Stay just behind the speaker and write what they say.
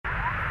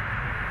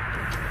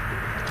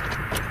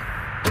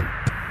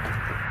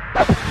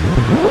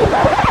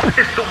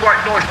It's the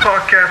White Noise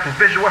Podcast from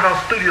Visual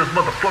House Studios,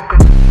 motherfucker.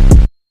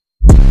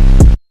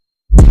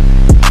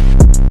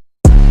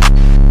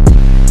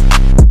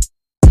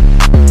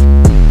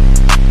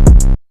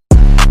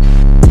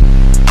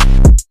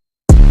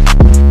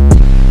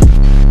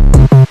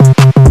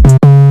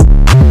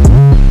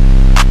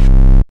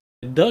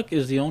 Duck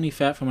is the only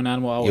fat from an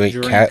animal I would You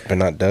drink. eat cat, but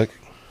not duck.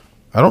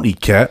 I don't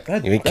eat cat.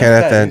 You eat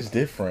cat at that. It's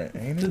different,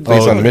 ain't it?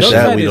 Place on the mission.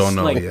 That Duck we is don't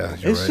know. like- Yeah,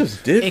 you're It's right.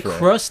 just It different.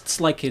 crusts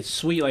like it's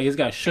sweet, like it's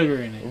got sugar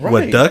in it. Right.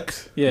 What, duck?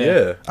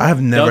 Yeah. I have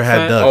never Duck had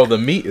fat? duck. Oh, the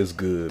meat is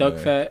good. Duck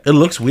man. fat. It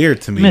looks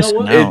weird to me. You know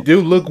what? It do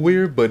look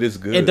weird, but it's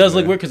good. It does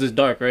look man. weird because it's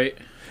dark, right?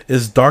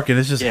 It's dark and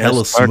it's just Yeah,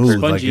 hella it's dark. smooth.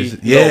 Like Spongy.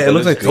 it's, yeah, No, it but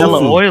looks like it's Hella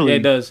tofu. oily. Yeah,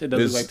 it does. It does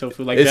It's, look like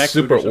tofu, like it's jackfruit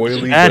super or something.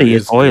 oily. Fatty,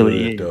 but it's oily,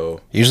 good, yeah.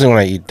 though. Usually when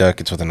I eat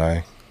duck, it's with an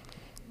eye.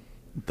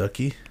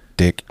 Ducky?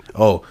 Dick.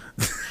 Oh.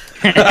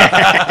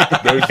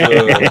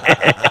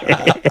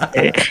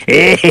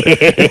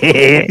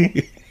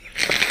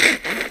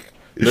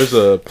 There's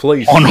a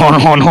place On.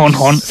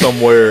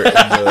 somewhere in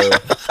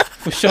the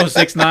For show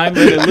 6ix9ine,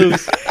 let it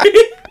loose.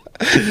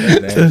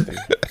 nasty.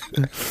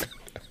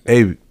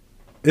 Hey,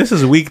 this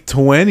is week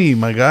 20,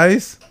 my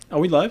guys. Are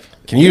we live?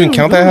 Can you even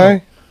count that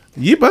high?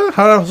 Yeah, but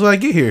how else did I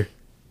get here?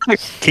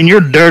 Can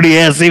your dirty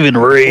ass even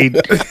read?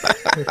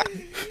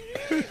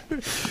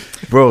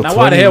 Bro, Now,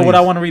 why the 20 hell would I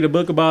weeks. want to read a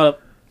book about?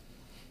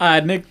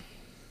 Nick.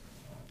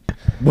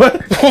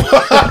 What?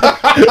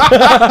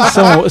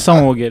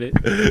 Someone will get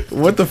it.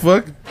 What the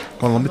fuck?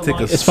 Hold on, let me take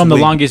a It's from The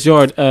sleep. Longest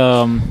Yard.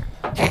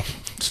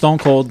 Stone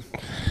Cold.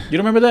 You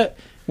don't remember that?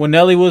 When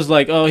Nelly was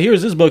like, "Oh,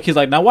 here's this book." He's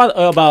like, "Now what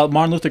about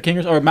Martin Luther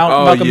King or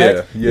Malcolm yeah,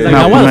 X?" yeah. He's like,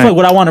 now why the Malcolm fuck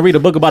would I want to read a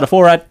book about a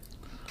four-eyed?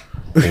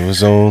 It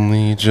was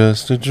only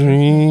just a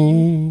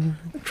dream.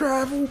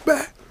 Travel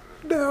back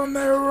down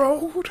that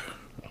road.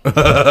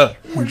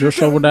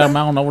 Just over that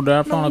mountain over there,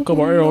 I found a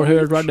couple of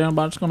arrowheads right down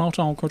by the Skin on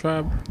Song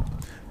Tribe.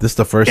 This is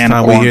the first Can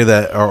time we corn. hear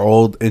that our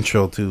old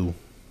intro too.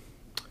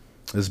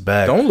 Is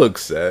back. Don't look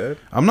sad.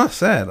 I'm not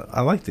sad.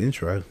 I like the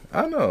intro,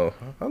 I know.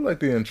 I like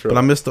the intro. but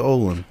I missed the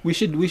old one. We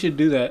should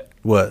do that.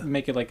 What?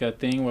 Make it like a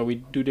thing where we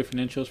do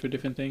different intros for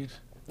different things.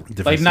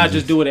 Different Like not seasons.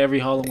 just do it every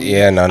Halloween.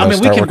 Yeah, no. I mean, we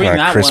Start can working bring on a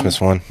that Christmas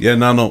one. Yeah,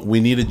 no. We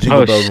need a jingle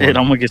Oh bells shit! one.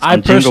 I'm gonna get some I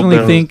jingle personally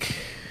bells. think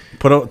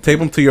Tape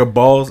them to your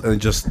balls and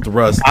just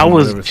thrust. I them,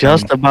 was whatever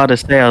just thing. about to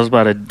say I was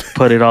about to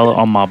put it all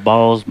on my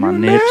balls, my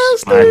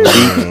nips, my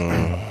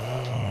cheeks,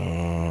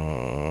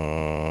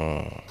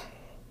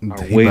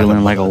 are He wiggling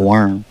about like a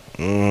worm.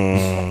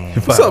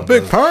 What's up,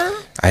 Big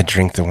Pern? I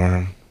drink the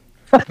worm.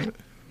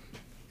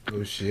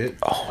 Oh shit,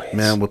 Always.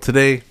 man. Well,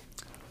 today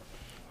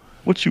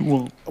What you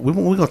want? we're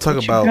gonna talk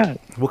What you about got?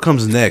 what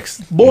comes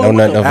next boy, No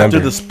Nut after November.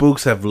 the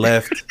spooks have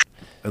left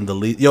and the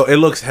Yo, it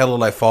looks hella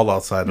like fall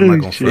outside. I'm not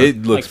gonna front.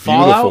 It looks Like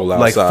Fallout? beautiful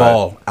Like outside.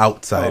 fall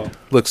outside.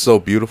 Looks so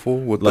beautiful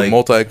with Like- the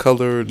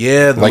multicolored.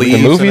 Yeah, Like the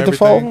leaves movie and The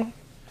Fall? everything.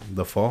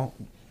 The fall.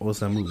 What's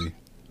that movie?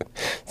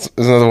 Isn't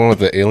that the one with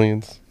the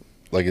aliens?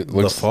 Like it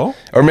looks. The Fall.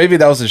 Or maybe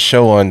that was a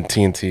show on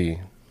TNT.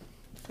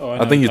 Oh,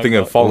 I think you're thinking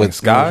of Falling With-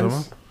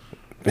 Skies.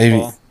 Maybe.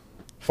 Fall.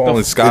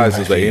 Falling Skies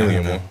is the I don't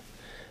alien know. one.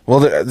 Well,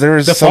 there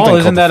is The something Fall called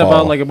isn't The that about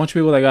Fall. like a bunch of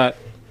people that got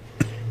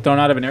thrown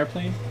out of an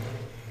airplane,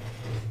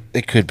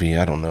 It could be.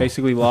 I don't know.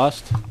 basically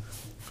lost?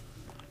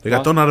 They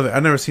got thrown out of. I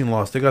never seen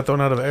Lost. They got thrown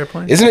out of an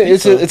airplane. Isn't it?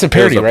 It's a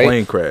parody, There's a right?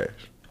 plane crash.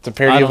 It's a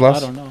parody I of don't, I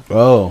Lost. don't know.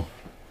 Oh,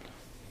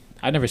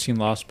 I've never seen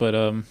Lost, but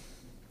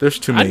There's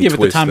too many I'd give it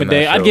the twists time in of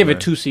day. that I'd show, give man.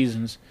 it 2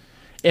 seasons.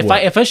 If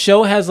What? if a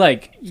show has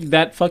like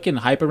that fucking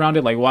hype around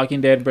it, like Walking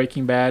Dead,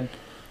 Breaking Bad,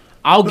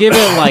 I'll give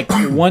it like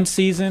 1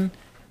 season.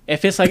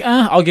 If it's like,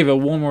 I'll give it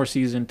 1 more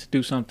season to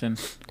do something.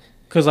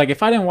 Cause like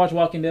if I didn't watch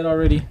Walking Dead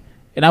already,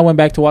 and I went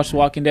back to watch The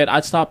Walking Dead,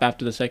 I'd stop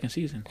after the 2nd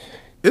season,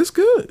 It's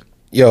good.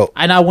 Yo,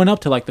 and I went up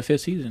to like the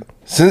 5th season.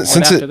 since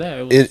after it, that,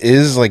 it was- it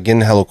is like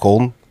getting hella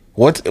cold.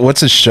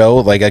 What's a show,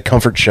 like a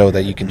comfort show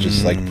that you can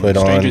just like put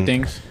Stranger on?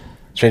 Things.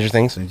 Stranger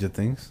Things. Stranger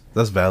Things.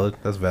 That's valid.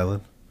 That's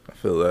valid. I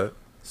feel that.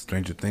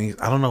 Stranger Things.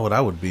 I don't know what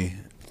I would be.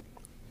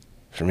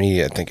 For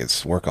me, I think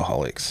it's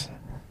Workaholics.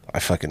 I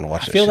fucking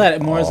watch. I feel shit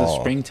that more as a all-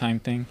 springtime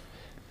thing,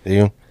 Do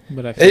you?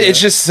 but I feel It's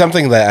that- just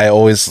something that I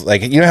always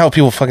like. You know how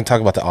people fucking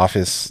talk about The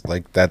Office?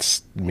 Like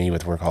that's me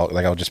with Workaholics.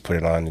 Like I'll just put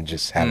it on and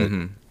just have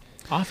it.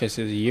 Office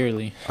is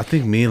yearly. I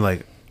think me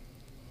like,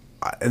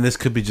 and this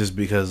could be just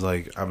because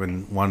like I've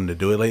been wanting to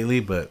do it lately,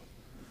 but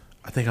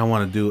I think I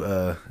want to do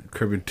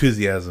Curb Your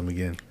Enthusiasm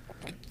again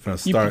from the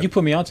start. You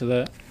put me onto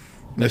that.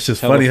 That's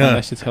just Hella funny, fun. huh?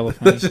 That shit's hella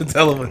funny. That's just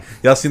hella funny.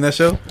 Y'all seen that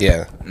show?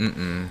 Yeah,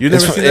 You never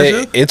seen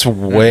that show? it's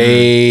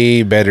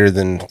way better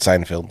than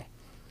Seinfeld.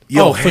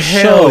 Yo, Oh, for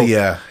hell sure.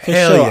 yeah, For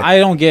hell sure. yeah. I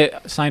don't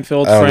get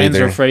Seinfeld, I don't Friends,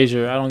 either. or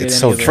Frasier. I don't get It's any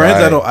so of those. dry.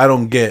 Friends, I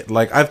don't get.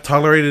 Like I've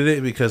tolerated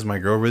it because my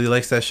girl really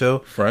likes that show.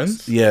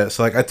 Friends? Yeah,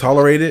 so like I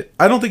tolerate it.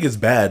 I don't think it's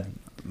bad,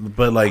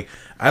 but like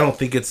I don't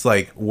think it's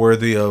like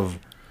worthy of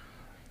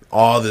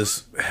all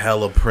this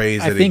hella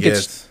praise I that think it it's.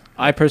 gets.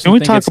 I Can personally we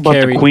think talk it's about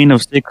Carrie, the queen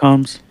of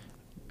sitcoms?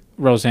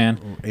 Roseanne.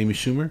 Amy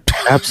Schumer.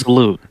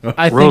 Absolute.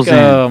 I think.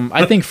 Roseanne.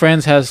 I think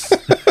Friends has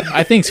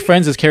I think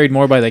Friends is carried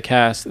more by the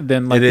cast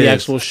than like It the is.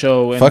 actual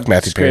show and Fuck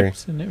Matthew Perry.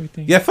 scripts and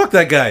everything. Yeah, fuck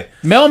that guy.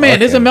 Melman,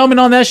 Fuck isn't him. Melman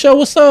on that show?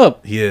 What's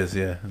up? He is,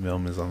 yeah.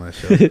 Melman's on that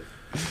show.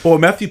 Boy,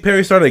 Matthew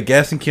Perry started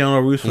gassing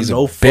Keanu Reeves for He's a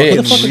no bitch. fucking Who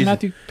the fuck is reason.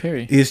 Matthew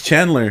Perry? He's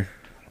Chandler.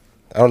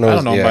 I don't know. I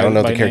don't know. I don't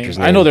know by the character's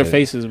name. I know their but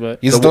faces, but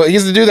He's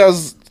the dude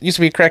that used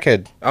to be a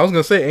crackhead. I was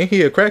gonna say, ain't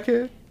he a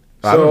crackhead?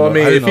 I don't So know. I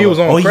mean, didn't if he know was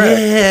that. on crack,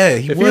 yeah,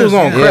 if he was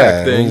on Yeah,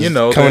 crack, then he's you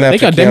know, coming then,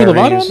 after They got Demi Keanu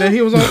Lovato Reeves. on then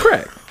he was on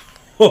crack.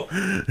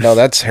 No,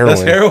 that's heroin.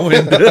 That's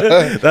heroin.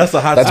 That's a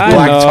hot That's spot.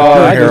 black I know. tar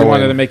I just heroin.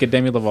 wanted to make a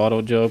Demi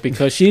Lovato joke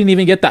because she didn't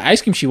even get the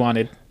ice cream she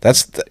wanted,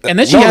 And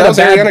then she no, had that a was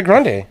bad- Ariana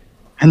Grande,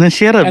 And then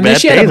she had a and bad then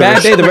she had a day.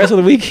 bad day the rest of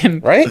the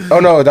weekend. right? Oh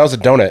no, that was a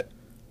donut.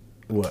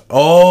 What?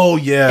 Oh,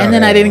 yeah. And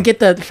then I didn't get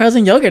the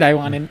frozen yogurt I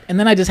wanted, and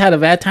then I just had a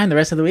bad time the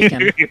rest of the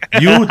weekend.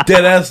 You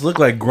dead ass look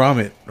like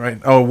Gromit, right?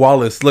 Oh,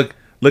 Wallace. Look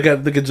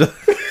at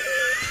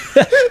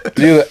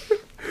Dude,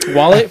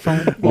 Wallet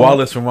from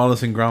Wallace from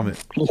Wallace and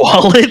Gromit.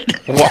 Wallet.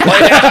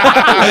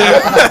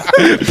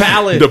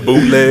 Ballad. The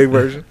bootleg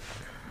version.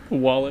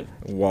 Wallet.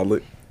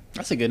 Wallet.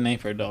 That's a good name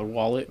for a dog.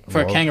 Wallet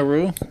for a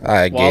kangaroo.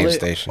 game Wallet.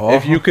 station.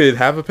 If you could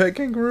have a pet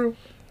kangaroo,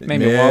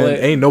 Name it Wallet.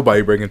 ain't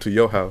nobody breaking into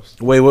your house.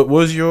 Wait, what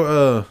was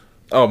your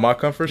Oh, my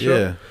comfort show.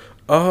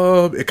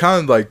 yeah? It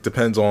kind of like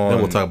depends on. Then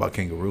we'll talk about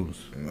kangaroos.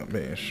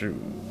 Man, shoot.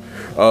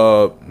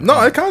 No,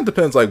 it kind of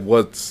depends like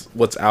what's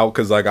out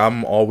because like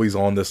I'm always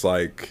on this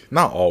like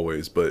not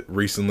always but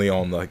recently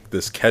on like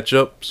this catch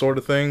up sort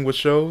of thing with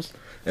shows,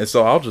 and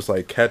so I'll just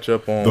like catch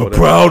up on The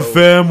whatever Proud show.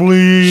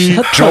 Family.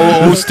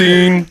 Joel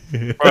Osteen.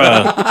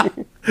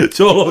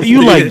 Joel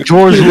You like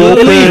George Leave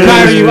Lopez?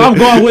 Kyrie. I'm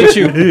going with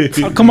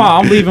you. Oh, come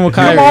on, I'm leaving with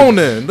Kyrie. Come on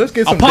then, let's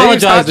get some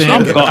Apologize Dave's to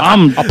Hot him. Chicken.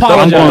 I'm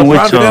Apologize. going with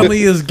Proud y'all.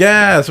 Family is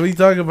gas. What are you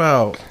talking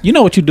about? You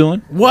know what you're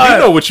doing. What? You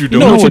know what you doing.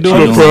 know what you're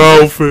doing. The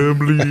Proud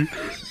Family.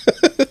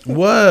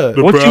 What?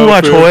 What you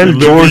watch, Joel?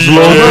 George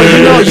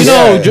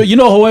Lopez. You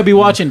know who I be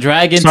watching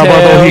Dragon Sábado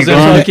Tales and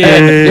Gigante. fucking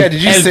Yeah, did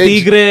you El say?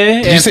 Tigre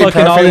Did you and say fucking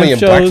Proud all Family them in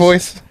black shows.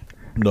 voice?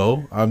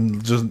 No,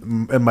 I'm just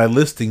in my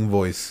listing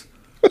voice.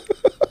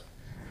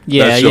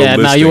 Yeah, That's your yeah.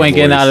 Now you listing ain't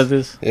getting voice. out of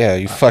this. Yeah,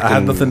 you I fucking.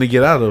 have nothing to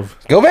get out of.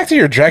 Go back to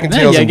your Dragon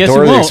Tales I and guess you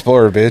Dora the won't.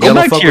 Explorer, bitch. Go Y'all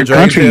back don't to fuck your with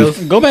Dragon country.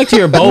 Tales? Go back to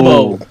your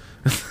Bobo.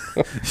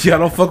 Y'all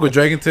don't fuck with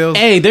Dragon Tales?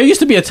 Hey, there used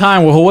to be a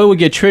time where Hawaii would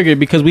get triggered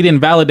because we didn't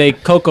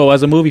validate Coco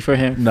as a movie for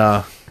him.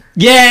 Nah.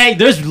 Yeah,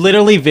 there's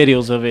literally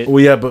videos of it.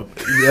 Well, yeah, but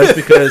that's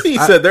because He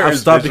said there I've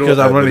is stopped visual because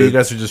I'm running. You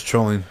evidence. guys are just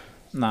trolling.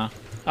 Nah,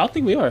 I don't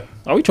think we are.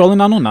 Are we trolling?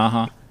 No,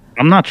 huh?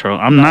 I'm not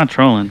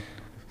trolling.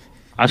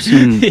 I've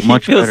seen You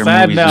much feel better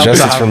sad movies. now.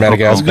 Justice for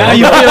Madagascar. Now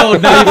you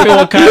feel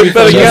what Kyrie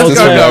feels. Justice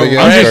for Madagascar.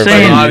 I'm just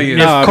saying,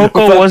 Audience. if Coco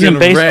Fucking wasn't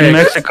based wrecked. in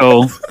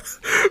Mexico,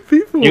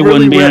 People It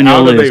wouldn't be went on your out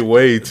of list. their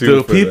way too.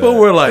 Dude, for people that.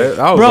 were like,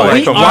 I was Bro, like,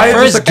 we come are on. why is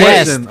this a first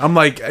guest. question? I'm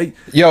like, if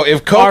Yo,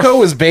 if Coco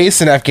was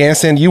based in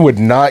Afghanistan, you would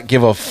not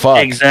give a fuck.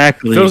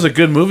 exactly. it was a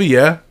good movie,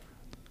 yeah.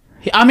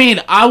 I mean,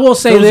 I will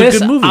say It was a this.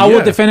 good movie, I will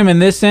yeah. defend him in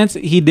this sense.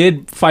 He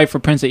did fight for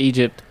Prince of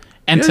Egypt.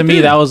 And Yeah, to he me,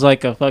 did. that was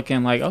like a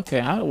fucking, like, okay,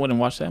 I wouldn't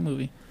watch that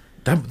movie.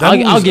 That I'll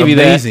movie is give you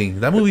that. amazing.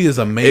 That movie is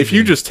amazing. If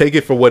you just take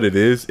it for what it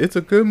is, it's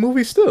a good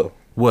movie still.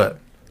 what?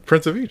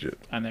 Prince of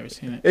Egypt. I've never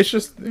seen it. It's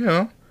just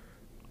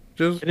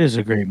just It is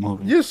a great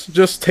movie.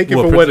 just take it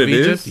What, for what Prince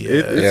it of is. Egypt? Yeah.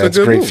 It's Yeah, a it's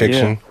good great movie.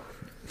 fiction.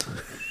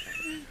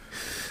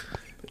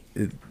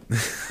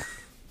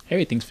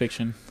 Everything's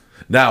fiction.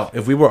 Now,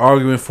 if we were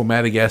arguing for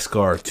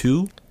Madagascar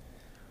 2,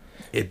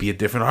 it'd be a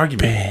different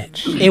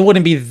argument. It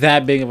wouldn't be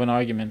that big of an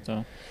argument,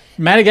 though.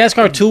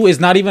 Madagascar 2 is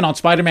not even on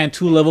Spider-Man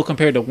 2 level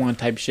compared to 1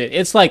 type shit.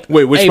 It's like...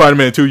 Wait, which hey,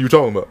 Spider-Man 2 you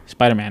talking about?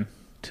 Spider-Man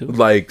 2.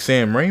 Like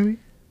Sam Raimi?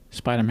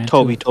 Spider-Man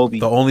 2. Toby.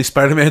 The only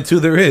Spider-Man 2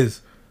 there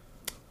is.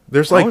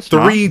 There's like it's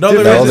not. 3 No,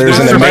 there different No, there's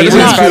an Spider-Man amazing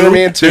 2.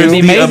 Spider-Man 2. There's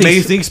The the Amazing-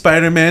 Amazing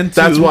Spider-Man 2.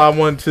 That's why I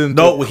wanted to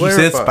No, he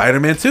said clarify.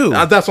 Spider-Man 2.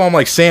 That's why I'm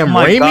like Sam Oh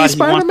my Raimi God, he wants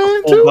Spider-Man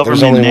the full 2? government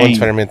There's only one name.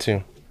 Spider-Man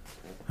 2.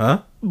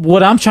 Huh?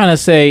 What I'm trying to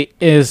say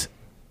is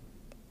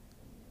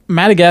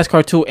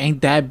Madagascar 2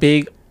 ain't that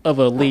big of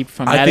a leap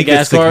from I think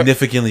it's Madagascar.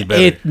 significantly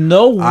better. It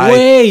no I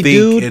way, think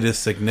dude. it is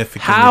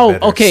significantly How?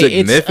 better. Okay, it's a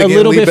Significantly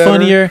little bit better?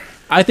 funnier.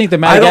 I think the I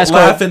don't Madagascar.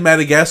 laugh in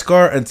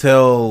Madagascar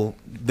until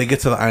they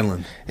get to the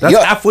island. That's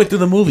Yo- halfway through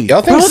the movie.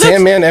 Y'all think Bro, that's-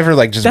 Sandman ever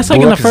like just that's blew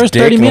like in up the his first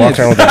dick 30 and walked minutes.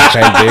 around with a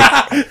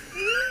giant dick?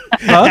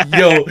 Huh?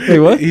 Yo, Wait,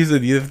 what? He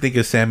said, you ever think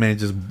a Sandman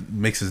just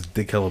makes his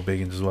dick hella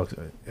big and just walks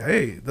away?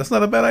 Hey, that's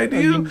not a bad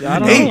idea. I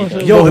don't Hey, know.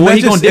 yo, But what you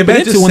imagine, gonna dip it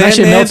imagine into when that shit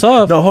Sandman- melts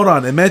off? No, hold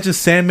on. Imagine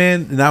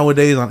Sandman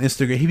nowadays on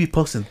Instagram. He be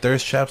posting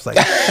thirst traps like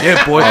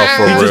shit, boy.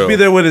 for He'd just real. be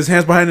there with his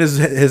hands behind his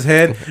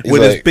head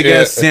with like, his big yeah.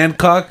 ass sand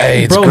cock.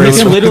 Hey, it's Bro, gross.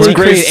 he can literally It's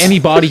gross. create any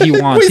body he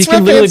wants. Wait, He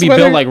can literally be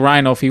sweater. built like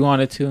Rhino if he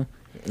wanted to.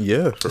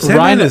 Yeah. For Sandman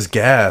Rhino- is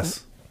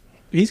gas.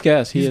 He's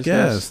gas. He He's is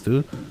gas,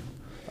 dude.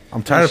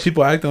 I'm tired of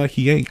people acting like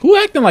he ain't. Who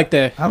acting like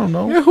that? I don't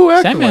know. Yeah, who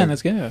acting Sandman like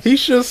is gas.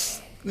 He's just,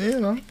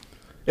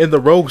 in the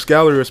rogues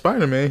gallery of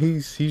Spider-Man,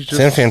 he's just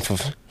Sandman,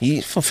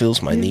 he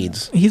fulfills my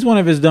needs. He's one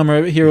of his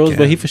dumber heroes, Yeah.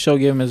 but he for sure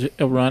give him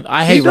a run.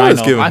 I He hate does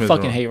Rhino. give him I his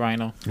fucking run. hate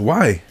Rhino.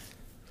 Why?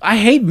 I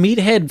hate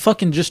meathead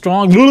fucking just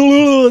strong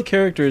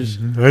characters.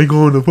 I ain't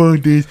going to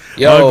fuck these.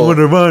 Yo. I'm going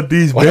to run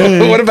these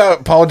bands. What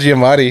about Paul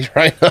Giamatti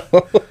right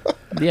now?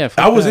 Yeah,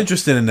 fuck I was that.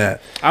 interested in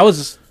that. I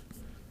was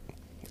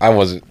I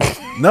wasn't.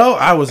 No,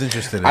 I was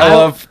interested in I that.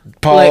 love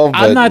Paul, like,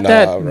 I'm but not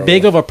that bro.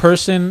 big of a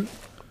person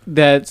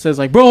that says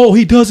like, bro,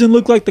 he doesn't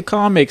look like the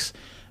comics.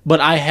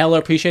 But I hella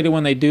appreciate it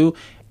when they do.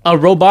 A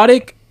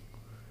robotic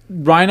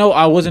Rhino,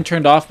 I wasn't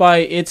turned off by.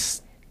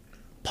 It's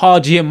Paul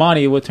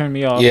Giamatti would turn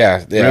me off.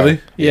 Yeah, yeah.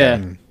 Really?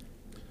 Yeah.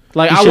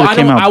 Like He should've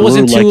came out I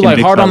wasn't blue, too like, like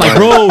in hard Big on like,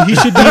 Brother. bro, he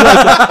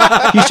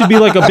should be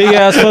like a big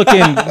ass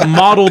fucking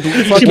modeled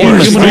fucking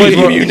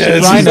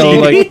humanoid rhino.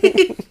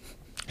 Like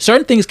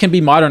certain things can be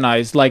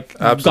modernized, like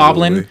Absolutely.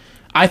 Goblin.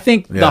 I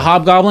think the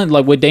Hobgoblin,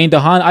 like with Dane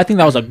DeHaan, I think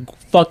that was a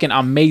fucking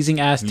amazing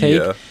ass take.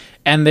 Yeah.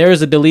 And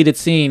there's a deleted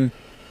scene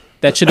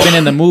that should have been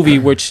in the movie,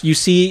 which you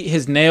see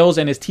his nails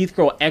and his teeth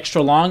grow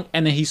extra long,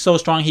 and then he's so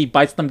strong he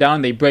bites them down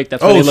and they break.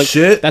 That's why they look.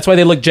 Shit. That's why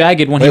they look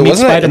jagged when he Wait, meets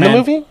wasn't that in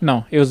Spider-Man. the movie?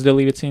 No, it was a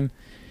deleted scene.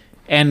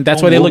 And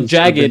that's Oh, why they look movie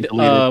should've been jagged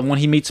deleted. when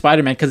he meets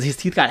Spider-Man, because his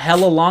teeth got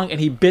hella long and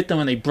he bit them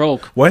and they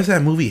broke. Why is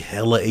that movie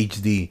hella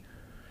HD?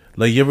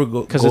 Like, you ever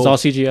go... Because it's all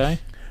CGI.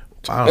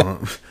 I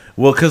don't know.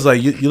 Well, because,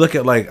 like, you look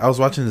at, like... I was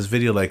watching this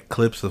video, like,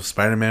 clips of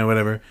Spider-Man or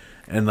whatever,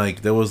 and,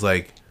 like, there was,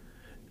 like,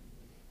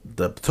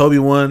 the Toby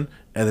one,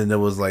 and then there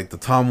was, like, the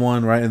Tom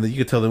one, right? And then you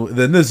could tell...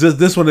 Then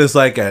this one is,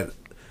 like, at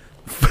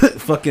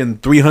fucking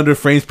 300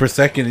 frames per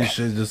second and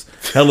shit, just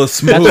hella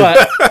smooth.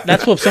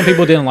 That's what some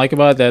people didn't like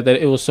about it, that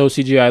it was so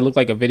CGI. It looked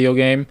like a video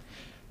game.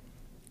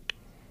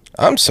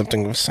 I'm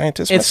something of a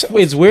scientist It's myself.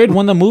 it's weird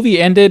when the movie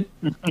ended.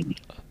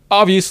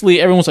 Obviously,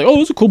 everyone's like, "Oh, it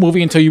was a cool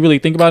movie," until you really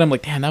think about it. I'm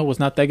like, "Damn, that was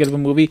not that good of a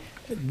movie."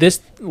 This,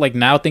 like,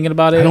 now thinking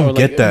about it, I don't or, like,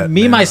 get that.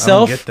 Me man.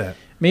 myself, I don't get that.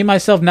 me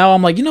myself. Now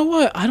I'm like, you know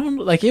what? I don't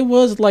like. It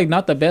was like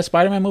not the best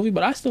Spider-Man movie,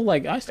 but I still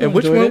And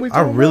which enjoyed one it. we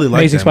I really like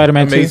Amazing that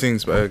Spider-Man 2. Amazing.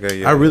 Okay,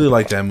 yeah. I really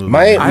like that movie.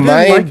 My- I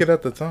My- didn't like it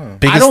at the time. I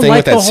Biggest don't thing like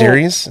with the that whole-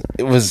 series,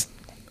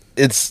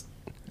 it's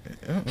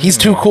he's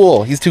too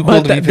cool. He's too cool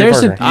But to be Peter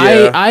there's Parker.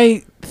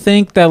 I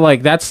think that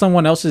like that's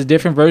someone else's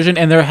different version,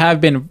 and there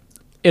have been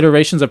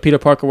iterations of Peter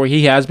Parker where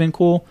he has been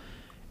cool,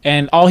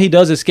 and all he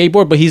does is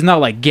skateboard, but he's not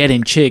like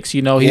getting chicks,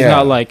 you know. He's Yeah.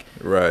 not like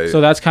Right.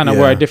 So that's kind of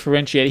where I Yeah.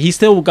 differentiate. He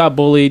still got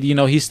bullied, you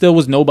know. He still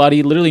was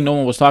nobody. Literally, no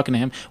one was talking to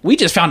him. We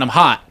just found him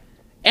hot.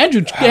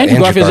 Andrew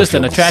Garfield's just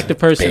an Garfield's attractive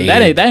person.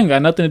 babe. That ain't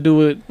got nothing to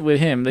do with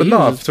him. But He no,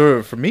 was-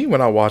 for me, when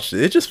I watched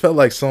it, it just felt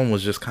like someone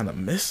was just kind of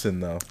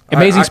missing, though.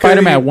 Amazing I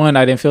Spider-Man couldn't- 1,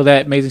 I didn't feel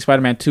that. Amazing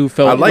Spider-Man 2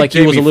 felt I like like he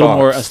was a Jamie little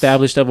more Foxx.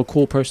 established of a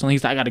cool person.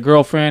 He's like, I got a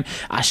girlfriend.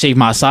 I shave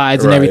my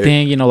sides and Right.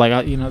 everything. You know, like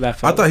that. I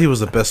Felt, thought he was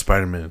the best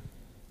Spider-Man.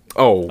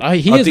 Oh,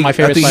 he I is think- my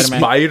favorite I think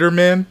Spider-Man.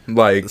 Spider-Man,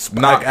 like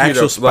not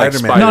actual Peter, like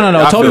Spider-Man.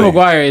 No. I Tobey feel you.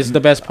 Maguire is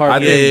the best part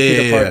of Yeah,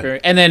 Peter yeah. Parker.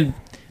 And then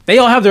they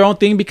all have their own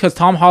thing because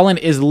Tom Holland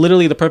is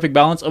literally the perfect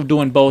balance of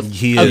doing both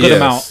He a is. good Yes,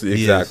 amount.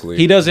 exactly.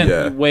 He doesn't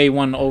Yeah, weigh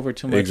one over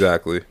too much.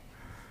 exactly.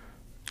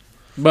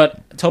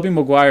 But Tobey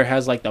Maguire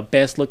has like the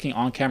best looking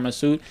on camera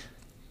suit.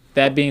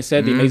 That being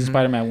said, the Amazing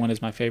Spider-Man 1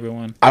 is my favorite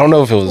one. I don't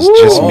know if it was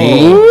just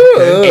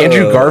me.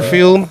 Andrew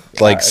Garfield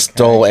like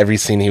stole every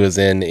scene he was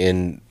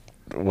in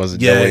was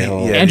it No Way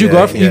Home? Yeah, Andrew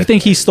Garfield, you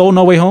think he stole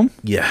No Way Home?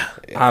 Yeah.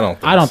 I don't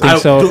think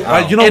so.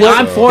 You know And what?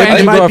 I'm for It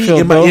Andrew might be- Garfield,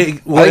 it might- bro.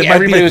 it- well, Like it might be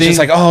everybody a was just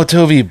thing- like, "Oh,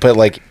 Toby," but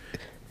like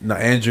No,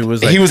 Andrew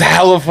was like... he was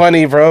hella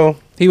funny, bro.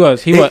 He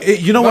was. You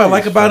know what No, I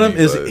like he's about funny, him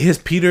is but- his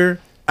Peter.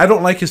 I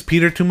don't like his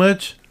Peter too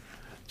much,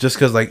 just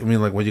because, like, I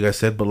mean, like what you guys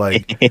said, but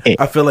like,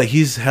 I feel like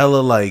he's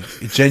hella like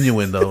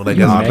genuine though, like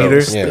as a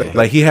Peter. Yeah.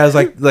 Like he has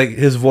like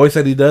his voice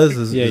that he does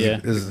is Yeah.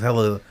 is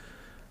hella.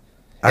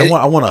 I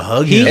want to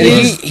hug him. And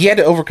he had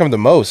to overcome the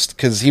most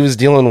because he was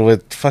dealing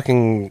with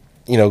fucking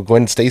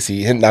Gwen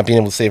Stacy and not being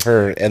able to save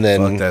her, and then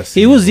Fuck that He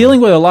scene, was bro.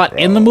 dealing with a lot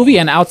in the movie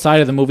and outside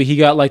of the movie. He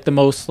got like the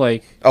most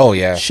like oh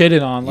yeah,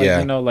 shitted on. Like,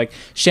 Yeah. like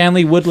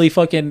Shanley Woodley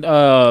fucking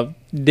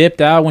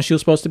dipped out when she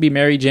was supposed to be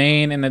Mary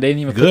Jane, and they didn't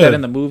even put Good. that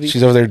in the movie.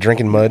 she's over there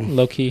drinking mud.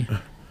 Low key.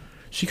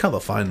 She kind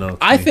of fine though. to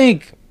I me.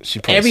 think She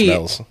probably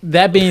smells.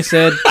 that being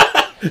said,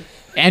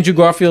 Andrew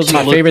Garfield's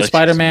my She looked favorite like she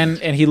Spider-Man,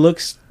 and he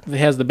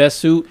has the best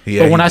suit.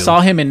 Yeah, but when he I do.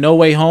 saw him in No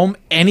Way Home,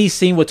 any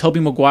scene with Tobey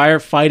Maguire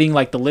fighting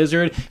like the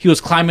lizard, he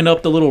was climbing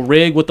up the little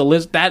rig with the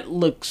lizard. That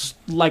looks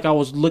like I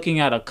was looking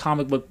at a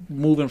comic book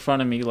move in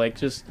front of me. Like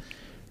just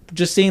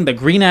seeing the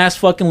green ass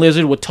fucking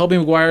lizard with Tobey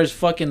Maguire's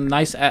fucking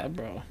nice ass,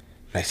 bro.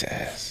 Nice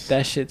ass.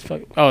 That shit's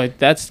fucking. Oh,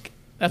 that's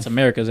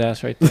America's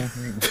ass right there.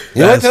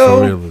 You know what That's for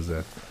though? real is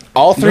that.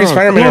 All three You're a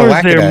Spider-Man are Doors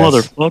lacking there, ass.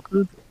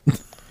 motherfucker.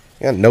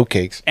 Yeah, no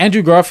cakes.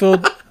 Andrew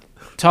Garfield,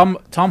 Tom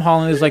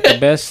Holland is like the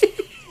best.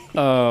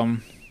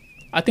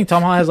 I think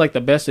Tom Holland has like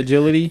the best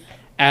agility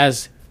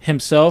as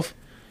himself,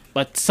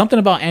 but something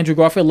about Andrew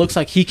Garfield looks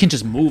like he can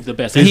just move the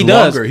best. And He's he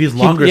does. longer. He's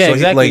longer. Yeah, so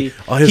exactly. He,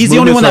 like, his He's the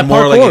only one that movements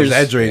are more like parkours.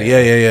 exaggerated.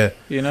 Yeah.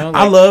 You know,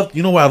 I like, love.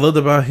 You know what I loved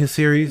about his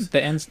series?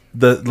 the ends.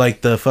 The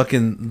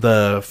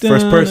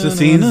first person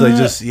scenes. Like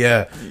just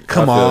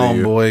Come I feel on,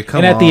 you. boy. Come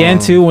And on. at the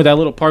end too, with that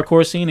little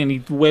parkour scene, and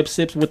he web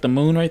sips with the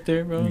moon right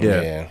there, bro.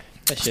 Yeah. Yeah.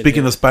 That shit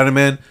Speaking there. of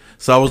Spider-Man,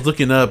 so I was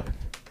looking up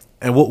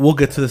and we'll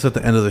get to this at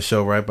the end of the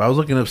show, right? But I was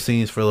looking up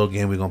scenes for a little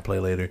game we're gonna play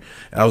later.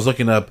 And I was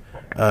looking up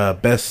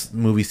best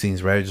movie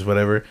scenes, right? Just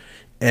whatever.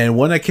 And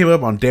one that came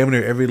up on damn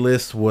near every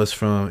list was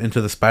from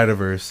Into the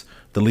Spider-Verse,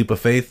 The Leap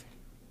of Faith,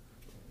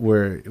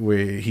 where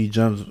he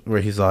jumps, where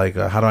he's like,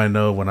 how do I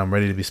know when I'm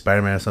ready to be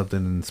Spider-Man or something?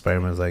 And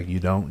Spider-Man's like, you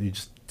don't, you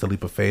just, it's a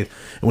leap of faith.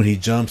 And when he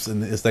jumps,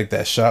 and it's like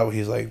that shot where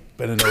he's like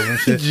bending over and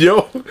shit.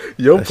 Yo,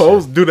 That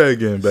pose, shit. do that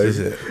again, baby. Is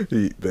it?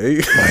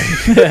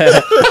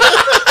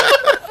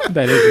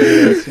 That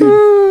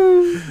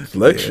is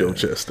Flex your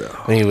chest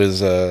out. When he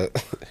was, what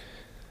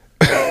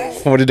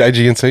did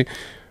IGN say?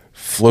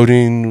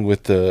 Floating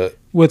with the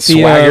swagger with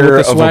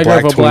the swagger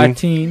of a black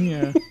tween.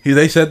 teen. Yeah.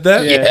 They said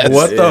that? Yes.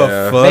 What the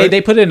Yeah. fuck?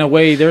 They put it in a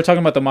way. They were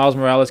talking about the Miles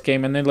Morales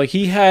game, and then like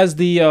he has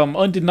the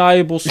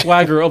undeniable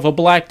swagger of a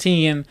black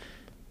teen.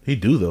 He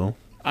do though.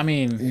 I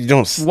mean, You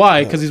don't.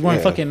 why? Because he's wearing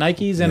Yeah. fucking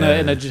Nikes and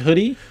a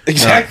hoodie.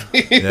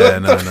 Exactly. Yeah,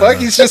 what no, the no, fuck? no.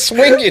 He's just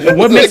swinging.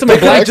 What makes him a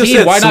black Just teen?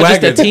 said Why not just a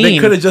swagger. They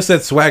teen? could have just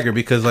said swagger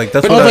because like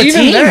that's But what Well, a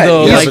even teen that,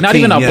 though, yeah. like It's a not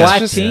even a teen, yeah.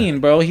 black It's just- teen,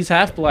 bro. He's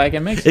half black. It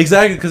makes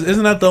exactly, because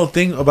isn't that the whole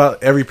thing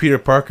about every Peter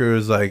Parker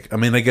is like, I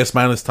mean, I guess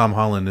minus Tom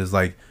Holland is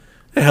like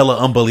hella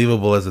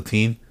unbelievable as a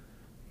teen.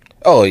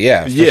 Oh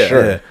yeah, for Yeah.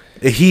 sure.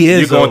 Yeah. He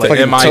is You going though, to like,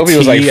 MIT Toby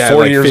was, like, at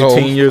 40 years old.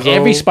 15 years old.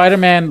 every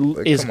Spider-Man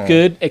Like, is come on.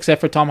 good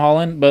except for Tom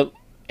Holland, but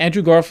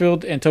Andrew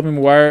Garfield and Tobey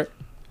Maguire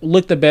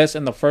look the best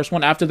in the first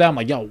one. After that, I'm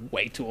like, y'all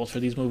way too old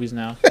for these movies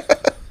now.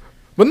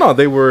 But no,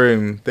 they were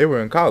in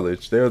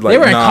college. They were like They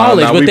were in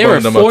college, but we they were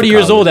bumping them up 40 to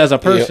years college. old as a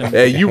person.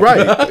 Yeah, you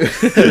right.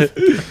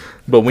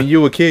 But when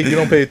you a kid, you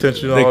don't pay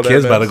attention to all the that.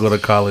 kids about to mess. go to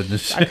college and I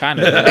shit. kind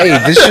of. Hey,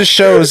 this just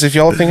shows if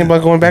y'all thinking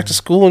about going back to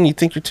school and you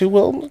think you're too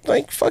well,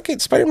 like fuck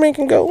it, Spider-Man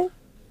can go.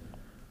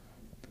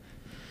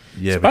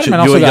 Yeah, but Spider-Man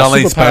also got y'all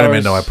ain't superpowers.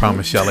 Spider-Man though. I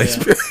promise y'all ain't.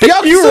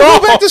 Y'all can still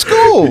go back to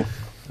school.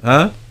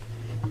 Huh?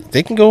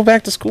 They can go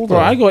back to school though.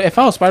 Bro, I go if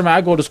I was Spider-Man,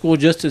 I'd go to school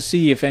just to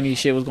see if any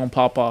shit was gonna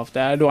pop off.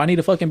 That do I need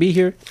to fucking be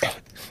here?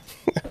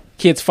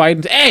 Kids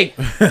fighting. Hey,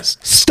 School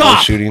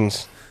stop!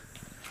 shootings.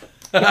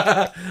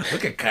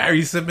 Look at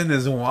Kyrie sipping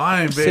his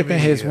wine, baby. Sipping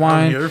his I'm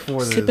wine, here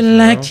for this, sipping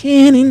like bro.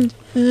 gin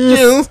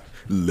and.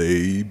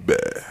 Lay back.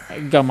 I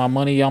got my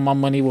money on my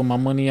money with my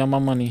money on my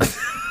money.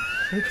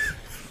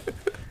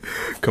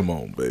 Come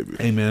on, baby.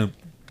 Hey man,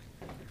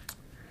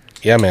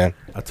 Yeah, man.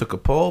 I took a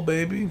poll,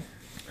 baby.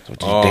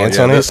 Did you Oh, dance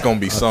yeah, on this it? gonna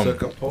be I something.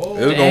 took a poll.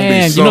 It's gonna be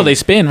And something. you know they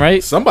spin,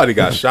 right? Somebody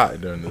got shot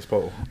during this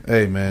poll.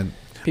 Hey man,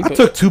 People- I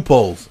took 2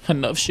 polls.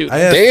 Enough shooting. I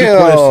asked 2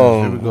 Damn.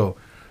 questions. Here we go.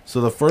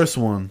 So the first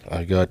one,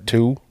 I got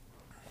 2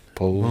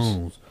 polls.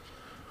 polls.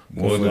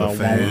 One for the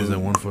fans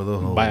and one for the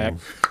hoes. Back.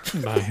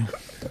 Bye.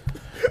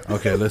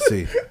 Okay, let's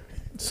see.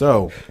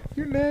 So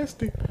You're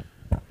nasty.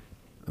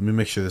 let me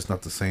make sure it's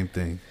not the same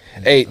thing.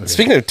 Hey,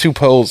 speaking of 2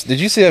 polls, did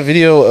you see that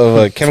video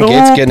of Kevin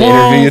Gates getting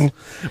interviewed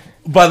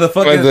By the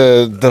fucking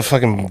by the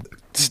fucking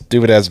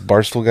stupid ass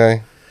Barstool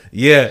guy?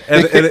 yeah,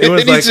 and it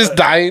was And like he's just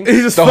dying.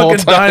 he's just the whole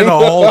fucking dying the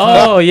time. whole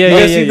time. Oh yeah, You yeah,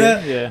 guys yeah, seen yeah,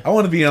 that? yeah. I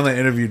want to be on that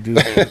interview, dude.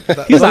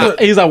 He's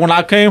like, when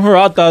I came here,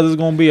 I thought this was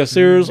gonna be a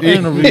serious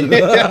interview.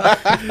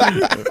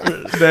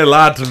 They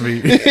lied to me,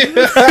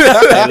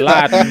 They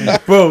lied to me.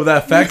 bro.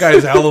 That fat guy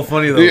is hella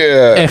funny though.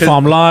 Yeah. If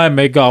I'm lying,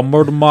 may God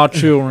murder my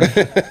children.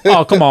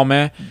 Oh, come on,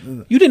 man.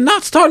 You did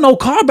not start no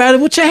car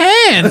battle with your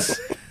hands.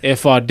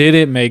 If I did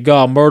it, may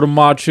God murder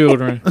my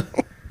children.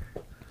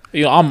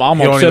 You know, I'm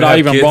You don't upset I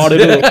even have brought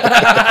kids. it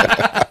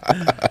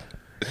up.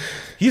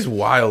 He's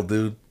wild,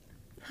 dude.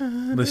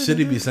 The shit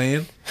he be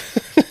saying.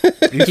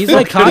 He's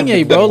like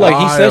Kanye, bro. Like,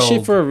 he says shit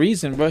wild. for a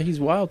reason, bro. He's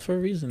wild for a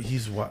reason.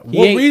 He's wild. He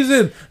What ain't-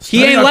 reason? He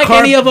Starting ain't a like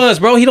car- any of us,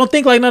 bro. He don't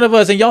think like none of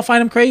us, and y'all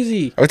find him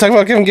crazy. Are we talking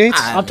about Kevin Gates?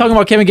 I'm talking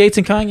about Kevin Gates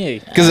and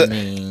Kanye. Because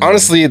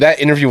honestly, that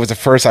interview was the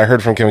first I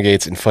heard from Kevin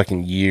Gates in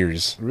fucking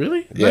years.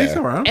 Really? Yeah. No, he's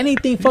around.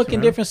 Anything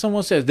fucking different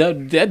someone says,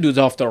 that dude's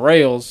off the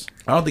rails.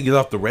 I don't think he's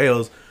off the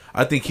rails.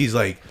 I think he's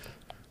like,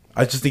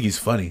 I just think he's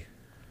funny.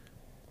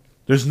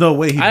 There's no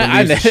way he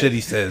believes the shit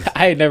he says.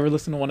 I ain't never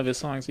listened to one of his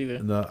songs either.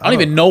 No, I don't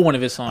even know one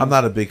of his songs. I'm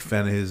not a big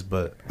fan of his,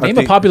 but I Name a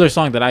think popular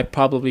song that I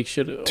probably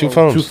should. 2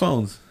 phones. 2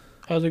 phones.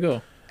 How's it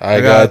go? I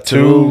got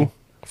 2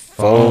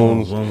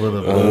 phones. One for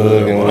the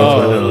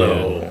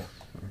Oh,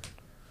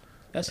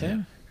 That's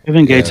him.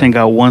 Kevin Gates ain't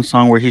got one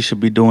song where he should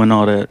be doing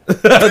all that.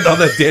 all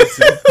that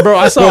dancing. Bro,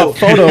 I saw a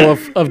photo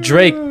of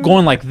Drake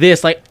going like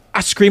this. Like, I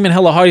screaming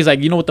hella hard. He's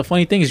like, you know what the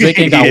funny thing is? Drake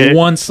ain't got Yeah.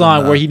 one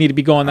song where he need to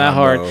be going that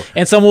hard. know.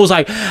 And someone was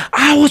like,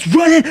 I was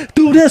running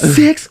through the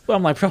 6.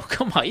 I'm like, bro,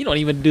 come on. You don't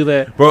even do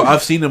that. Bro,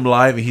 I've seen him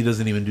live and he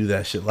doesn't even do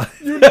that shit live.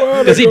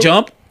 Does he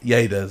jump?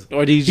 Yeah, he does.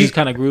 Or do he just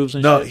kind of grooves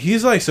and No, shit?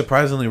 he's like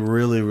surprisingly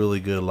really, really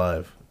good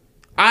live.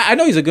 I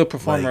know he's a good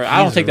performer. Like, I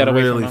don't he's take that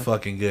away really from him.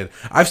 fucking good.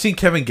 I've seen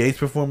Kevin Gates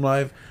perform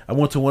live. I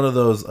went to one of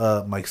those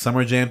like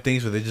summer jam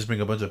things where they just bring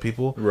a bunch of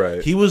people.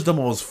 Right. He was the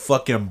most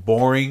fucking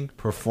boring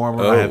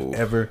performer I have Oh.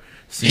 ever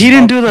seen. He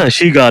didn't do that.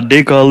 She got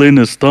dick all in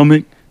his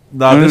stomach.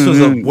 No, this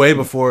was way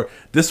before.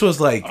 This was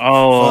like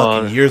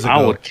Oh, fucking years ago.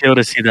 I would kill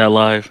to see that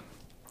live.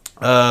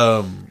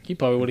 He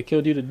probably would have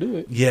killed you to do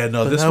it. Yeah,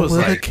 no, this was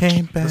like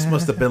this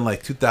must have been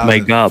like 2000. May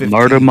God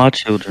murder my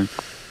children.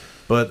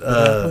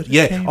 But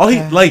yeah, all he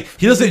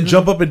doesn't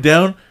jump up and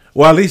down.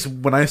 Well, at least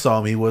when I saw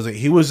him, he wasn't.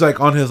 He was like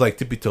on his like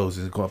tippy toes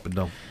and go up and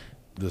down.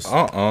 You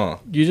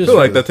You just feel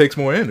like that takes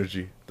more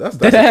energy. That's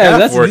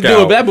that's what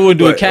doing that, but we're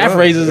doing calf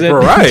raises and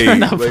right.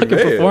 turn out Like, fucking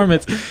man.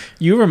 performance.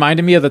 You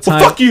reminded me of the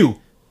time. Well, fuck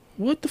you.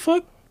 What the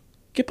fuck?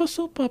 Get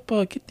pasó,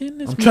 papa? Get in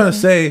this. I'm trying to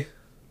say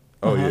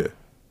Oh yeah.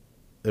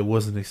 it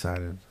wasn't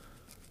exciting.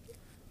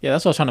 Yeah,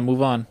 that's what I was trying to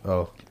move on.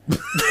 Oh,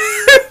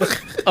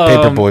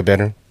 Paperboy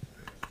better.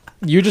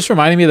 You just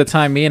reminded me of the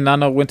time me and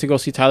Nano went to go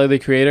see Tyler the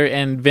Creator,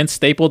 and Vince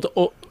Staples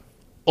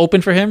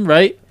opened for him,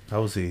 right?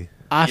 how was he?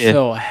 I Yeah.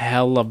 felt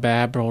hella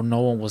bad, bro.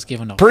 No one was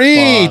giving a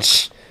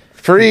Preach.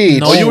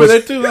 Preach. No, Oh, you it were was-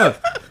 there too, huh?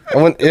 I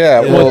went,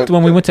 yeah, fuck. well,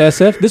 When we went to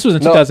SF, this was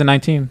in No.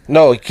 2019.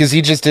 no, because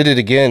he just did it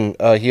again.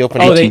 He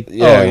opened. Oh,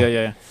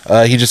 yeah.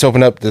 yeah. He just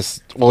opened up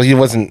this. Well, he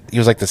wasn't. He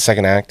was like the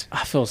second act.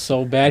 I feel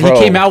so bad. Bro. He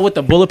came out with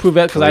the bulletproof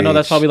vest because I know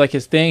that's Preach. probably like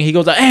his thing. He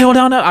goes like, "Hey, hold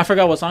on, I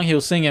forgot what song he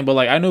was singing, but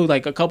like I knew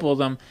like a couple of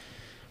them."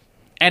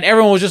 And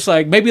everyone was just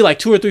like, maybe like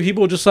 2 or 3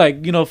 people just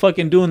like, you know,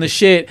 fucking doing the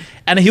shit.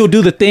 And then he'll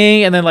do the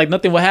thing, and then like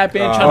nothing will happen.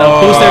 Trying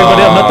to boost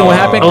everybody up, nothing will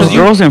happen. Those 'Cause you,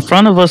 girls in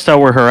front of us that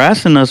were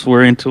harassing us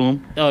were into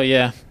him. oh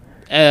yeah,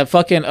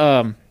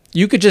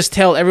 you could just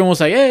tell everyone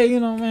was like, hey, you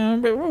know,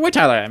 man, where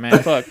Tyler at, man?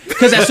 Fuck.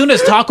 Because as soon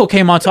as Taco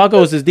came on,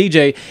 Taco was his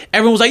DJ.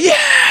 Everyone was like, yeah.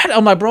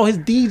 I'm like, bro, his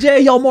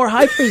DJ, y'all more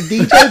hype for his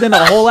DJ than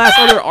a whole ass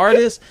other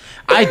artist.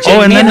 I and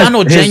then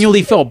genuinely, his-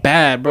 genuinely felt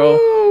bad, bro.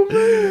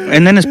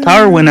 And then his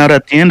power went out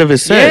at the end of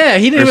his set. Yeah,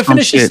 he didn't or even some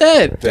finish his shit.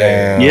 set.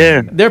 Damn.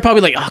 Yeah. They're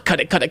probably like, oh, cut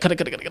it.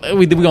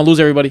 We gonna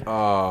lose everybody.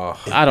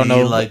 I don't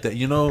know. Like that,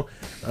 you know.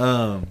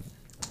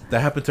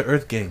 That happened to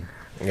Earth Gang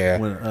Yeah.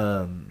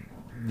 when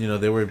you know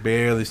they were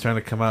barely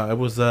starting to come out. It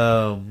was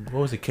what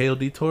was it?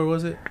 KOD tour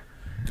was it?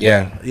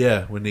 Yeah.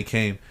 Yeah, when they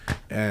came,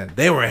 and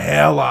they were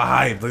hella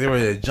hyped. Like they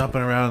were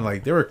jumping around,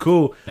 like they were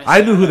cool.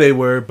 I knew who they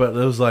were, but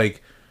it was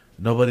like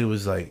nobody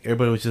was like.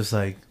 Everybody was just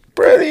like,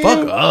 Brady.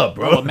 "Fuck up,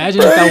 bro."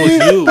 Imagine if that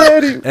was you.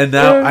 Brady. And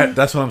now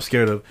that's what I'm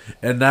scared of.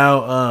 And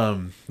now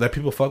that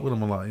people fuck with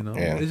him a lot, you know.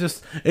 Yeah. It's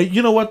just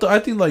you know what though? I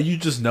think like you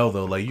just know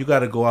though, like you got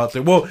to go out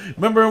there. Well,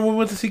 remember when we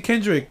went to see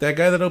Kendrick, that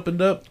guy that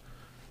opened up,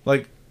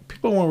 like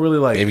people weren't really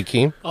like Baby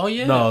Keem. Oh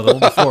yeah. no, the one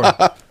before.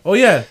 Oh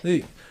yeah,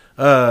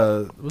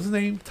 what's his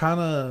name?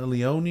 Tana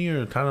Leone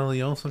or Tana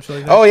Leone, something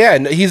like that. Oh yeah,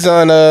 he's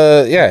on.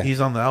 Yeah.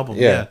 He's on the album.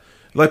 Yeah. Yeah.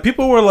 Like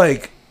people were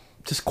like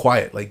just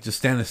quiet, like just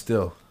standing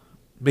still.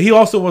 But he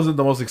also wasn't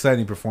the most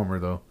exciting performer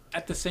though.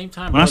 At the same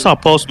time, When I saw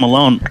Post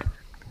Malone,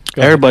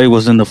 everybody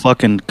was in the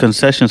fucking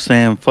concession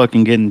stand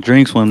fucking getting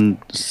drinks when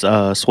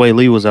Sway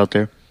Lee was out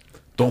there.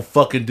 Don't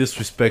fucking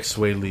disrespect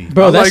Sway Lee.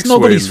 bro, I that's like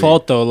nobody's Sway Lee.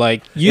 fault though.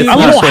 Like you, It's you not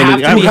don't Sway have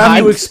Lee. to I be mean, How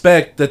do you hyped.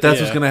 expect that that's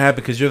Yeah. what's gonna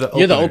happen? Because you're the opener.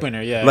 You're the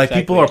opener, yeah, Like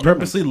exactly. people are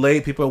purposely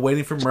late. People are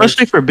waiting for merch.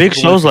 Especially for big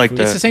people shows waiting like for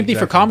that. It's the same thing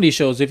for Exactly. comedy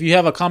shows. If you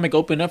have a comic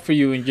open up for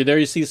you and you're there,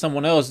 you see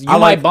someone else, you I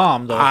might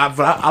bomb though.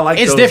 I like.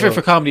 It's those, different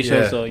though. for comedy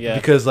shows, though. Yeah,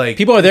 because like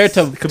people are there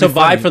to it could be vibe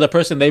funny. for the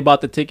person they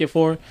bought the ticket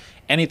for.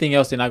 Anything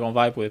else, they're not gonna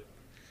vibe with.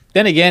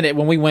 Then again,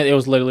 when we went, it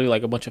was literally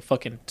like a bunch of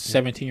fucking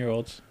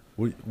 17-year-olds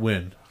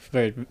When?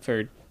 for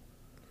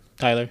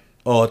Tyler.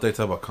 Oh, I thought you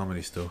talking about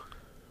comedy still.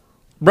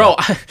 Bro,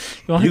 you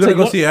want You to gonna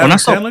go see Adam I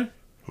saw- Sandler?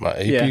 My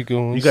AP Yeah.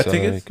 going You got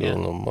tickets? psycho,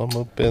 little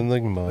mama been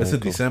like It's in Michael.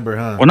 December,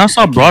 huh? When I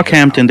saw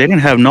Brockhampton, they didn't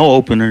have no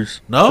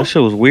openers. No? That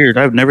shit was weird.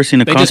 I've never seen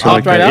a They just concert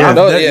like hopped right that.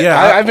 out? Yeah. No, Yeah,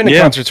 yeah, I- I've been to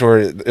yeah. concerts where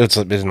it's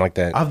been like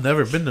that. I've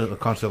never been to a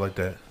concert like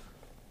that.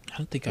 I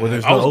don't think Where I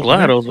there's I was no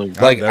glad. I opener? was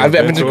like, Like never I've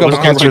been been to a to couple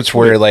a concerts concert.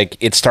 where like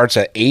it starts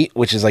at 8,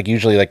 which is like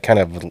usually like kind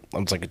of. I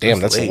was like, damn,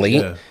 that's late.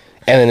 Yeah.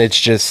 And then it's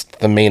just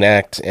the main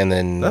act, and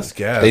then That's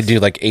gas. they do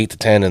like 8 to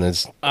 10, and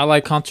it's I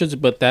like concerts,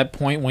 but that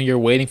point when you're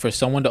waiting for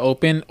someone to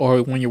open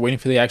or when you're waiting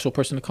for the actual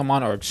person to come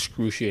on are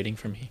excruciating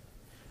for me.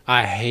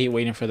 I hate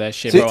waiting for that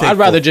shit, See, bro. Take I'd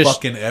rather for just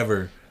fucking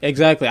ever.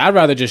 exactly. I'd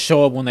rather just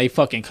show up when they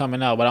fucking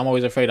coming out, but I'm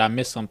always afraid I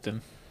miss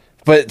something.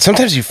 But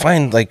sometimes you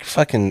find like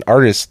fucking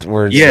artists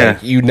where it's Yeah.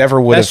 like, you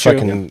never would have That's true.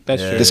 fucking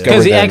That's Yeah, true. discovered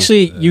Because them.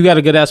 actually, you got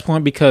a good ass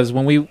point. Because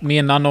when me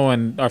and Nano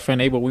and our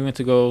friend Abel, we went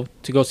to go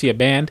see a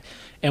band,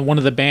 and one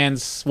of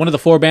the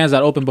 4 bands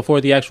that opened before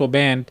the actual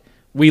band,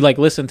 we like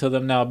listen to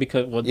them now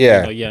because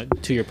Yeah. yeah.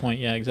 To your point,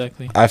 yeah,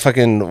 exactly. I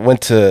fucking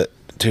went to,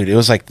 dude, it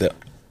was like the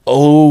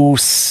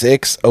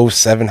 06,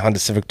 07 Honda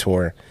Civic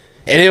tour.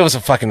 And it was a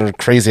fucking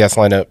crazy ass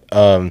lineup.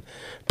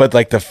 But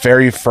like the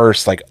very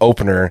first like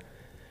opener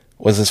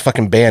was this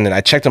fucking band, and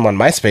I checked them on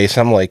MySpace,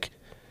 and I'm like,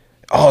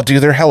 oh,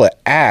 dude, they're hella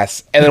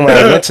ass. And then when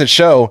I went to the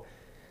show,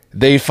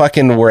 they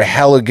fucking were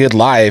hella good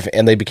live,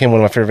 and they became one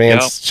of my favorite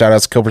bands. Yep. Shout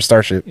outs to Cobra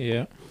Starship.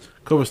 Yeah.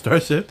 Cobra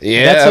Starship.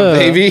 Yeah, That's a-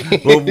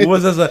 baby. Well, what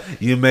was this?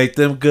 You make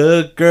them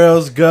good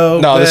girls go.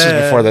 No, this was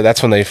bad. before that.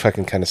 That's when they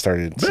fucking kind of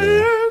started.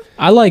 So.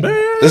 I like.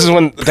 This is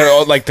when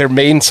their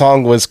main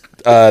song was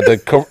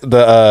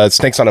the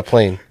Snakes on a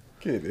Plane.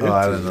 Oh,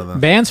 I didn't know that.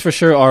 Bands for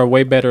sure are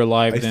way better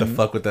live I used to than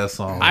fuck with that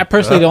song. I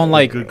personally don't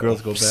like Good Girls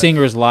Go Bad.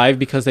 singers live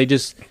because they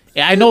just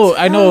I know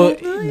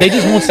they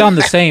just won't sound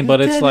the same,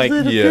 but it's like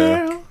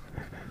Yeah.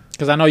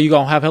 Because I know you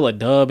gonna have hella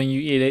dub and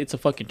it's a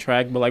fucking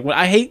track, but like, when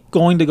I hate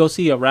going to go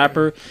see a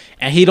rapper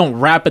and he don't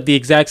rap it the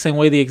exact same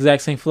way, the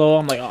exact same flow.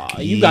 I'm like,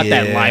 oh, you got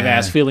that live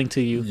ass feeling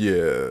to you.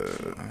 Yeah.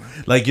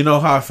 Like, you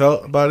know how I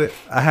felt about it?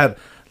 I had,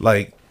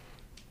 like,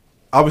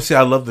 obviously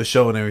I love the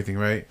show and everything,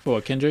 right? For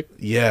Kendrick?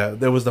 Yeah,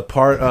 there was the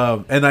part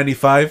of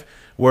N95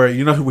 where,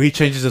 you know, where he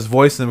changes his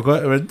voice and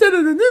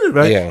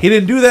right? Yeah. He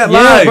didn't do that Yeah,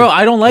 live. bro,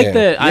 I don't like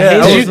that. I Yeah,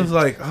 hate I it. was just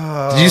like,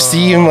 oh. Did you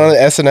see him on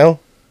SNL?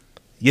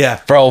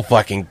 Yeah. Bro,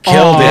 fucking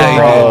killed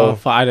Oh,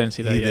 it, bro. I didn't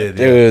see that He yet.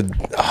 did.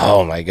 Dude,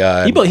 oh my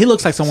god. He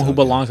looks like someone who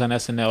belongs on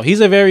SNL. He's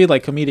a very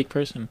like comedic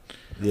person.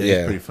 Yeah, Yeah.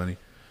 it's pretty funny.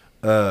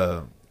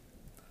 I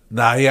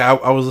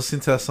was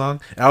listening to that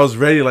song and I was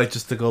ready, like,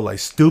 just to go like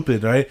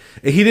stupid, right?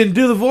 And he didn't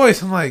do the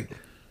voice. I'm like,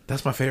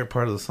 that's my favorite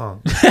part of the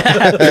song.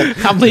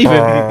 I'm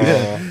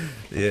leaving.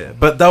 Yeah,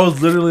 but that was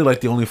literally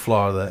like the only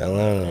flaw of that.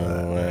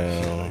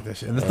 Hello. That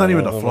shit. And it's not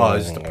even a flaw;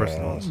 it's just a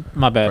personal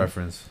My bad.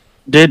 preference.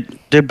 Did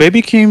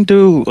Baby Keem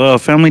do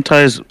Family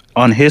Ties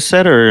on his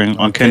set or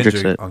on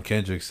Kendrick's set? On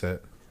Kendrick's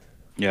set.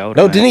 Yeah. I would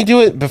No, imagine. didn't he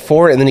do it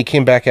before and then he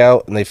came back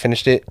out and they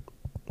finished it?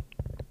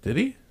 Did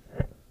he?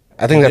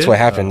 I think that's did? what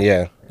happened,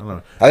 yeah. I don't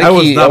know. I think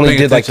was he not only paying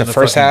did like the attention to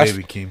first fucking half.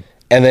 Baby Keem.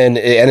 And then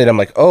it ended, I'm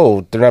like,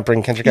 oh, they're not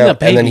bringing Kendrick He's a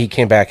out. And then baby. he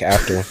came back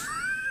after.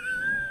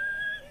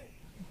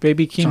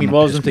 Baby Keem Trying to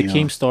evolves piss into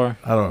me off. Keemstar.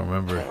 I don't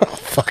remember.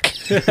 Fuck.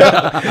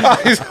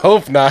 I just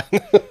hope not.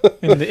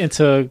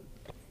 into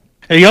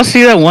Hey, y'all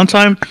see that one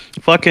time?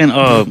 Fucking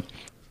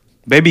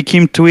Baby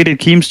Keem tweeted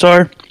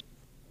Keemstar,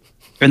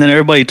 and then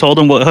everybody told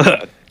him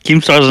what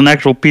Keemstar's an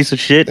actual piece of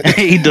shit.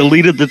 He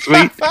deleted the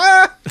tweet.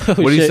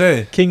 What do you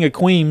say? King of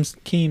Queens.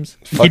 Keems.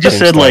 He just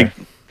said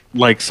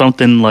like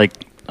something like,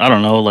 I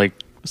don't know, like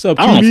What's up,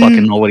 I don't Keem?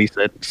 fucking know what he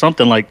said.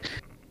 Something like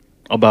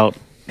about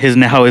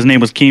how his name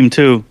was Keem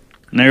too.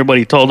 And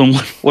everybody told him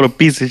what a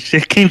piece of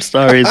shit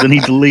Keemstar is, and he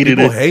deleted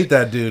People it. hate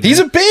that dude. He's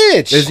a man.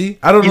 bitch. Is he?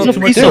 I don't He's know a too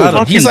much piece of about him.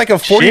 fucking He's like a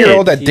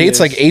 40-year-old that He dates is.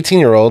 like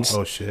 18-year-olds.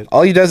 Oh shit.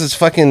 All he does is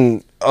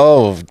fucking,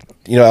 I'll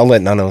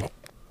let Nano.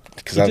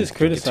 He just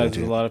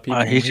criticizes a lot of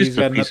people. He's just a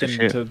got piece of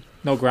nothing shit.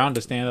 no ground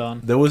to stand on.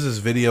 There was this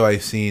video I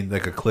seen,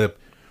 like a clip,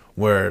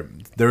 where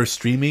they were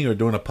streaming or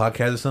doing a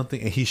podcast or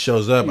something, and he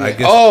shows up. I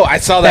guess. Oh, I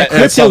saw that.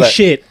 That I saw crypto that.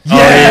 shit.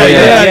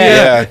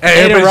 yeah. And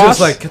everybody's Ross? just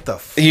like, get the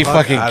fuck He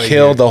fucking outta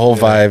killed here. the whole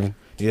Yeah. vibe.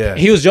 Yeah.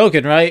 He was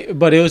joking, right?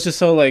 But it was just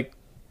so like,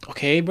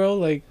 okay, bro,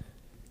 like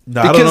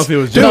No, I don't know if he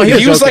was Dude, joking.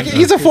 he was like, joking.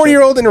 he's a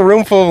 40-year-old in a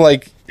room full of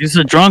like He's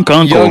a drunk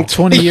uncle. young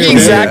 20-year-old.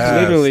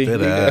 Exactly. Literally.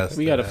 Dead ass,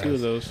 We got a dead few ass.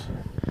 of those.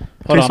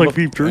 Hold Tastes on. like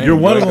beef jerky. You're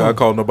one of I them.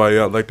 called nobody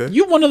out like that.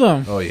 You one of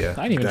them. Oh yeah.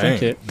 I didn't even Dang.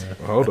 drink it.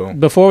 Hold on.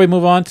 Before we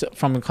move on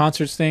from the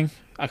concerts thing,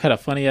 I got a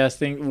funny ass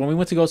thing. When we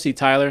went to go see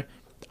Tyler,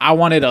 I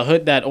wanted a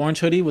hood, that orange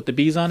hoodie with the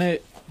bees on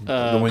it.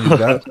 The one you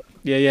got.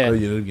 Yeah, Oh, yeah.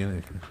 you ended up getting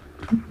it.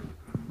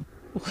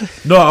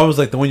 No, I was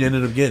like the one you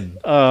ended up getting.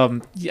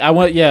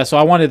 So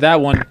I wanted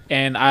that one,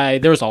 and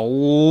there was a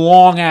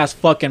long ass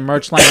fucking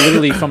merch line,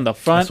 literally from the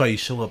front. That's why you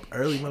show up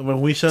early.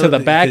 When we showed To up the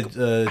back.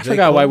 J. I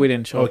forgot why Cole? we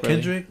didn't show up early.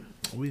 Kendrick.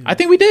 I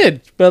think we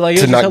did, but like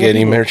it to was just not hella get any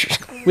people. merch.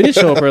 We did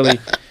show up early.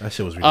 That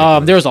shit was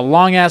ridiculous. There was a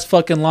long ass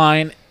fucking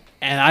line,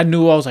 and I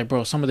was like,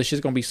 bro, some of this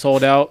shit's gonna be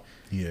sold out.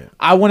 Yeah.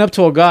 I went up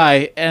to a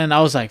guy and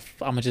I was like,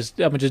 I'm gonna just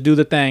do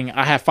the thing.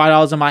 I had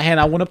 $5 in my hand.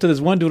 I went up to this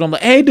one dude. I'm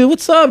like, hey, dude,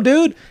 what's up,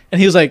 dude? And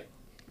he was like,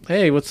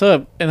 hey, what's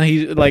up? And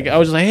I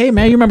was just like, hey,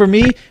 man, you remember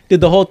me? Did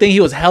the whole thing.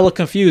 He was hella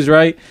confused,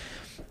 right?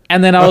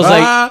 And then I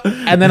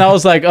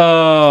was like,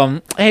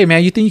 hey,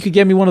 man, you think you could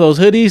get me one of those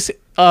hoodies?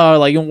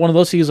 Like one of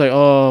those. He was like,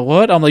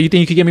 what? I'm like, you think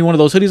you could get me one of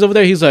those hoodies over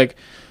there? He's like,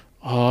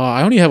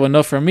 I only have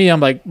enough for me. I'm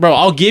like, bro,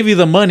 I'll give you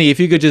the money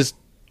if you could just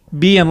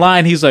be in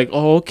line. He's like,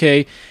 oh,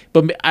 okay.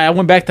 But I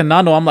went back to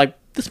Nando. I'm like,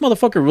 this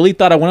motherfucker really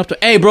thought I went up to,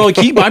 hey, bro,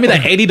 can you buy me that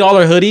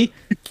 $80 hoodie?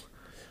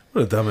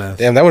 What a dumbass.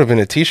 Damn, that would have been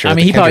a T-shirt. I at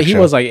mean, the Kendrick show.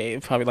 was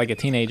like probably like a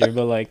teenager,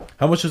 but like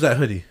How much was that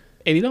hoodie?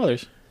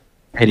 $80.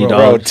 $80.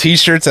 Bro,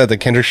 T-shirts at the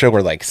Kendrick show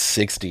were like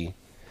 60.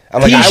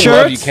 I'm like, I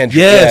love you, T-shirts? Kendrick.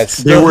 Yes.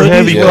 They were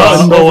heavy was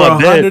cotton, though, I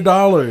over bet.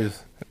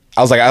 $100.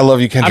 I was like, I love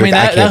you, Kendrick. I mean,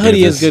 that can't do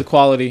hoodie is this. good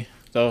quality.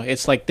 So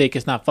it's like thick.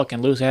 It's not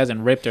fucking loose. It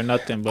hasn't ripped or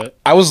nothing. But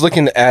I was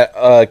looking at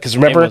because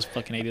remember, was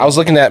fucking $80. I was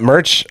looking at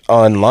merch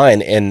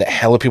online and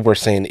hella people were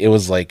saying it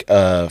was like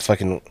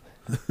fucking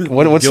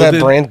what's that Gilded?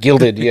 brand?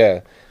 Gilded,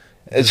 yeah.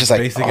 It's just like,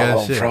 basic ass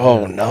oh, shit,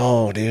 bro, yeah.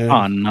 no, dude.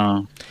 Oh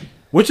no.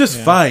 Which is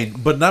fine,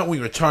 but not when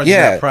you're charging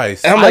Yeah. that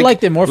price. And I'm I like,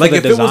 liked it more for Like the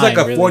if design. it was like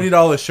a really.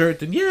 $40 shirt,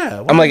 then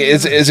yeah. I'm like,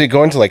 is it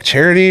going to like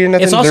charity or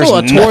nothing? It's also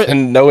There's a tour-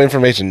 nothing, no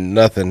information,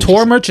 nothing. Tour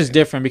Just- merch is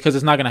different because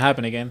it's not gonna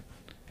happen again.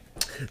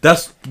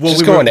 That's what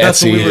Just we go were. on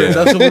That's what we Etsy. were.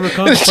 That's what we were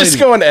contemplating. just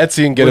go on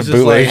Etsy and get a Was just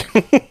bootleg.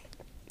 like-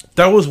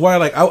 That was why,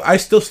 like, I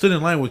still stood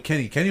in line with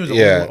Kenny. Kenny was the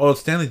Yeah. only one. Oh,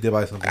 Stanley did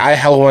buy something. I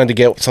hella wanted to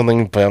get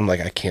something, but I'm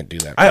like, I can't do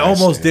that. I price,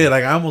 almost dude. did.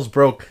 Like, I almost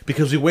broke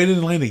because we waited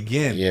in line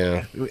again.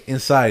 Yeah.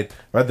 Inside,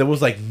 right? There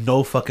was like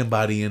no fucking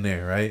body in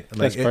there, right?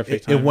 Like That's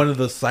perfect in timing. one of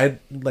the side,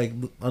 like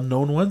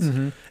unknown ones,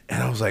 and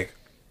I was like,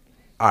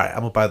 all right, I'm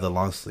gonna buy the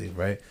long sleeve,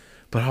 right?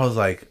 But I was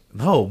like,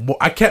 no,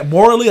 I can't.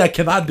 Morally, I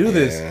cannot do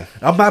this. Yeah.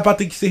 I'm not about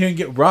to sit here and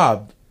get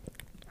robbed.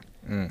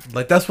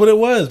 Like that's what it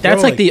was. Bro.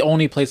 That's like the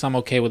only place I'm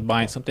okay with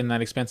buying something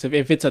that expensive.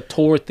 If it's a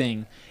tour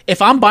thing,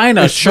 if I'm buying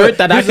a shirt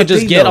that I here's could the just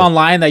thing, get though.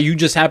 online that you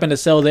just happen to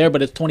sell there,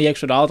 but it's $20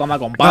 extra, I'm not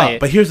gonna buy it.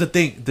 But here's the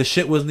thing: the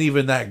shit wasn't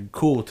even that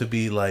cool to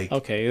be like.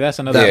 Okay, that's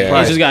another. That Yeah. You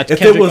price. just got If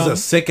Kendrick it was on. a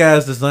sick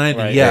ass design,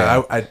 then Right.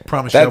 yeah, I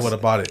promise you I That's- would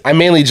have bought it. I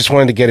mainly just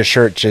wanted to get a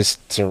shirt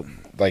just to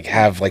like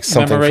have like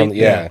something Commemorate? from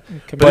yeah. Yeah.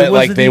 But, But it like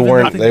wasn't they even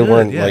weren't nothing they good,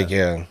 weren't yeah. like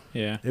yeah.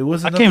 Yeah. It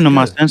wasn't. I came to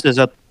my good. senses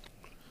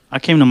I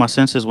came to my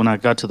senses when I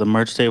got to the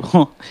merch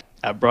table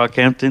at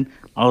Brockhampton.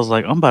 I was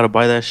like, I'm about to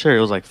buy that shirt.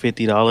 It was like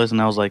 $50,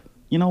 and I was like,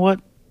 you know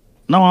what?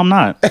 No, I'm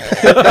not.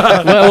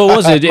 What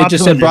was it? It Not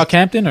just doing said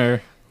Brockhampton,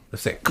 or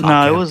Let's say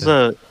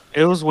No,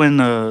 it was when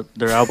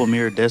their album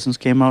Iridescence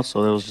came out,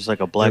 so it was just like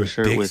a black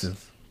shirt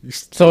with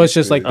so it's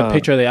just like the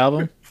picture of the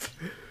album.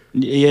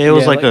 yeah, it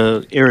was Yeah, like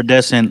a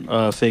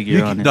iridescent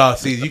figure on it. No,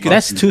 see, you can.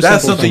 That's too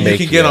That's simple something to you make,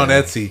 can get yeah. on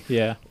Etsy.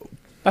 Yeah,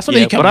 that's something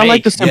Yeah, you can but I like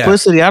make. the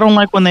simplicity. I don't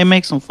like when they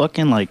make some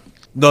fucking like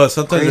No,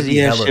 sometimes it'd be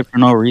crazy ass hella. shit for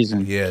no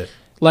reason. Yeah,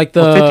 Like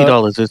the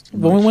 $50 is too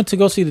when we much. went to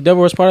go see the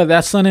Devil Wears Prada,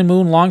 that Sun and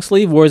Moon long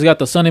sleeve, where it's got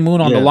the Sun and Moon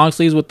on the Yeah. long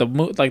sleeves with the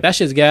moon, like that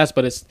shit's gas.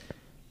 But it's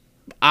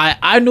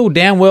I knew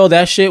damn well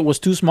that shit was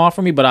too small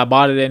for me, but I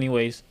bought it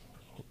anyways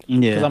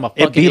because Yeah, I'm a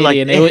It'd fucking be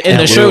idiot. like And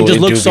the it shirt do- just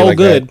it looked do be so like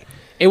good. that.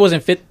 It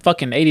wasn't fit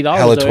fucking $80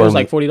 Hella though. It tour was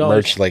like $40.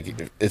 merch like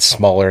it's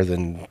smaller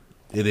than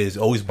it is.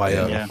 Always buy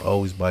up. Yeah.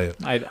 Always buy up.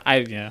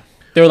 Yeah.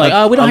 They were like,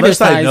 oh, we don't have your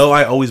Unless I size. know,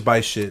 I always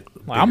buy shit.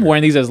 Well, I'm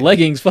wearing these as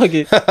leggings. Fuck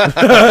it.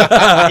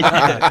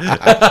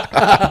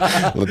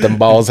 let them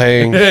balls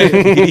hang.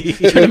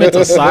 Turn them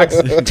into socks.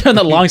 Turn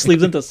the long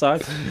sleeves into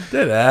socks.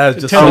 that ass.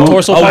 Just Turn the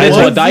torso part into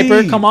a onesie,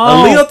 diaper. Come a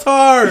on.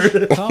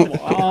 leotard. Come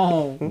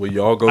on. Will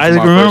y'all go to Isaac,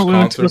 my remember first we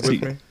went to concert go with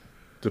see- me?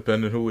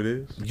 Depending who it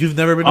is. You've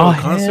never been to Oh, a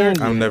concert?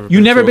 hell I've never.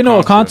 You never been to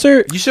a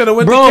concert? You should have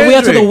went. Bro, to we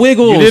went to the Kendrick.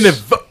 Wiggles. You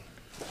didn't.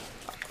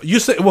 You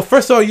said, well,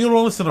 first of all, you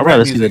don't listen to I'd rap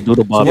rather see the music.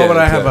 Doodle So Bob. what would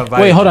I have exactly.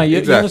 invited? Wait, hold on. You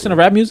Exactly. don't listen to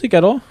rap music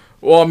at all?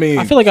 Well, I mean,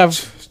 I feel like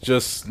I've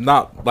just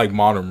not like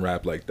modern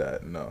rap like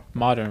that. No.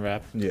 modern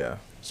rap. Yeah.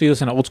 So you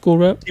listen to old school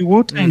rap?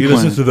 Wu-Tang You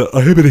Clan. listen to the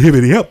hibbity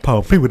hibbity hip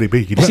hop, hibbity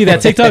biggity. You see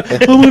that TikTok?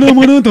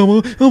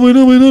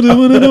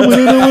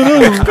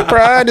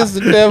 Pride is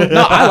the devil.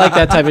 No, I like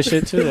that type of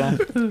shit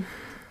too.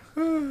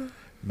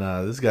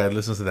 Nah, this guy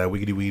listens to that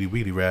wiggity wiggity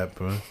wiggity rap,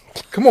 bro.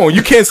 Come on,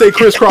 you can't say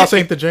crisscross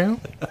ain't the jam.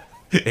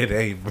 It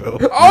ain't, bro.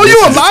 Oh, you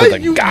a Listen to lie? the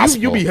You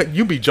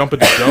gospel. be jumping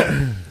the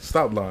jump.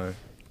 Stop lying,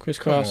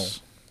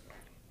 Crisscross.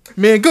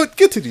 man. Go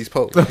get to these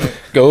posts.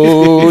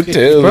 Go to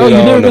Bro, you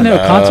never been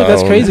to a concert?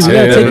 That's crazy. We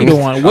gotta take you to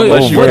one. What,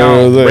 Unless you what,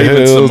 count the Raven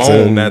hills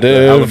Simone and at the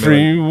Element.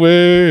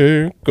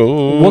 everywhere.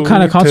 Go what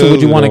kind of concert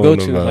would you want to go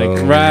to? till Like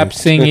the rap,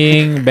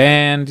 singing,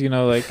 band, you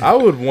know, like I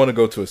would want to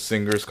go to a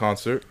singer's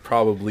concert,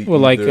 probably. Well,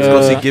 like, either-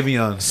 Go see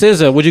Giveon.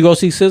 SZA. Would you go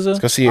see SZA?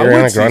 Go see I would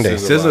Ariana see Grande.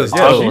 SZA. SZA's Oh,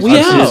 dope. we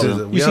I've out. seen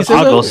SZA. You see out. SZA?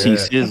 I'll go see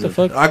What the SZA.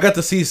 fuck? I got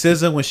to see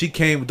SZA when she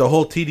came. The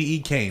whole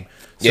TDE came.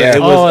 So Yeah.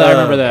 it was, Oh, I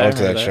remember that. I went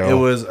to remember that that. show. It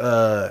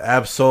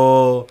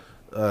was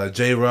Absol,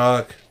 J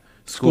Rock,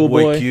 Schoolboy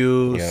Schoolboy.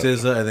 Q, Yeah.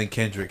 SZA, and then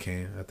Kendrick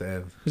came at the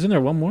end. Isn't there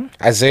one more?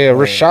 Isaiah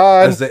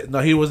Rashad. No,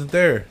 he wasn't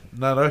there.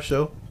 Not our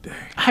show.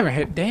 I haven't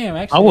heard. Damn,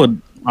 actually,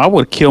 I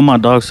would kill my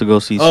dogs to go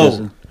see Oh,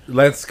 SZA.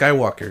 Lance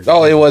Skywalker.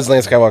 Oh, it was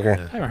Lance Skywalker.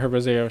 I haven't heard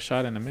Rosero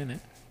shot in a minute.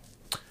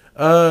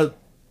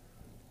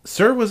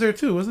 Sir was there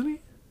too, wasn't he?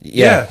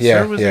 Yeah, Yeah,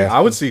 yeah, Sir was yeah. I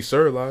would see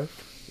Sir live.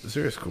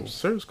 Sir is cool.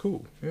 Sir's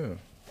cool. Yeah.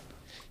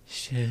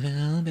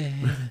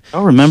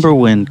 I remember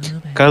when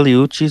Kali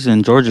Uchis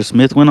and Georgia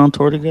Smith went on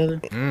tour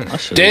together. I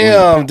should've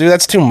Damn, dude,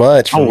 that's too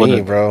much I for me,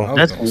 would've- bro.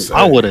 went.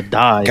 I would have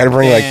died. Got to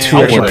bring like two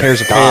Damn. extra I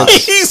pairs of would've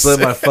pants. Split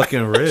my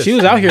fucking wrist. She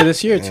was out here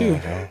this year too.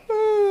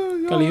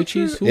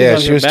 Caliucci's? Who Yeah, out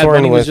she here? was Bad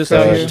touring Bunny was with, just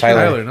out here.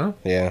 Tyler. no?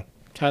 Yeah,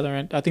 Tyler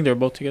and I think they were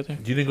both together.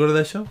 You didn't go to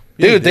that show?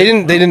 dude, they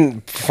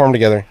didn't perform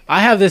together.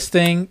 I have this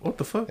thing, What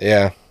the fuck?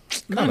 Yeah,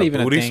 not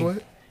even a Booty thing,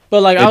 sweat.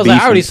 but like I They was like, I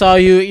beefing. already saw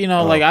you. You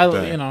know, like I,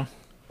 dang. you know,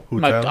 Who,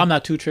 I'm not, Tyler? I'm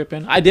not too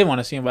tripping. I did want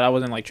to see him, but I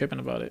wasn't like tripping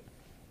about it.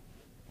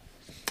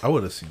 I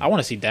would have seen. I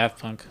want to see Daft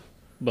Punk,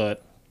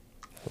 but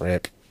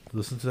rip.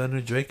 Listen to that new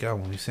Drake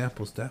album. He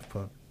samples Daft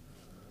Punk.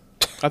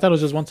 I thought it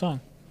was just one song.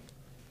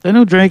 The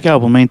new Drake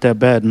album ain't that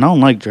bad, and I don't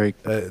like Drake.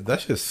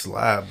 That shit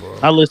slap, bro.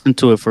 I listened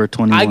to it for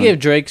 21. I give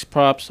Drake's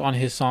props on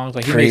his songs.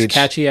 Like he Preach. makes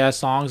catchy ass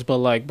songs, but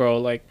like, bro,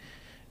 like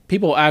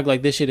people act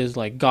like this shit is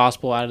like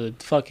gospel out of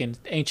the fucking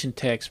ancient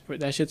text.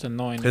 That shit's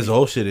annoying. His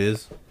whole shit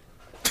is.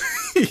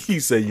 He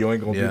said you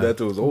ain't gonna Yeah. do that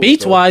to his old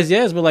Beats stuff. wise,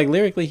 yes, but like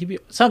lyrically, he be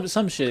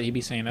some shit he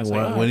be saying that's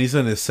When, like when he's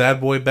in his sad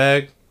boy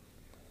bag,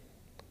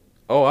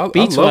 Oh, I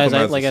beats love wise, him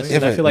as a like I singer.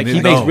 said, I Yeah, feel like but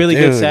he no, makes really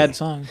good dude. sad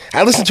songs.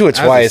 I listened to it As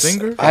a twice.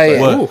 singer? I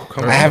Ooh,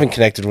 come I on. haven't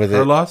connected with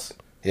her it. loss.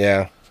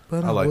 Yeah,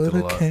 But I liked it a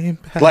would've lot. came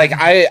back. like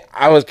I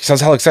was, cause I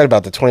was hella excited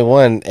about the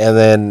 21, and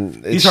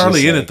then it's He's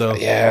hardly just in like- it, though.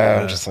 Yeah,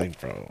 Yeah. I'm just like,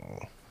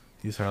 bro.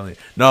 He's hardly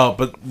no,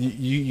 but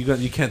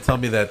you can't tell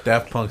me that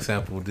Daft Punk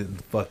sample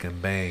didn't fucking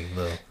bang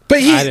though. But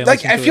I he didn't like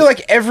listen I to feel it.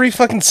 like every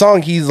fucking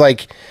song he's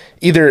like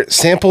either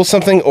samples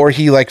something or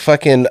he like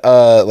fucking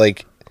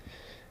like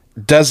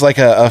does like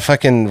a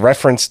fucking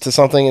reference to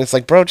something, and it's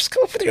like, bro, just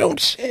come up with your own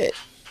shit.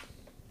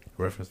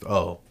 reference?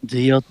 Oh, Do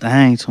your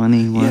thing,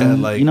 21. Yeah,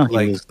 like- you know he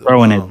like, was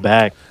throwing it um,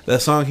 back.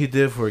 that song he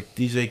did for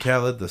DJ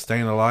Khaled, "The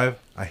Staying Alive."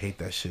 I hate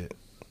that shit.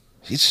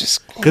 He's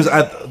just Because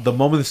the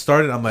moment it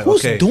started, I'm like, Who's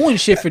okay, doing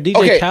shit for DJ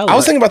okay. Khaled? I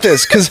was thinking about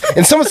this because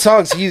in some of the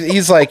songs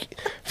he's like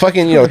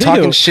fucking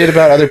talking Ew. shit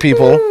about other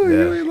people.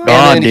 yeah. And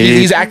God, then dude.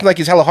 he's acting like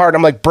he's hella hard.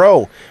 I'm like,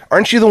 bro,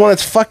 aren't you the one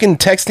that's fucking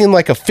texting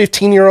like a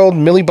 15-year-old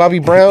Millie Bobby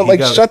Brown? He Like,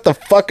 got- shut the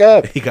fuck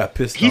up. He got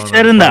pissed. He on said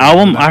on in the Friday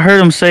album, night. I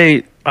heard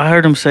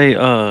him say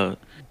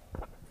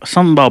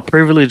something about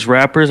privileged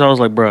rappers. I was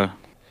like, bruh,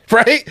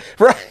 Right?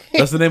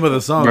 That's the name of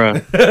the song.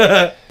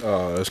 bruh.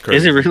 Oh, that's crazy.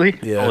 Is it really?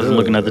 Yeah. I wasn't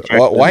looking at the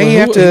track. Why you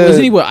have to?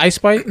 Wasn't he with Ice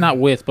Spice? Not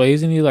with, but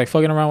isn't he like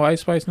fucking around with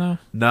Ice Spice now?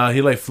 Nah,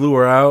 he like flew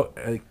her out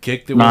and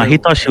kicked it. Nah, with he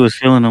her. thought she was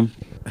feeling him.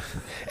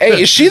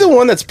 Hey, is she the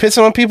one that's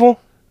pissing on people?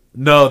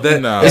 No,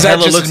 that Nah. Is that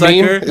hella just looks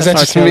me? like her. Is that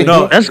just Kelly. me?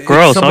 No, That's it's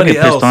gross. I'll somebody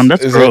get pissed else. on.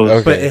 That's Is it? gross.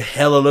 Okay. But it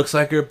hella looks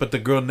like her, but the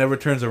girl never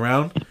turns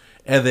around.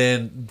 And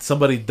then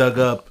somebody dug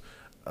up,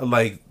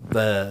 like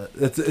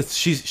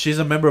she's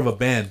a member of a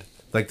band,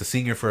 like the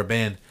singer for a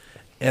band,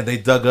 and they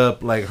dug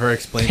up like her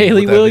explaining.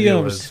 Haley what that video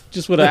Williams,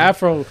 just with an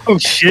afro. Oh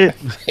shit!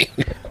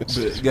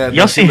 was. Yeah,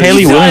 Y'all see somebody-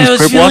 Haley Williams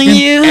crip walking?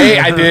 Hey,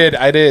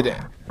 I did.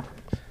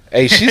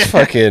 Hey, she's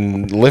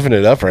fucking living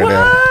it up right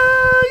now.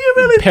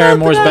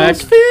 Paramore's back.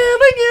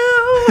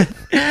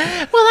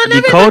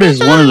 The Code is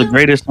one of the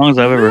greatest songs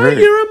I've ever heard.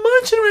 You're a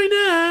munching right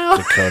now.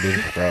 Cody,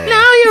 bro.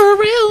 You're a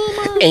real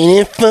one. Ain't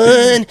it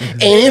fun?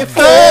 Ain't it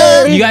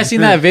fun? You guys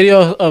seen that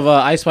video of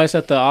Ice Spice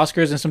at the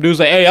Oscars and some dude's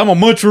like, "Hey, I'm a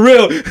munch for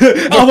real.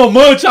 I'm a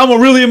munch. I'm a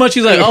really a munch."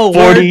 He's like, "Oh,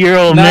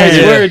 40-year-old nice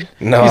man. word."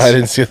 No, I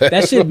didn't see that.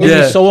 That shit made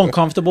Yeah. me so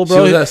uncomfortable, She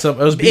bro. was at some.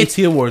 It was It's-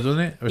 BET Awards,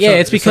 wasn't it? Or Yeah, some-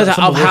 it's because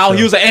some of award how show.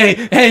 he was like,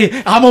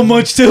 "Hey, I'm a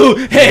munch too.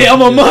 Hey,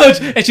 I'm a munch,"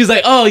 and she's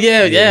like, "Oh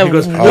yeah." He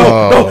goes, no,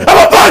 Oh. I'm a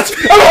munch.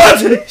 I'm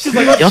a munch. She's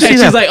like, Y'all see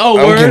she's that? like, "Oh,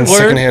 I'm word, getting word."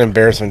 secondhand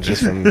embarrassment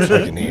just from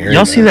fucking hearing.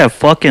 Y'all see that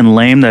fucking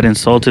lame that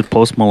insulted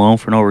Post Malone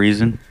for no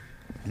reason?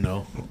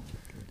 No.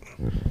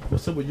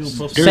 What's up with you and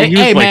Post Dude, Say, he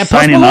was, hey like, man, Post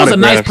signing Malone's a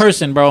nice autographs.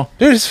 person, bro.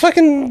 Dude, his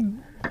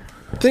fucking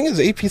thing is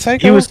AP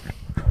Psycho.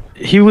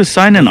 He was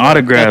signing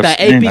autographs. that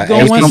AP and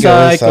going some-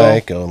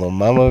 psycho. Little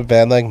mama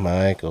bad like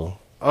Michael.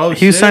 Oh,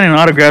 He was shit. signing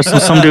autographs,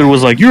 and some dude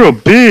was like, "You're a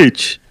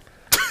bitch,"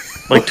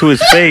 like to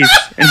his face,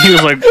 and he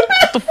was like,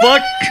 "What the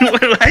fuck?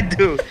 What did I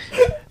do?"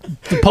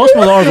 Post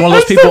Malone is one of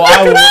those people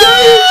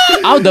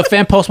I would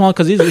defend Post Malone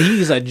because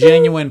he's a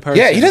genuine person.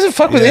 Yeah, he doesn't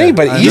fuck with Yeah,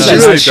 anybody. I He's know.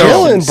 just Really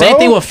chilling, bro. Same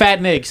thing with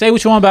Fat Nick. Say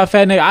what you want about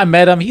Fat Nick. I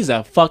met him. He's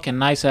a fucking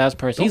nice ass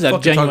person. He's a Don't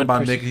fucking talk genuine about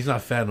person. Nick. He's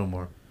not fat no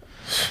more.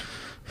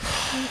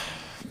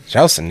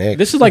 Shouts to Nick.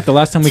 This is like the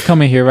last time we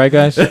come in here, right,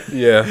 guys?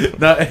 Yeah.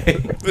 No,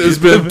 hey. It's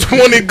been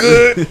 20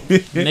 good.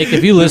 Nick,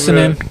 if you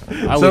listening,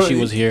 I wish he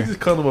was here. Just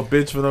called him a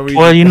bitch for no reason.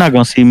 Well, you're not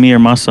gonna see me or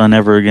my son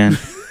ever again.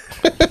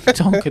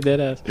 Don't get that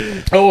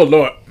ass. Oh,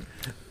 Lord.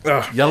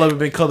 Y'all ever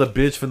been called a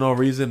bitch for no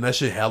reason? That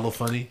shit hella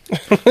funny.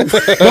 Bro,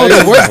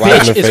 the word Slap in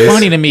bitch the is face.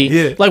 funny to me.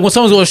 Yeah. Like when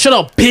someone's going, "Shut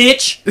up,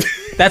 bitch."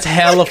 That's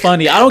hella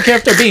funny. I don't care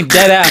if they're being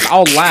dead ass.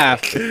 I'll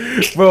laugh.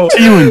 Bro,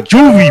 See you in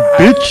juvie,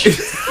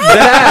 bitch. Dead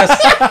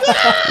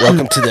ass.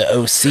 Welcome to the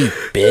OC,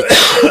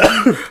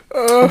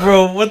 bitch.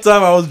 bro, one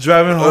time I was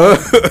driving home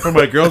from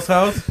my girl's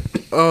house.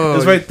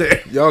 It's right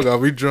there. Y'all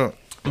got me drunk.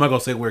 I'm not going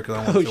to say where because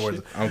I don't want to say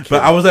where. I'm But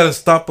kidding. I was at a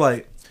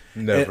stoplight.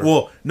 Never.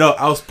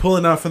 I was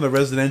pulling out from the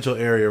residential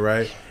area,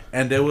 right?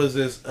 And there was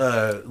this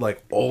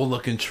like old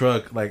looking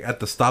truck like at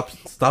the stop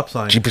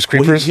sign. Jeepers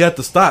Well, Creepers? he had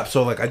to stop,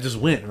 so like I just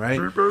went, right?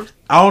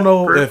 I don't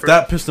know if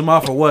that pissed him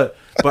off or what,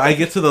 but I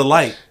get to the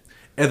light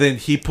and then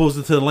he pulls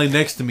into the lane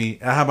next to me.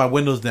 I have my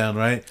windows down,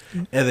 right?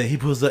 And then he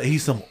pulls up,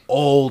 he's some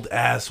old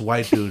ass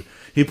white dude.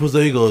 He pulls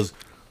up, he goes,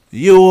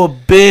 "You a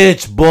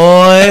bitch, boy."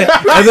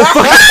 And then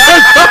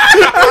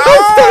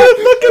I started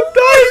fucking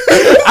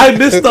dying. I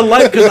missed the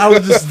light because I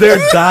was just there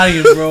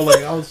dying, bro.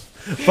 Like I was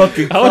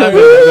fucking I would have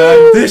crying. been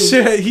dying. This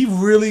shit, he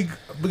really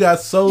got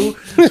so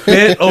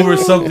bent over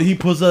something. He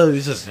pulls up,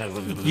 he's just,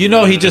 You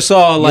know, he just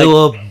saw like, "You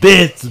a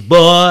bitch,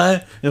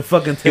 boy," and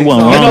fucking takes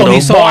wasn't off. you know, Rondo,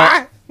 he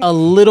saw a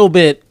little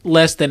bit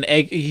less than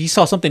egg. He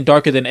saw something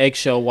darker than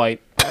eggshell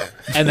white,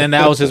 and then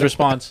that was his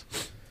response.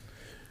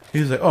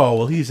 He's like, "Oh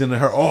well, he's in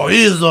her. Oh,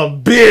 he's a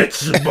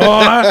bitch,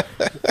 boy."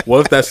 What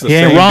if that's the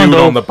Yeah, same Rondo.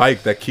 dude on the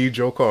bike that keyed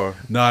your car?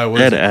 No, it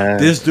Dead wasn't. ass.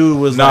 This dude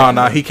was Nah,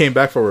 like, he came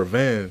back for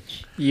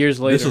revenge. Years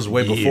later, This was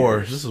way before.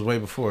 This was way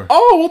before.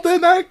 Oh, well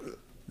then that...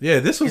 Yeah,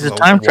 this was He's a a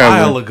time while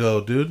traveler.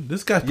 ago, dude.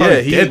 This guy's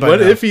probably Yeah, dead by what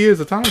now. if he is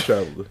a time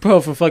traveler?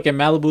 bro, for fucking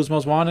Malibu's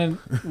Most Wanted,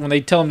 when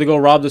they tell him to go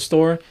rob the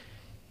store.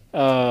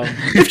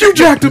 If you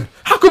jacked him,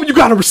 how come you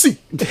got a receipt?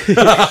 Got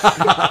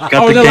the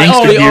Oh, they're like,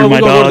 gangster oh, gear, we're my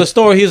gonna go to dog. the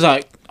store. He's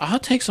like, "I'll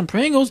take some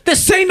Pringles."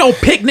 This ain't no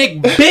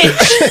picnic,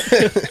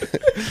 bitch.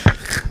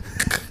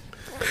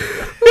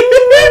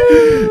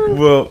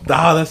 Well,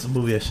 that's a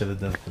movie I should have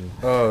done for you.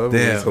 Oh, that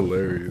Damn. was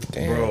hilarious.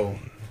 Bro.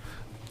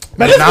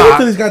 Man, Let's nah, go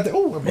to this goddamn.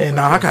 Oh, man,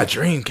 I got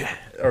Dreamcast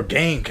or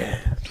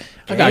Gamecast.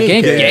 I got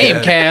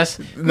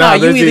Gamecast. Nah,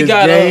 you this either is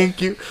got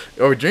GameCube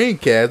or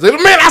Dreamcast.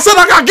 Man, I said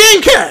I got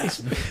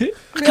Gamecast.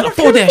 I can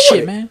afford that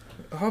shit, man.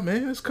 Oh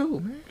man, it's cool,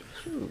 man.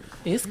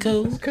 It's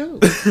cool. It's cool.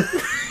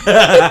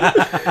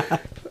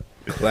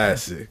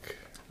 Classic.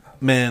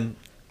 Man,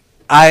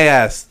 I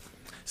asked,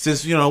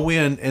 since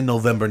we're in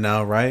November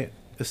now, right?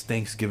 It's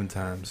Thanksgiving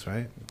times,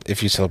 right?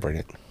 If you celebrate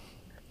it.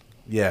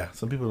 Yeah,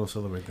 some people don't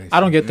celebrate Thanksgiving. I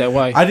don't get that.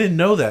 Why? I didn't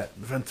know that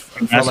for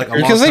like a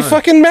long Because they time.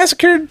 fucking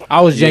massacred.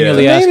 I was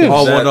genuinely Yeah. asking.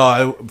 Oh That-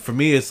 well, no. For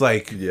me, it's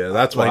like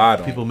That's why like I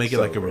don't. people make it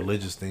like a celebrate.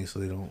 religious thing, so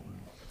they don't.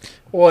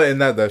 Well,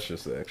 and that's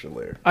just the extra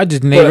layer. I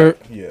just never.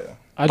 But, yeah.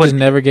 I just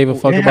never gave a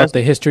fuck it about has-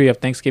 the history of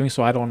Thanksgiving,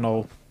 so I don't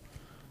know.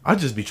 I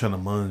just be trying to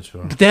munch,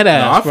 bro. Dead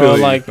ass, I bro. feel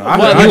you. Like, I-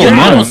 well, I if don't I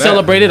mind don't that.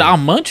 celebrate it,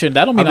 I'm munching.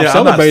 That don't mean I mean, I'm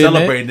I'm not celebrating it.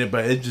 celebrating it,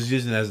 but it's just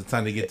using it as a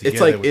time to get together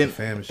It's like with in- the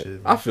fam and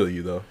shit. I feel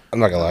you though. I'm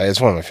not gonna lie, it's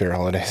one of my favorite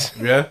holidays.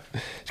 Yeah,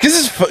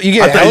 Because you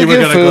I get thought hella you were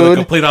good gonna go the food.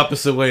 complete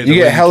opposite way. You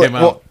get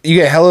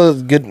hella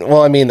good.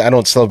 Well, I mean, I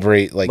don't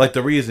celebrate like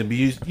the reason, but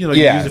you use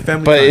yeah, the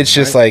family. but time, it's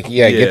just right? like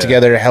Yeah. get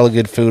together, hella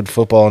good food,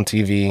 football on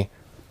TV.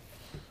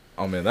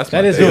 Oh man, that's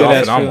That my is day good off,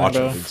 ass and I'm feeling,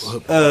 watching bro.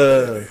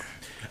 football.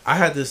 I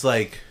had this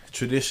like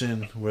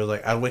tradition where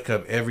like I wake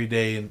up every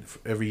day and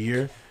every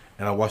year,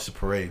 and I watch the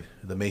parade,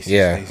 the Macy's.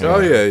 Yeah. Macy's Oh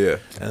yeah.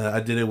 And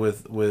I did it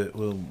with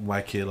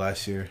my kid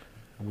last year.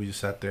 We just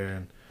sat there,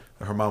 and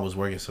her mom was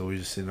working, so we were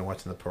just sitting there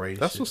watching the parade.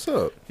 That's shit. what's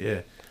up.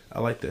 Yeah, I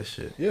like that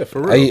shit. Yeah,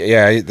 for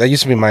real. That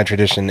used to be my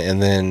tradition,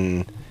 and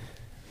then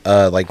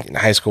like in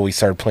high school, we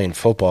started playing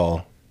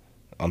football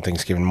on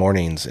Thanksgiving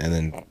mornings, and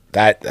then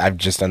that I've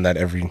just done that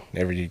every You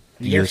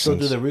year guys still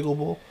since. do the Regal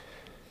Bowl?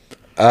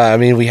 I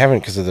mean, we haven't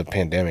because of the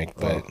pandemic,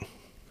 but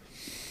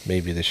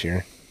maybe this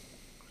year.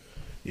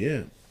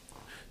 Yeah.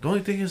 The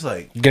only thing is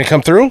like You gonna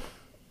come through?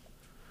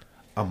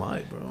 I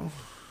might, bro.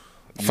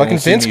 You Fucking wanna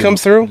see Vince me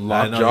comes through. I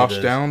Lock know he Josh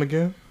does. down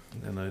again.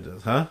 I know it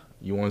does, huh?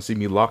 You want to see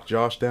me lock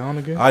Josh down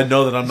again? I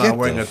know that I'm not Get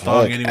wearing the a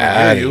thong fuck anywhere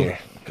outta near you. here.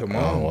 Come Oh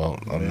on. well,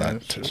 I'm man.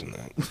 not touching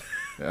that.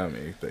 I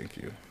mean, thank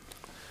you.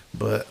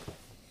 But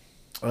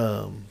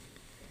what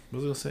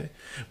was I gonna say?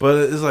 But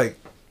it's like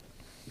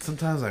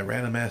sometimes like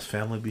random ass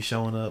family be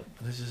showing up,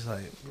 and it's just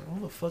like, bro,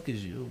 who the fuck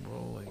is you,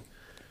 bro? Like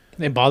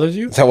It bothers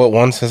you? Is that what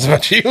one says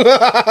about you?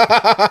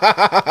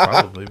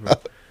 probably, bro.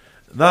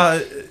 Nah,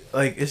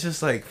 like it's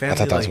just like family. I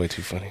thought that was like, way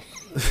too funny.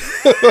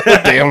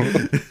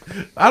 Damn.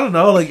 I don't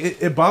know. Like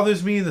it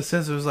bothers me in the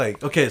sense it was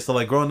like, okay, so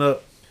like growing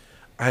up,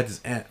 I had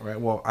this aunt, right?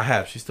 Well, I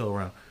have. She's still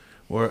around.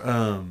 Where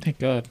Thank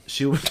God.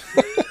 she was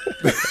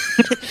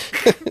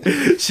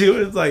she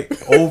was like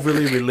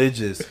overly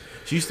religious.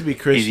 She used to be Y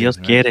Christian. Dios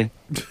right? quiere.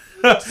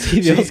 Si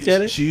Dios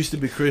quiere. She used to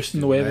be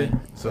Christian, Nueve.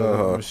 right?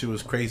 So she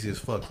was crazy as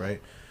fuck,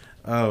 right?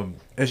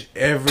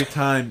 Every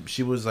time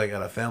she was like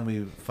at a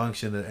family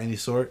function of any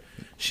sort,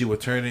 she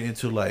would turn it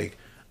into like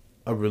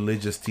a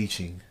religious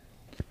teaching.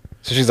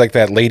 So she's like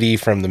that lady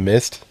from The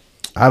Mist.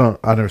 I've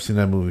never seen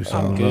that movie, so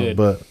I don't know. good.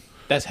 But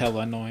That's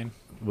hella annoying.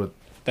 but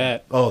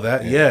That.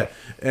 yeah.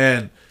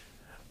 And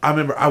I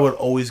remember I would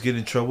always get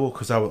in trouble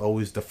because I would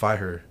always defy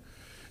her.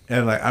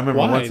 And like I remember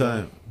Why, one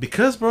time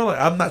because bro, like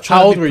I'm not trying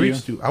How to old be were you?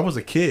 preached to. I was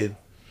a kid.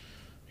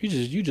 You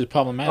just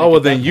problematic. Oh well,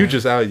 at that then you point.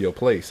 just out of your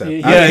place. Yeah, I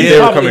yeah, think yeah, they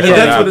were probably, coming yeah, from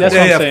That's that. what that's it,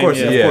 what I'm yeah, of saying, course,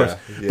 yeah. of Yeah, course.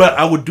 yeah. But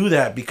I would do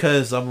that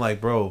because I'm like,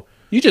 bro.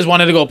 You just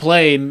wanted to go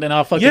play and then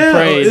I'll fucking Yeah,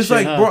 pray. and it's shit,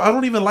 like, huh? bro, I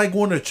don't even like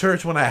going to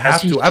church when I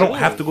have That's to. I don't true.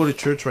 have to go to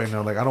church right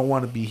now. Like, I don't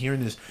want to be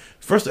hearing this.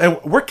 First, and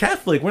we're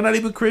Catholic. We're not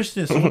even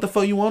Christians. So what the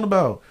fuck you on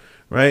about,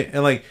 right?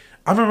 And like,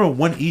 I remember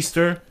one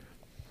Easter,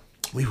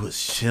 we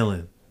was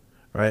chilling,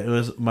 right? It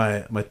was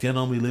my tia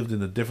Naomi lived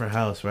in a different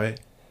house, right?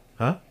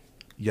 Huh?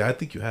 Yeah, I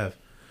think you have.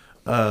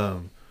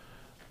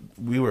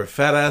 We were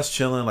fat ass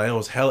chilling. Like it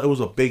was hell. It was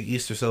a big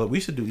Easter celebration. We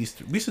should do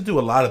Easter. We should do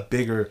a lot of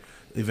bigger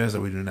events that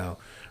we do now,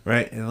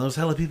 right? And there was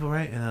hella people,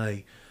 right? And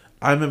like,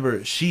 I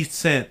remember she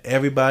sent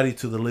everybody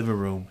to the living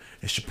room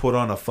and she put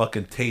on a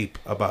fucking tape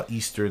about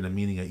Easter and the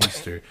meaning of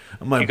Easter.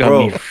 I'm You like, got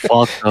bro, me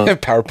fucked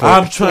up. PowerPoint.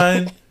 I'm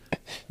trying.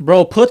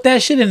 Bro, put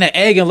that shit in the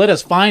egg and let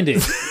us find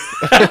it.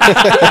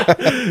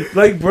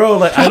 Like, bro,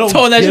 like I I'm don't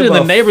throwing that shit give in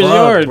the a neighbor's fuck,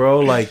 yard. bro.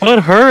 Like, Put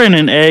her in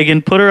an egg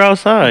and put her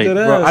outside. Dead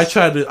bro, ass.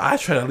 I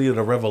tried to lead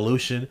a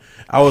revolution.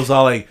 I was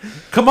all like,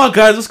 "Come on,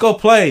 guys, let's go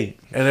play."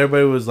 And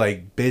everybody was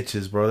like,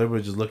 "Bitches, bro."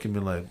 Everybody just looking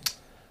at me like,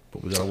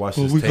 "But we gotta watch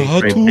this tape."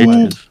 Great bro.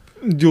 bitches.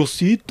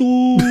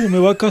 Diosito, me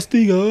va a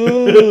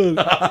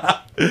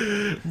castigar.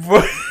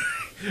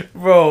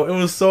 Bro, it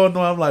was so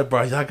annoying. I'm like,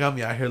 bro, y'all got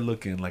me out here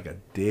looking like a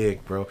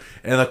dick, bro.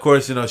 And of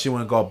course, you know, she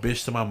went and got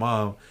bitch to my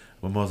mom.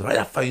 My mom's like,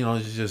 you know,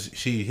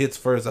 she hits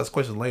first. That's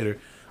question later.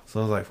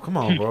 So I was like, come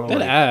on, bro. That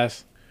Like,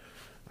 ass.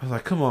 I was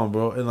like, come on,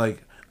 bro. And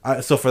like,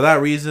 so for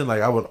that reason,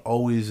 like, I would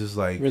always just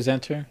like,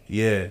 Resent her.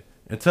 yeah,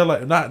 until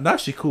like, not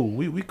she cool.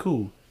 We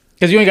cool.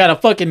 Because you ain't got to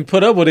fucking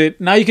put up with it.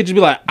 Now you could just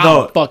be like, I'm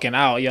No. fucking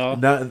out, y'all.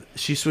 Now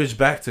she switched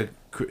back to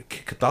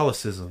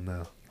Catholicism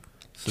now.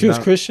 So She was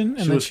now- Christian? And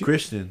She then was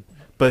Christian,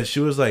 but she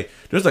was like,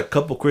 there's a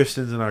couple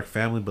Christians in our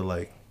family, but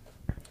like,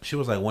 she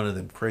was like one of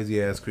them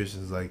crazy ass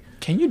Christians. Like,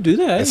 Can you do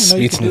that? I It didn't know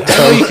you speaks could do in that.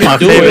 I know you My could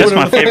do favorite, it. it's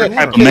my favorite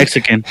type of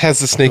Mexican. Has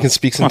the snake and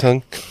speaks in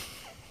tongue.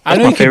 I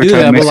know my you can favorite do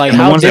type that, of but like, Mexican,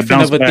 the how ones that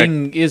different of a bounce back.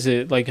 thing is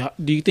it? Like,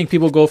 do you think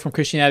people go from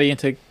Christianity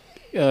into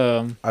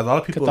A lot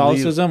of people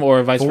Catholicism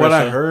or vice From versa. what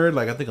I heard,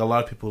 like I think a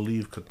lot of people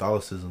leave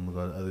Catholicism and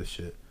go to other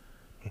shit.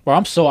 Bro,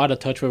 I'm so out of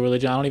touch with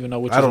religion. I don't even know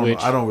which is which.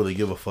 I don't really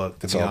give a fuck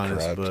to It's be all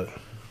honest. corrupt.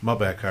 But my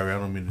bad, Kyrie. I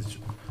don't mean to.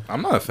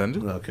 I'm not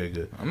offended. Okay,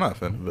 good. I'm not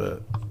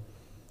offended.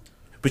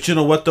 But you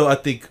know what though? I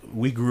think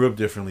we grew up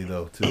differently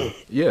though too.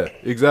 Yeah,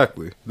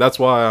 exactly. That's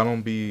why I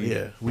don't be.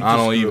 Yeah, we I just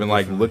don't grew even up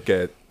like differently. look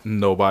at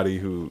nobody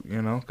who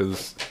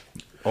because.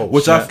 Oh,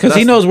 Which snap. Because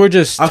he knows we're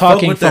just I fuck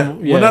talking with that.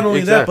 from. Yeah, Well, not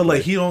only that, but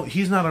exactly. like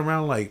he's not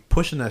around like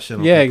pushing that shit.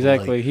 On yeah, people.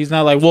 exactly. Like, He's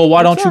not like, well,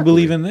 why don't you Exactly.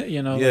 believe in it?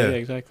 You know, Yeah. yeah,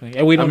 exactly.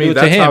 And we I don't mean, do it to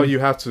that's him. how you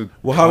have to.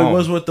 well, how come he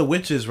was on. with the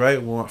witches, right?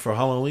 For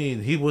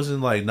Halloween, he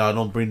wasn't like, "No,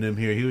 don't bring them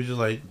here." He was just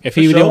like, If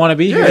he didn't want to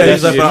be here, Yeah,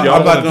 he's that's- like, If I'm y'all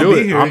not wanna gonna do be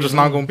it, here. I'm just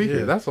not gonna be Yeah.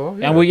 here. That's all.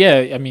 Yeah.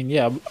 And I mean,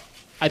 yeah,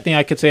 I think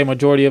I could say a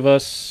majority of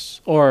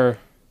us, or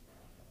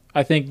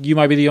I think you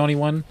might be the only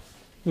one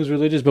who's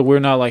religious, but we're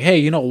not like,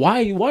 hey,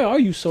 why are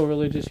you so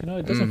religious?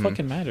 It doesn't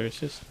fucking matter.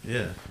 It's just.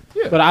 Yeah.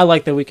 But I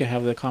like that we can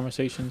have the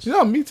conversations.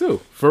 Yeah, me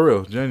too. For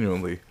real,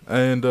 genuinely.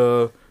 And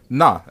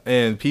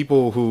and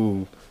people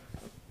who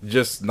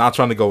just not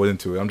trying to go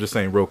into it. I'm just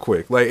saying real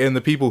quick. Like, and the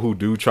people who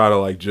do try to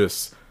like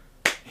just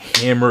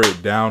hammer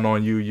it down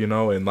on you,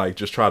 and like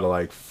just try to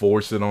like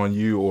force it on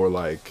you or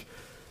like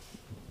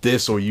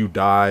this or you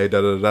die,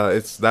 da da da.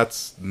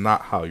 That's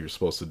not how you're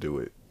supposed to do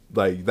it.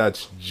 Like,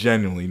 that's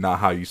genuinely not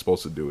how you're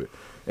supposed to do it.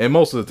 And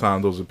most of the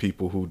time, those are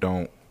people who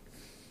don't.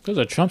 Those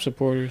are Trump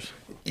supporters.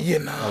 A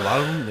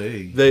lot of them,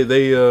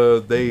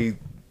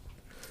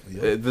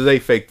 They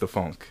fake the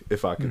funk,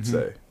 if I could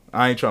say.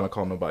 I ain't trying to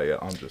call nobody out.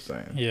 I'm just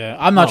saying. Yeah,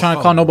 I'm not trying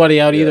to call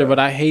nobody out either, Yeah. but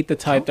I hate the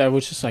type that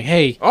was just like,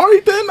 hey, All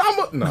right, then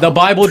no. the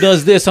Bible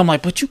does this. I'm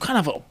like, but you kind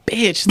of a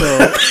bitch,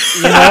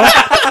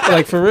 though.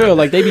 Like, for real.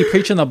 Like, they be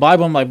preaching the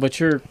Bible. I'm like, but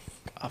you're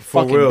a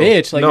fucking real.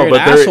 bitch. Like, No, you're an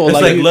but there- asshole. It's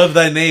Like, like you- love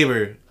thy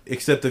neighbor,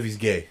 except if he's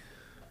gay.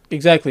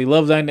 exactly.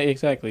 Love thy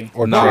exactly.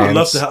 Or No, I would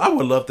trans.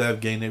 love to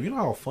have gay neighbors. You know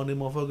how fun them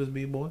motherfuckers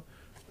be, boy.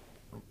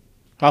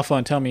 How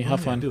fun? Tell me, how I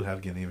fun? do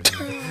have gay neighbors.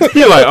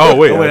 You're like, oh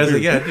wait, Oh, wait, I I was do.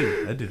 like,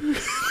 yeah, I do.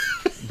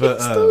 But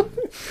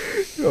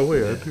Oh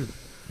wait, I do.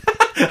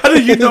 how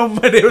do you know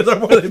my neighbors are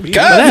more than me?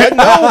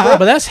 But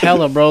that's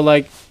hella, bro.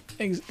 Like,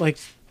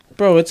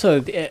 bro, it's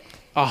a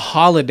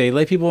holiday.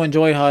 Let people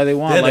enjoy how they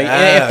want. Dead Like,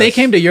 ass. if they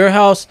came to your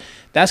house,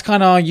 that's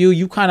kind of on you.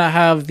 You kind of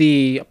have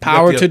the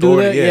power the to do that.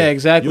 authority, yeah. Yeah,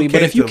 exactly. You But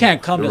came if you to-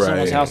 can't come to Right.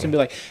 someone's house and be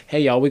like,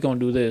 hey, y'all, we gonna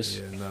do this.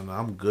 Yeah, no,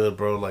 I'm good,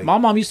 bro. Like, My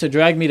mom used to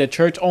drag me to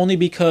church only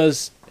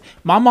because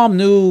my mom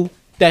knew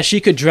that she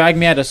could drag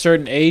me at a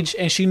certain age,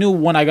 and she knew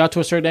when I got to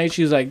a certain age,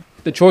 she was like,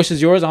 the choice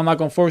is yours. I'm not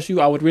gonna force you.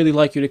 I would really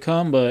like you to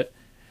come, but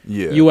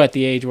Yeah. you at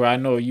the age where I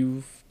know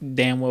you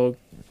damn well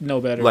know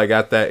better. Like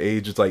at that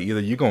age, it's like either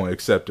you gonna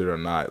accept it or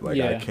not. Like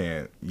I Yeah.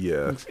 can't.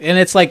 Yeah. And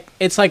it's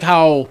like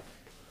how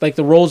like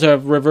the roles are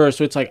reversed.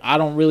 So it's like I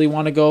don't really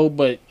want to go,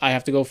 but I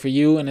have to go for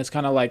you, and it's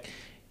kind of like,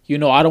 I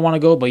don't want to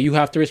go, but you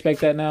have to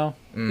respect that now.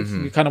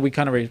 Mm-hmm. We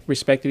kind of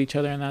respected each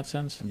other in that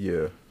sense.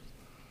 Yeah.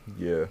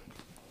 Yeah.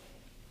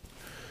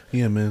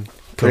 yeah, man.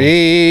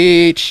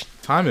 Preach.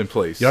 Time and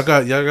place. Y'all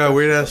got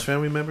weird ass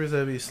family members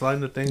that be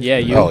sliding the things. Yeah,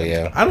 you. Oh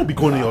yeah. I don't be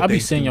going to your. I'll be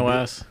seeing your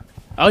ass.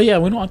 Oh yeah,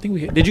 we don't. I think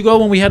we did. You go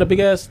when we had a big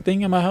ass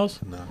thing in my house?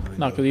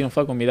 No, because you don't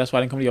fuck with me. That's why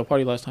I didn't come to your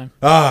party last time.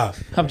 Ah,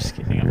 I'm just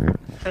kidding.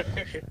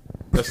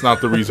 That's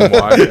not the reason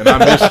why. And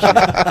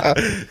I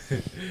missed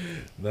you.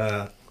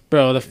 nah.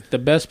 Bro, the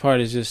best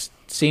part is just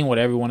seeing what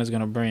everyone is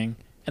gonna bring,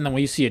 and then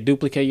when you see a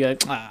duplicate, you're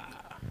like, ah.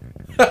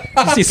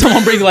 You see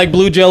someone bring like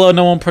blue Jello,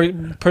 no one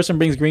person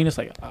brings green. It's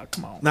like, ah,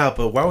 come on. Nah,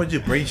 but why would you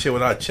bring shit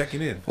without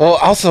checking in? Well,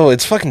 also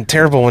it's fucking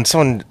terrible when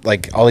someone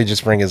like all they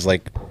just bring is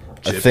like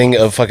a thing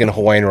of fucking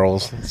Hawaiian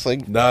rolls. It's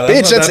like, Nah,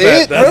 bitch, that's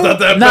it, That's bro. not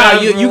that Nah,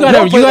 bad. you bro. gotta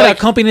No, you but, gotta like,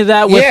 accompany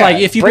that with yeah,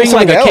 like if you bring bring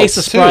like a something case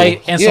of else, too.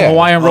 Sprite and some Yeah.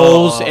 Hawaiian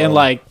rolls and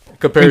like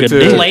Compared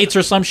to plates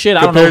or some shit.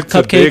 I don't know,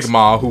 compared to Big cupcakes.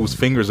 Ma, whose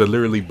fingers are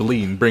literally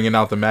bleeding, bringing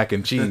out the mac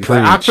and cheese. Preach.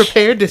 I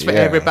prepared this for Yeah.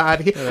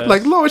 everybody.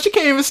 Like, Lord, she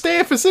can't even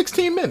stand for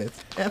 16 minutes.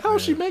 And how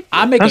she make?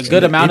 I make a That's-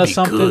 good amount It'd of be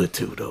something. good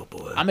too, though,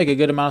 boy. I make a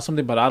good amount of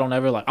something, but I don't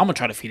ever like. I'm gonna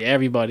try to feed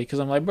everybody because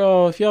I'm like,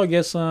 bro, if y'all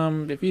get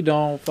some, if you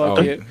don't, fuck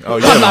Oh, it. oh,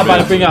 yeah, I'm not about man.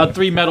 to bring out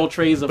 3 metal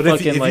trays of But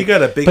fucking if like you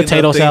got a big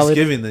potato enough salad.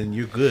 Thanksgiving, then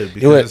you're good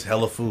because You know what- it's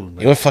hella food.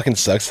 You know what fucking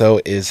sucks though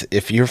is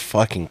if you're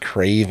fucking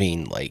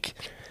craving like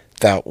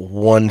that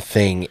one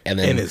thing and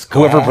then And it's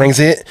whoever gone. brings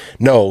it,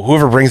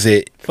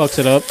 Fucks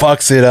it up.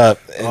 fucks it up.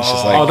 And it's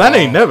just like, Oh, that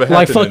ain't never happened.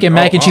 Like fucking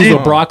mac and cheese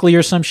with broccoli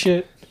or some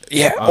shit.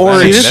 yeah, Oh, or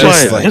that it's ain't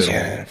just never like, happened.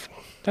 yeah.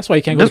 That's why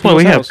you can't go. That's to why we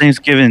people's have house.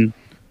 Thanksgiving.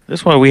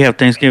 That's why we have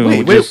Thanksgiving Wait,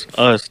 with wait. just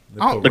us.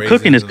 put The raisins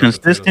cooking is in the potatoes.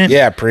 consistent.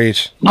 Yeah,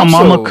 preach. My Also-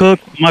 mama cook,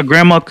 my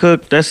grandma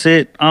cook. That's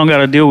it. I don't got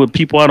to deal with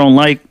people I don't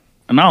like,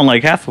 and I don't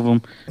like half of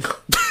them.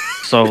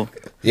 So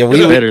Yeah, we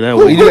it's better that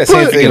we way. do that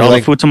same I thing. get all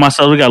Like, the food to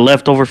myself. We got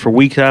leftover for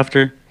weeks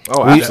after.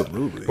 Oh, We-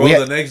 absolutely. Bro, We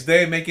the next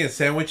day making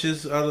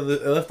sandwiches out of the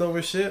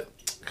leftover shit.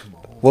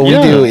 what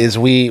Yeah. we do is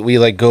we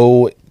like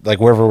go like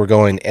wherever we're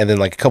going, and then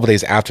like a couple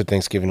days after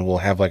Thanksgiving, we'll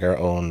have like our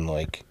own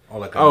like Or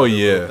like Oh, another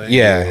yeah. little thing.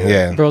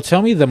 Yeah. Bro,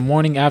 tell me the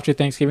morning after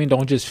Thanksgiving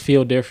don't just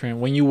feel different.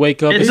 When you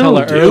wake up, It it's do.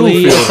 hella It early.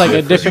 do feel It's like a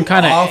different. different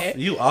kind Off, of.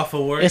 you off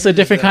of work. It's a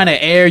different kind of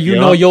air. You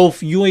Yup. know,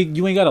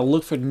 you ain't gotta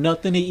look for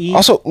nothing to eat.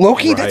 Also,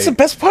 Loki, that's the Right.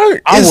 best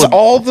part. I Is would-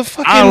 all the I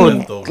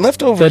fucking would-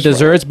 leftovers. the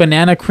desserts,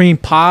 banana cream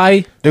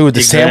pie. Dude, the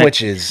Exactly.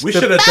 sandwiches. We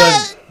should have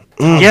done.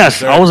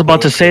 Yes, I was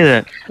about to say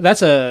that.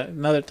 That's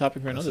another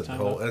topic for another time.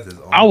 Oh, though. that's his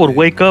own I would thing,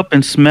 wake man. up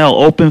and smell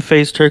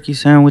open-faced turkey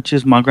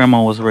sandwiches. My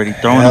grandma was already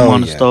throwing them Hell on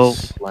the yes.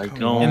 stove.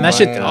 Like, oh And my that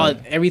shit,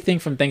 God. everything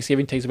from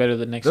Thanksgiving tastes better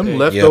the next Them day.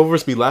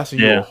 leftovers be lasting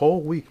you Yeah. a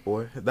whole week,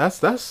 boy.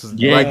 That's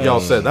Yeah. like y'all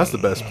said. That's the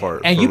best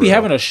part. And for you be real.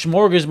 having a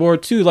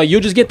smorgasbord too. Like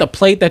you'll just get the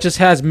plate that just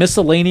has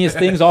miscellaneous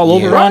things all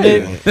over Yeah. on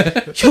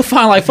it. You'll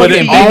find like fucking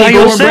it all baby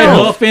cornbread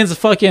yourself. muffins,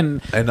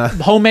 fucking And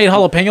homemade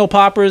jalapeno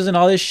poppers, and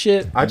all this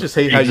shit. I just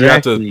hate how you have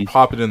Exactly. to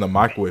pop it in the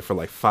microwave for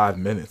like 5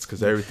 minutes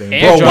because everything.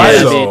 Air Bro, why dry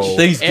is that so, bitch. Air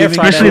Thanksgiving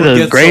fry that Especially food the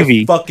gets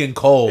gravy. so fucking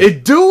cold?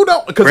 It do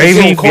though because Gravy it's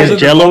so gets cold.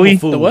 gets jello-y.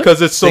 The what?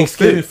 Because it's so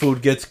Thanksgiving thick.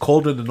 food gets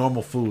colder than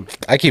normal food.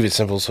 I keep it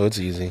simple, so it's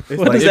easy. It's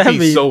What like, does it that be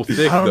mean? so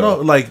thick. I don't know,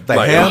 though. like the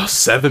like ham.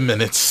 7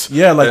 minutes.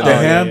 Yeah, like the Oh,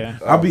 ham. yeah.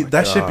 I'll be my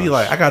that should be gosh.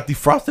 like I got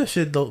defrost that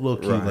shit low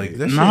key. Right. Like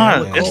that shit Nah,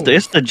 hella it's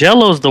cold. the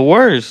Jello's the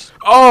worst.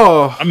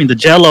 Oh, I mean, the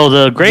Jello,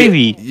 the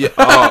gravy yeah.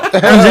 Oh,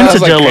 turns I into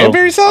was like, Jello.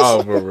 cranberry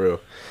sauce? oh, for real.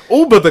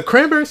 Oh, but the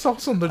cranberry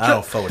sauce on the I don't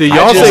drink. fuck with Did that.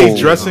 y'all I say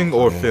just- dressing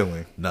or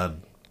filling? None.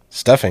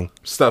 Stuffing.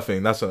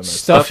 Stuffing. That's what I meant.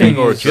 Stuffing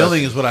or is-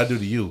 Filling is what I do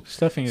to you.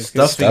 Stuffing is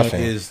good. Stuffing,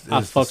 Stuffing. is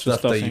I the fucks with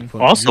stuff that you stuffing.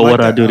 put. Also, You like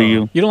what I that? do to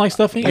you. You don't like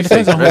stuffing? It You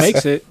depends say on who dressing.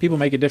 makes it. People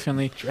make it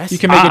differently. You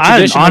can make it I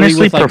traditionally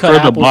honestly with like prefer cut the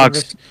apples and box.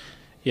 this-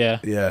 Yeah.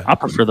 Yeah. I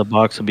prefer the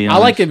box to be I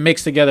honest. like it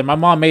mixed together. My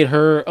mom made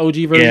her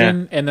OG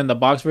version and then the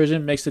box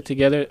version, mixed it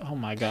together. Oh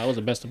my god, it was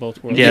the best of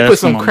both worlds. Yeah, You put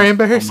that's some my mama.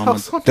 cranberry My mama.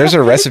 sauce on. There's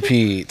a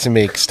recipe to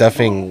make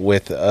stuffing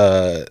with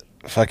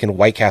fucking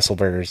White Castle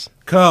burgers.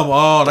 Come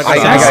on, I That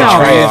gotta sounds,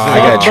 try it. I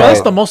gotta bro, try that's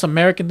it. the most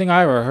American thing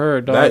I ever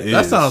heard, dog. That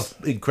That is- sounds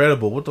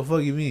incredible. What the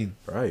fuck you mean?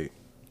 Right.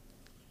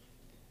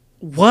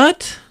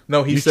 What?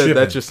 No, he You said that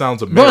tripping. just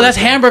sounds American. Bro, that's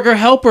Hamburger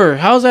Helper.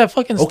 How's that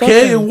fucking Okay,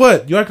 stuffing? and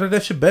what? You acting like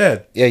that shit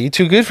bad? Yeah, you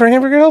too good for a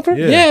hamburger helper?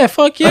 Yeah. Yeah,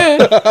 fuck yeah.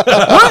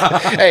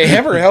 Hey,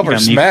 hamburger helper got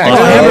me smash. fucked.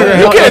 Oh, man. Hamburger You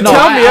Helper. can't No,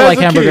 tell I me as like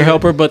a Hamburger kid.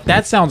 Helper, but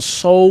that sounds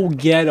so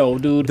ghetto,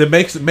 dude. Then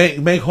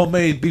make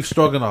homemade beef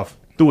stroganoff.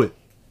 Do it.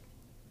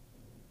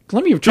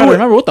 Let me try to it.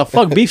 remember what the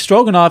fuck beef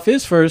stroganoff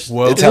is first.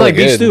 Well, It's hella like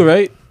beef good. stew,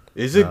 right?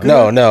 Is it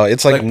good? No,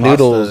 it's like, Like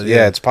noodles. pasta, yeah.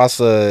 yeah. it's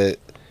pasta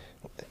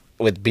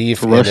with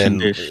beef. and Russian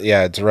then- dish.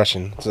 Yeah, it's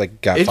Russian. It's like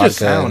got It just vodka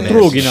sounds in it.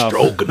 Stroganoff.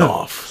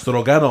 Stroganoff.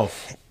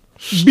 Stroganoff.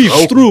 Beef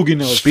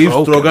stroganoff. Beef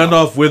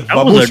stroganoff with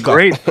that was a babushka.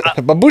 great.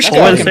 Babushka. Oh,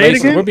 Fucking say it racist.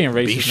 again? We're being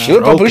racist You know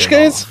now. what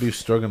babushka is? Beef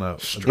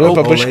stroganoff. You know what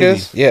Old babushka lady.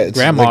 is? Yeah, it's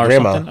Grandma like or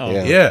grandma. something? Oh.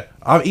 Yeah. Yeah,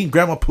 I'm eating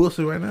grandma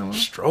pussy right now. Man.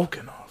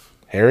 Stroganoff.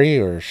 Hairy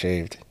or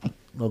shaved?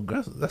 No,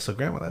 that's a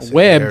grandma. That's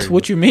Webbed.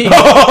 What you mean?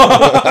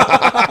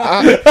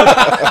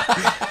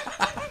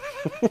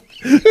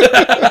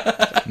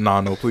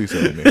 Nah, no, please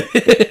help me.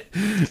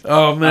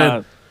 Oh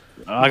man,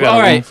 I got All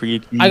one right. for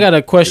you. I got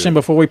a question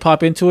before we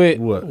pop into it.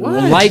 What?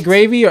 Light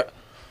gravy or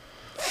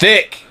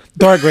Thick.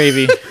 dark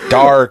gravy?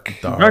 Dark.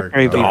 dark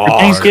gravy for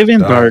Thanksgiving.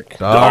 Dark.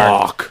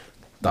 dark.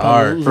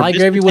 Light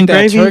gravy Biscuits with and that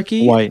gravy,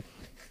 turkey? White.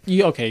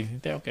 You, okay.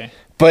 Okay.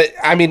 But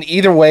I mean,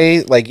 either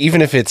way, like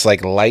even if it's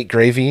like light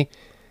gravy,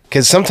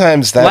 because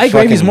sometimes that Light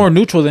gravy is fucking- more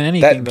neutral than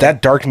anything.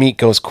 that dark meat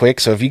goes quick.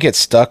 So if you get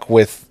stuck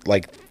with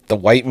like the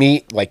white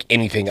meat, like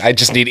anything, I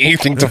just need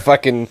anything to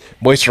fucking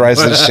moisturize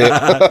this shit.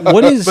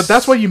 what is? But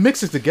that's why you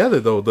mix it together,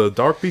 though. The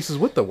dark pieces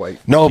with the white.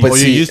 No, but Oh,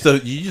 you see, use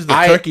the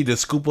I- turkey to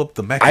scoop up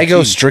the mac. I and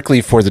go cheese.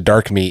 strictly for the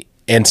dark meat,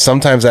 and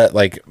sometimes at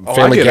like I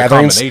family get a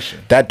gatherings, combination.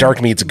 that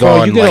dark meat's Bro,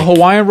 gone. you get a like,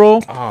 Hawaiian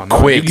roll. Oh, no,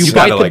 Quick. You You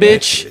bite gotta, the like,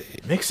 bitch.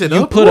 Mix it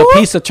You up. put a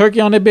piece of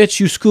turkey on the bitch.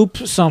 You scoop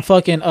some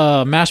fucking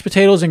mashed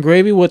potatoes and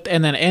gravy with,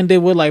 and then end it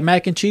with like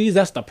mac and cheese.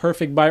 That's the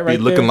perfect bite right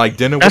Be looking there. like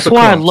dinner. That's with the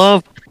why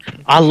crumbs.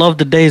 I love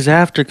the days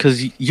after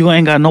because you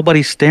ain't got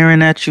nobody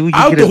staring at you. You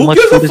I'll get do- as who much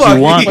gives a food as fuck?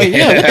 you want. Wait,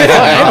 yeah, what the fuck?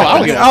 I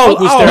don't give a fuck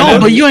who's staring No, at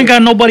but me. you ain't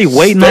got nobody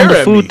waiting on Stare the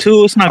at food me.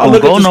 too. It's not I'll gonna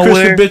look at go this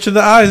nowhere. Christian bitch in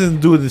the eyes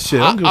and do this shit.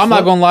 I don't give a I'm not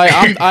fuck. gonna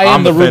lie. I am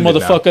I'm the rude offended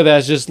now. motherfucker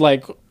that's just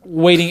like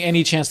waiting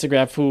any chance to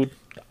grab food.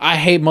 I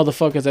hate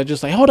motherfuckers that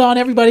just like, hold on,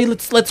 everybody,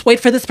 let's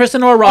wait for this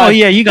person to arrive. Oh,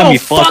 yeah, you got me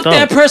fuck fucked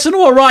that up. person to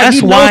arrive. That's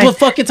he why- knows what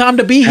fucking time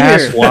to be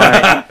That's here.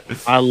 why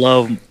I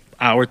love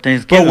our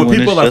Thanksgiving. Bro, when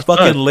people it's are just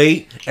fucking us.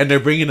 late and they're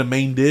bringing the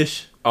main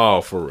dish,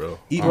 Oh, for real.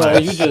 eat Bro,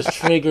 you just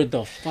triggered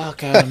the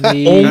fuck out of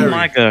me. Oh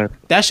my god!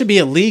 That should be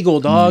illegal,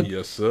 dog.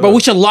 Yes, sir. But we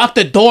should lock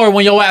the door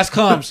when your ass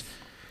comes.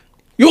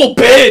 You a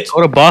bitch.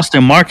 Go to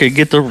Boston Market,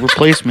 get the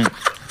replacement.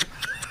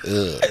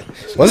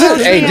 was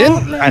it? Hey,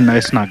 I know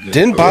it's not good.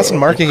 didn't Boston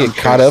Market get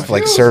caught up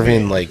like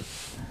serving like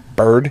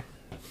bird,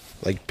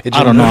 like pigeon?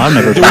 I don't know. I've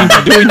never.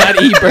 Do we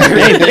not eat bird?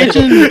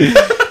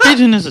 Pigeon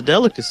pigeon is a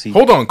delicacy.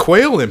 Hold on,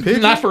 quail and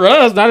pigeon. Not for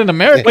us, not in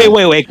America.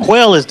 Wait.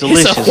 Quail is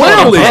delicious.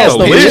 Quail is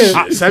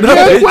delicious. Have you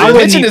had quail?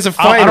 Pigeon is a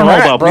fine I don't know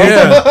rat, about bro.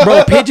 Yeah.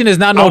 Bro, pigeon is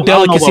not I no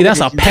don't know delicacy. about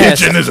That's a pigeon.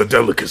 pest. Pigeon is a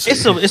delicacy.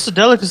 It's a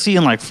delicacy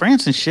in like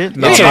France and shit.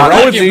 No, It's I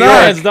a would fucking not.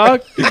 rats,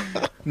 dog.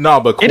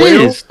 No, but It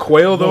quail, is.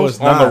 quail though, it's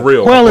on the not.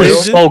 real. Quail is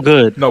Pigeon? so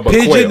good. No, but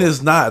Pigeon quail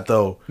is not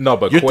though. No,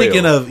 but you're quail.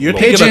 thinking of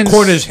Pigeons-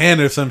 Cornish hen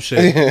or some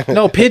shit.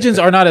 No, pigeons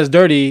are not as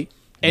dirty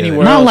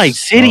anywhere Not else like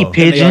city Oh. than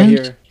they are pigeons.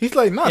 here. He's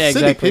like not Yeah,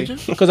 city exactly. pigeon.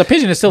 Because a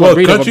pigeon is still Well, a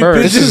breed of a country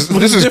bird. pigeons-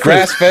 This is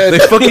grass fed. They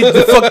fucking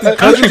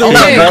country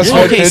Okay,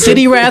 grass-fed okay, pigeon.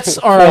 city rats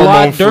are a lot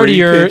Hormone-free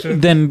dirtier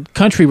pigeon. than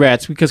country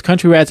rats because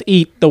country rats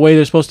eat the way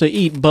they're supposed to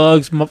eat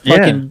bugs,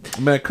 fucking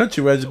Man,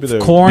 country rats be there.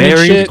 corn and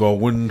Berries. shit.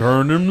 Go and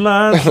turn them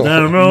lights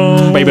down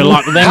on. Baby,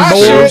 lock them Hot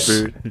doors.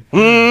 shit.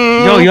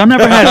 Yo, y'all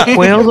never had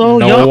quail though?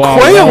 No, Y'all- wow.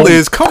 Quail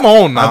is come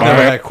on I've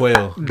never now, had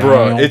quail.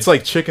 bro. It's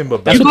like chicken,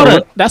 but That's better. what, You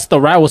the, that's the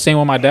rat was saying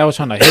when my dad was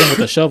trying to hit him with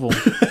a shovel.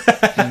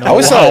 I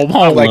always thought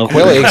like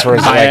quail eggs were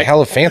like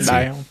hella fancy,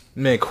 Damn.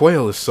 Man,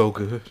 quail is so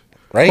good.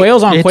 right?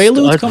 Quail's on It's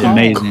Quaaludes? it's Come on.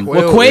 amazing.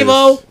 With Quail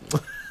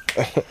Quavo?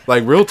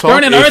 Like real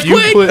talk, Burning if you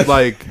earthquake? put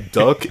like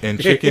duck and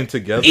chicken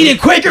together, Eating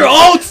Quaker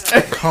Oats?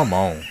 come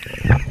on.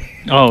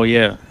 Oh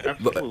yeah.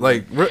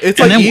 Like it's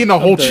And like then- eating a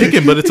whole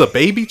chicken, but it's a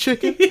baby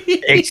chicken.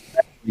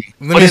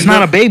 But it's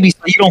not a baby, so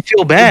you don't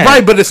feel bad.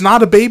 Right, but it's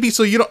not a baby,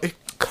 so you don't.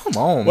 Come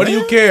on, What do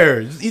man. you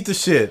care? Just eat the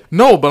shit.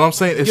 No, but I'm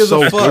saying it's gives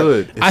a so fuck?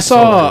 good. It's I so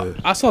saw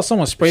good. I saw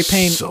someone spray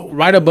paint So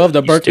right above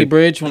the Berkeley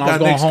Bridge when I was Got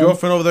going Nick's home.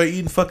 girlfriend over there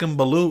eating fucking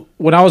balut.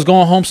 When I was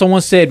going home,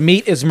 someone said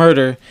meat is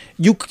murder.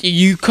 You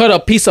cut a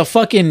piece of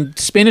fucking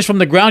spinach from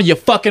the ground, you're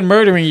fucking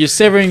murdering. You're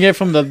severing it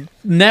from the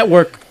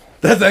network.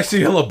 That's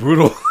actually hella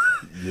brutal.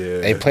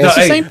 Yeah. Hey, plants,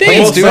 the same thing,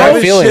 plants do bro. have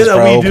feelings, Shit that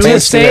we bro. do. To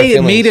Plants do have say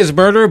feelings. meat is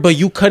murder, but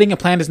you cutting a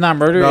plant is not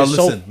murder No, is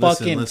so listen,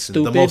 fucking listen.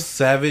 stupid. The most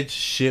savage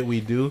shit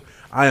we do.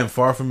 I am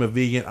far from a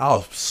vegan.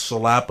 I'll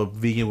slap a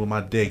vegan with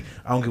my dick.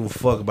 I don't give a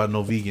fuck about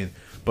no vegan.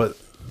 But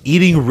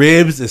eating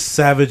ribs is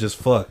savage as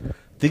fuck.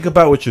 Think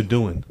about what you're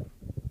doing.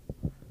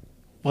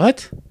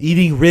 What?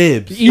 Eating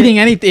ribs. Eating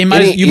anything? You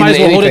might as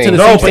well hold it to the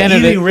No, same but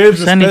standard. eating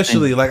ribs Anything.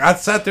 especially. Like I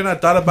sat there and I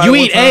thought about it. You one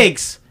eat time.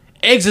 eggs.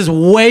 Eggs is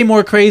way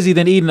more crazy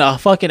than eating a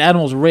fucking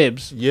animal's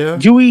ribs. Yeah.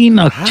 You eating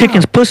a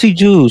chicken's pussy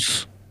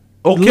juice.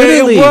 Okay,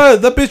 Literally. it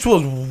was. That bitch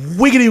was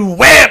wiggity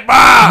wet,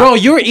 Bro,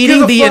 you're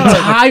eating a the fuck.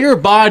 entire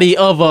body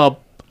of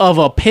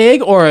a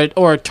pig or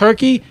a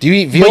turkey. Do you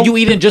eat veal? But you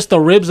eating just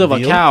the ribs of a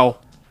Veal? cow.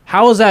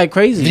 How is that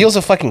crazy? Veal's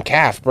a fucking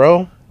calf,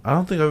 bro. I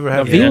don't think I've ever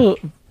had Veal.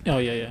 Oh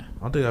yeah.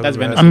 I don't think I've That's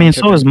ever had been- I mean,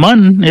 so is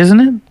mutton, isn't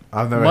it?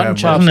 I've never Mutton had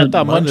chops. mutton. I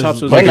thought mutton Mutton chops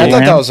is- was Like, I like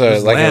thought a that was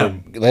It's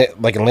lamb.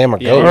 like a lamb or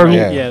Yeah, goat. Or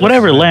Yeah. yeah.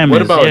 whatever lamb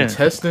What is. about yeah.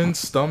 intestines,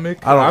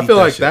 stomach? I don't. I eat feel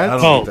that like shit. I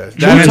that's. don't eat that.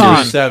 Mouton.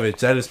 That is savage.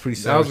 That is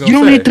pretty I was savage. gonna You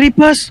don't say. eat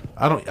tripas?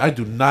 I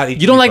do not eat.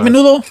 You don't like tripas.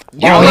 menudo? You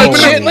don't like eat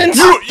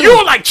chitlins? You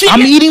don't like chicken?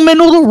 I'm eating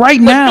menudo right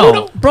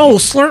now. Bro,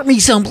 slurp me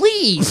some,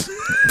 please.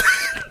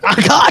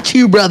 I got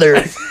you,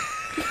 brother.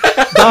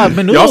 Dog,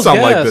 menudo's Y'all sound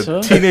gas, like the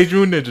huh? Teenage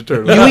Mutant Ninja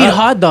Turtles. You eat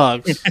hot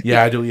dogs.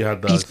 Yeah, I do eat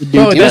hot dogs.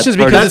 Bro, that's just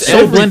because That's it's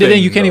so blended in,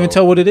 everything, you can't even though.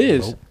 tell what it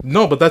is.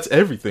 No, but that's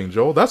everything,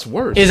 Joel. That's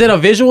worse. Is it a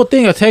visual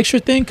thing, a texture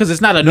thing? Because it's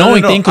not a No,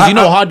 knowing no, thing. Because you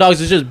know I- hot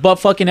dogs is just butt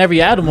fucking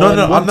every animal. No, in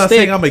no, one I'm not stick.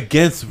 saying I'm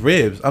against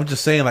ribs. I'm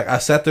just saying like I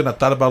sat there and I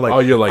thought about like, Oh,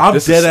 you're like, I'm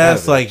this is dead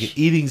ass savage. like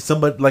eating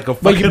somebody like a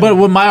But fucking. but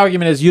what my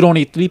argument is, you don't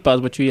eat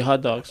tripas, but you eat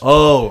hot dogs.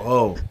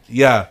 oh,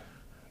 yeah.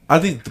 I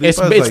think It's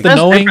tripas, it's like, the That's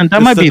knowing. different. That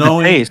it's might the be the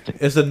knowing- taste.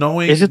 It's the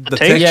knowing. Is it the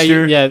texture.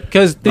 taste? Yeah,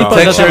 because tripas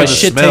texture does have a and the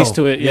shit smell. taste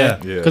to it. Yeah,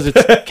 Yeah. because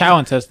it's cow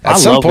intestine. At I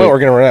some love point, it. we're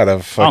gonna run out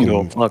of I don't give a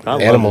fucking fuck. I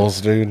love animals,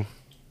 dude.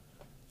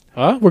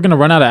 Huh? We're gonna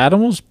run out of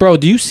animals, bro.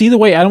 Do you see the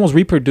way animals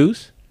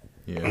reproduce?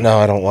 No,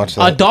 I don't watch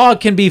A that.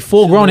 dog can be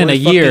full grown in a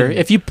Fucking- year.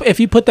 If you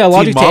put that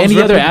logic to moms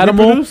any other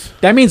animal, reproduce?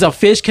 that means a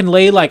fish can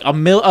lay like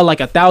like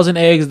 1,000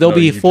 eggs. They'll No,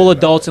 be you full did not.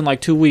 adults in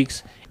like 2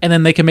 weeks, and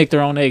then they can make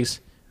their own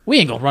eggs. We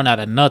ain't gonna run out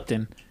of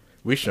nothing.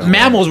 We should.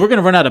 Mammals, we're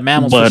gonna run out of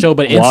mammals for But sure.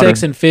 But water.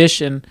 insects and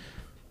fish and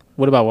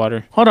what about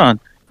water? Hold on.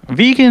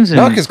 Vegans and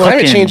No, because climate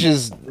fucking change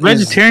is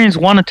vegetarians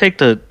want to take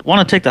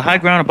the high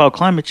ground about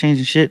climate change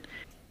and shit.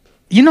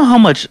 You know how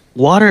much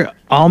water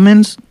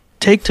almonds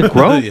take to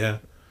grow? yeah.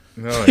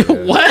 No, yeah.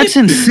 What? That's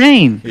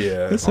insane.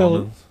 Yeah.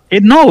 So,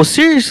 No,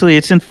 seriously,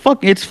 it's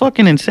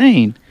fucking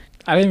insane.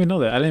 I didn't even know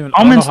that. I don't know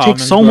Almonds how take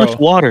so grow. much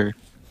water.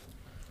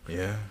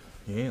 Yeah.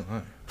 You ain't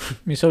lying. I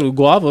mean, so do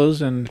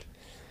guavas and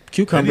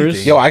cucumbers.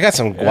 Anything. Yo, I got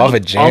some guava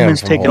jam. Almonds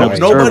From taking Hawaii. up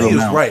Nobody Serve is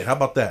them out. right. How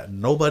about that?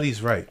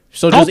 Nobody's right.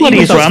 So just eat Nobody's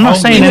what the right. I'm not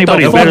fuck- saying eat what the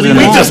anybody's fuck better we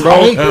than want, us.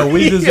 bro.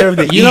 We deserve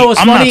to eat. You know what's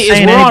I'm not funny is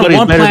saying we're on anybody's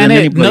one better than planet.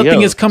 anybody Nothing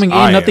else. is coming in.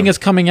 I Nothing am. is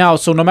coming out.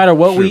 So no matter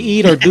what we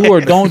eat or do or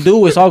don't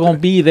do, it's all gonna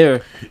be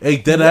there. Hey,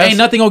 dead ass. Ain't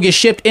nothing gonna get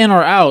shipped in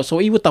or out. So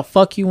eat what the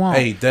fuck you want.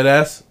 Hey, dead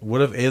ass.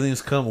 What if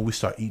aliens come and we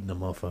start eating them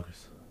motherfuckers?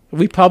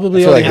 We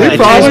probably I feel already like have we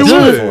probably tastes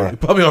would. good. We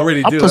probably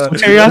already I'll do. put huh? some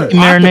teriyaki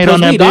marinade Octopus, on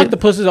we that eat bitch.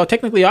 octopuses.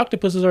 Technically,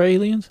 octopuses are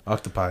aliens.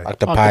 Octopi.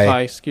 Octopi.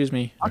 Octopi, excuse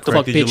me. Fuck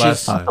corrected you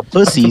last bitches. time.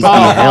 Pussies.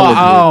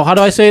 Oh, how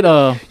do I say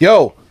it?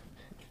 Yo,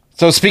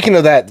 So speaking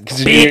of that,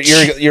 because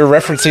you're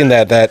referencing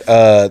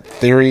that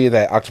theory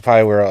that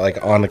octopi were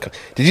like on the.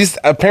 Did you?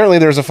 Apparently,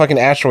 there was a fucking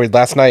asteroid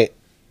last night,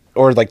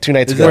 or like 2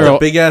 nights Is ago. that the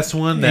big ass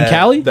one in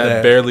Cali?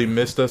 That barely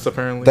missed us,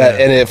 apparently.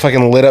 And it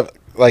fucking lit up.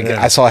 Like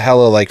I saw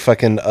hella like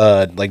fucking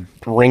like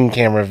ring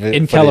camera in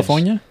footage.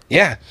 California.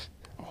 Yeah,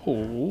 Oh,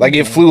 like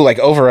it flew like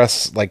over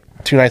us like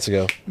 2 nights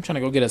ago. I'm trying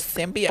to go get a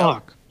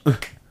symbiote.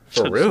 Fuck.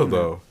 For real,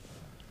 though.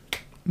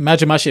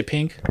 Imagine my shit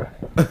pink,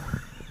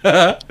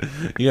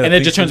 You and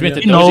it just turns me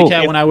into No. Doja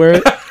Cat when I wear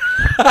it.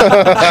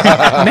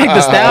 Meg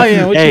the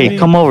Stallion. What you Hey, mean?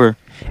 come over.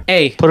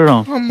 Hey, Put it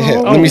on. Yeah,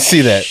 let me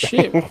see that.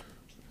 shit.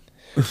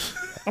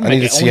 I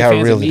need to see how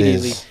real it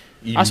is.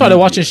 I started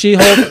watching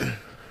She-Hulk.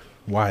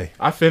 Why?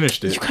 I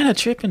finished You it. kind of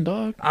tripping,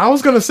 dog. I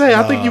was gonna say,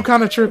 I think you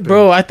kind of tripping,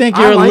 Bro, I think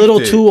I you're a liked little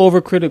it. too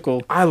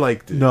overcritical. I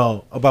liked it.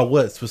 No, about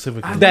what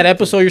specifically? That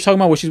episode you're talking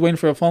about where she's waiting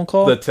for a phone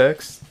call. The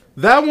text.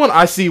 That one,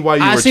 I see why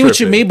you. I were see what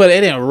you tripping. mean, but it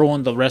didn't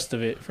ruin the rest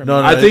of it for me.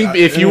 No, I think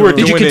if you were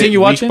Did you doing continue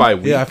it watching? week by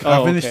week, Yeah, I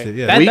Oh, finished okay. it.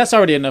 Yeah. That's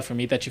already enough for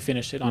me that you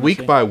finished it. Honestly.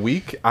 week by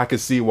week, I could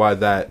see why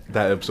that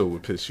episode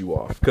would piss you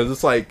off because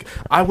it's like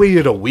I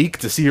waited a week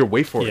to see her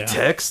wait for Yeah. a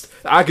text.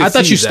 I could. I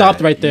thought see you stopped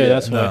that. right there. Yeah.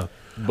 That's why. No.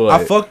 But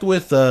I fucked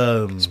with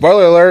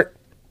Spoiler alert!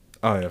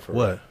 oh yeah, for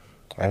what?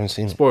 I haven't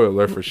seen it. spoiler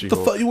alert for The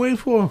She-Hulk. fuck you waiting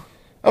for?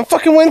 I'm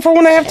fucking waiting for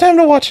when I have time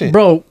to watch it.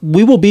 Bro,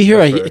 we will be here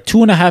That's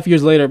fair. 2.5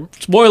 years later.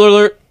 Spoiler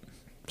alert.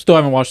 Still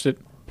haven't watched it.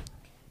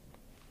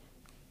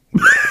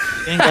 You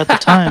ain't got the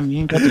time. You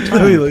ain't got the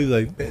time. He's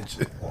like,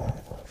 bitch.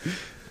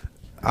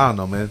 I don't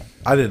know, man.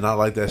 I did not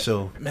like that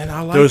show. Man,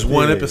 I like. There was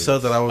one episode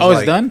that I was. Oh, it's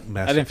like, done? I didn't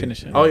masterpiece.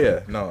 finish it. Oh yeah,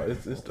 no,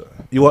 it's done.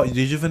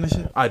 Did you finish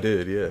it? I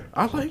did, yeah.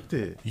 I liked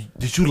it.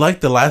 Did you like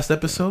the last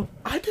episode?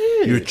 I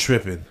did. You're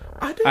tripping.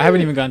 I did. I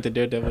haven't even gotten to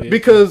Daredevil yet.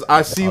 because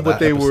I see Oh, what that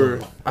they were.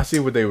 episode. I see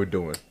what they were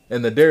doing,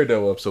 and the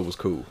Daredevil episode was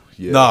cool.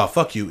 Yeah, Nah,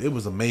 fuck you. It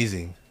was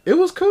amazing. it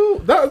was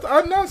cool.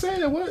 I'm not saying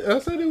it was. I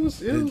said it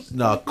was. It was.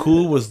 Nah,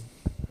 Cool was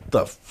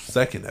the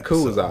second episode.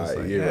 Cool was I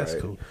alright, you're that's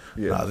right. cool.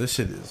 Yeah. Nah, this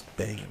shit is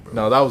banging, bro.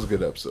 No, that was a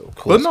good episode.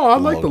 Cool But no, I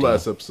as liked the Loki.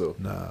 last episode.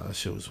 Nah, that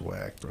shit was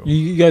whack, bro.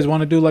 You guys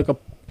want to do like a?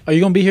 Are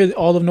you gonna be here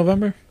all of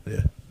November?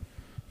 Yeah.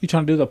 You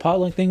trying to do the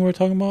potluck thing we were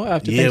talking about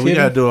after Yeah, Thanksgiving? we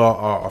gotta do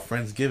our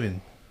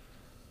Friendsgiving.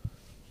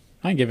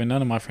 I ain't giving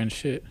none of my friends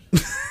shit.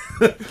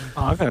 Oh,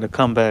 I gotta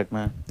come back,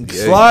 man.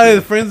 Slide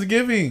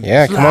Friendsgiving.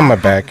 Yeah, come on my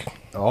back.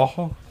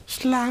 Oh,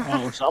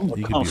 Oh, so I'm you gonna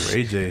could come. be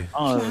Ray J.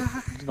 Oh,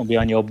 it's gonna be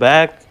on your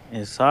back,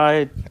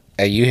 inside,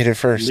 Hey, you hit it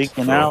first.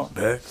 leaking out.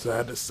 Back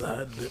side to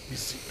side. Let me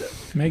see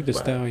that. Meg the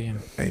Stallion.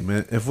 Hey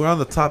man, if we're on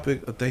the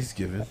topic of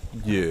Thanksgiving,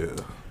 Yeah.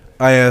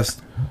 I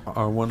asked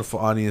our wonderful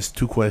audience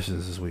 2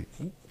 questions this week.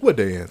 What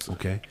they answer?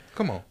 Okay.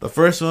 Come on. The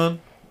first one,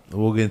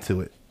 we'll get into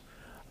it.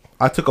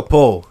 I took a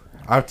poll.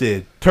 I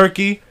did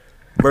turkey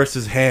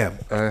versus ham.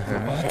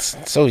 It's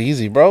so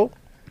easy, bro.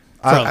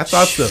 I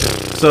thought so.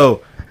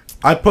 So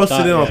I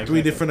posted it on Yeah,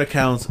 3 different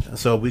accounts.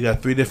 So we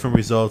got 3 different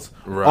results,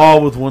 Right.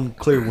 all with one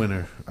clear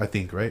winner. I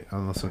think, right? I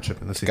don't know if I'm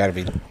tripping. Let's see. Gotta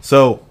be.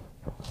 So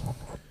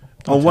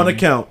on one tell me.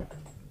 account,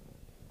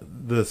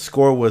 the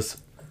score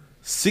was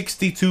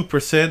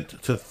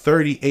 62% to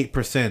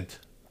 38%,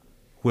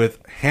 with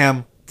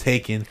ham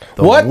taking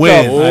the What the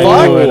win. fuck?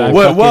 I knew it. I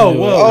Whoa, fucking whoa,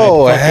 knew it.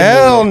 Oh I fucking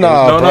hell knew it.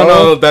 no, No, bro.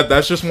 no.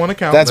 That's just one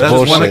account. That's That's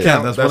bullshit. one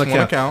account. That's one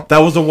account. That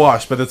was a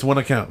wash, but it's one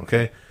account.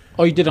 Okay,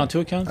 Oh, you did it on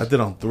 2 accounts? I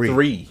did on 3.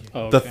 3.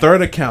 Oh, The okay.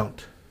 third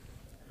account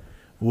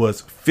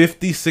was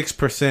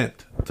 56%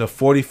 to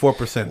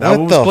 44%. That What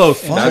one was the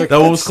close. fuck? That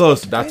one was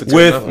close. That's a good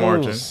with enough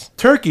margin.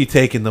 Turkey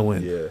taking the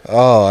win. Yeah.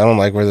 Oh, I don't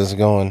like where this is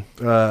going.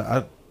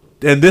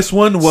 And this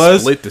one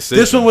was Split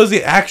decision. this one was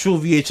the actual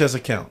VHS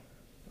account.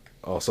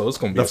 Oh, so it's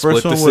gonna be The a split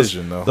first one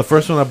decision, was though. the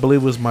first one I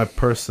believe was my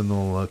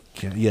personal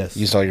account. Yes.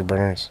 Used all your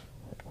burners.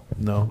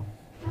 No.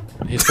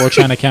 His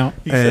 4chan account.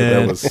 He said that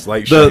And was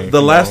slight the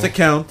shame. last No.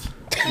 account,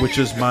 which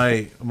is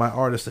my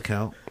artist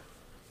account,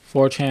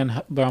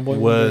 4chan Brown Boy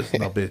was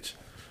no bitch.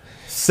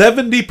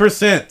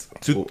 70%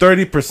 to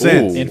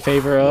 30% Ooh. in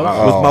favor of.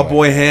 Wow. with Oh my my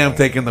boy Ham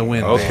taking the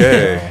win.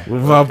 Okay.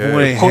 With my Okay.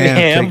 boy Oh, Ham,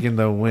 Ham. taking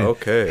the win.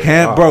 Okay.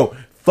 Ham, Wow. bro,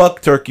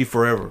 fuck turkey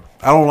forever.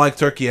 I don't like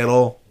turkey at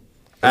all.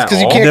 At 'cause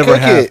you all? can't Never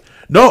cook have. it.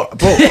 No,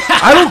 bro,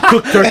 I don't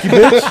cook turkey,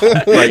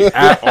 bitch. Like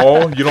at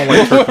all. You don't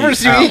like turkey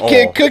Whoever's you at eat all.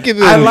 can't cook it.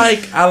 Then.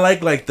 I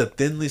like the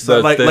thinly sliced,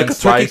 The like thin a turkey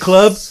slice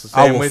club.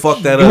 I will sandwich.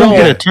 fuck that You up. don't Yeah,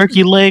 get a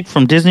turkey leg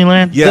from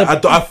Disneyland? yeah,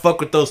 I fuck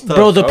with those tubs.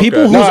 Bro, the Okay.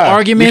 people whose Nah,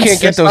 arguments. you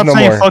can't get Stop those no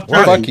saying more. fuck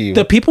Fuck, turkey. you.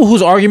 The people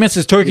whose arguments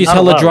is turkey's Not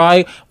hella allowed.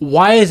 dry.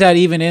 Why is that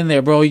even in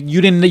there, bro?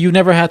 You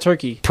never had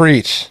turkey.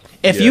 Preach.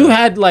 If Yeah. you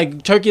had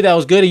like turkey that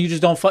was good and you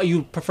just don't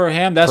you prefer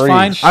ham, that's Preach.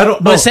 fine. I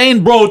don't- But no. saying,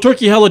 bro,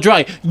 turkey hella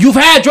dry. You've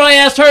had dry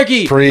ass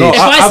turkey. Preach. No, If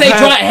I've I say had-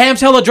 dry, ham's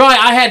hella dry,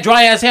 I had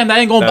dry ass ham. That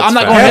ain't gonna. That's I'm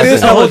not fact. gonna Ham have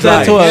is to hella hold dry.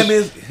 that to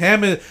us.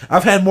 Ham is.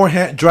 I've had more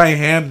dry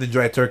ham than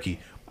dry turkey,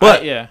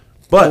 but Yeah.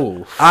 but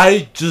Ooh.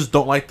 I just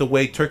don't like the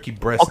way turkey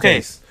breast Okay.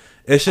 tastes.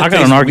 It should I got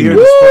taste an argument.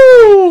 weird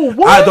as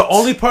fuck. The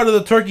only part of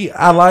the turkey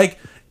I like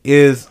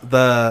is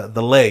the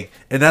leg,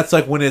 and that's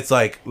like when it's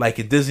like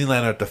in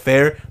Disneyland or at the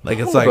fair, like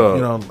it's like Hold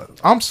you up. know.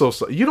 I'm so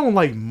sorry. You don't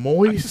like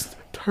moist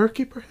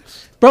Turkey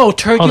breast. Bro,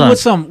 turkey Hold on. with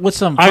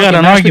some I got fucking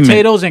an mashed argument.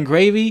 potatoes and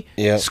gravy.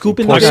 Yeah.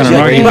 Scooping Pork the I got shit. an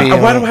argument.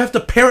 gravy, Why do I have to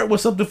pair it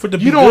with something for the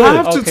You don't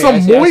have to Okay, some I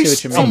see what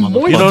moist, you mean. some moist.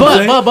 You know what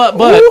I'm saying?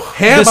 But Ooh,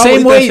 ham, the I same would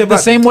eat that way shit the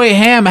by- same way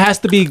ham has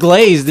to be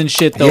glazed and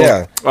shit though.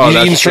 Yeah. Oh, You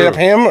that's eating straight true. up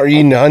ham or you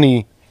eating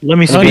honey? Let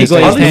me Honey speak. glazed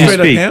I'll eat ham. straight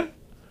up ham.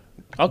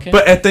 Okay.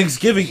 But at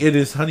Thanksgiving, it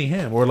is honey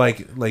ham or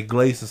like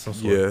glazed of some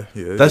sort. Yeah,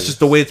 yeah. That's just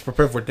the way it's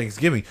prepared for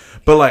Thanksgiving.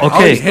 But like, I'll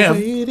Okay. eat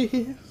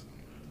ham,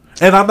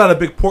 and I'm not a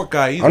big pork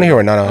guy I either. don't hear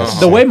what Nano has to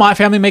the say. way my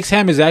family makes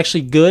ham is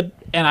actually good,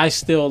 and I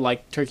still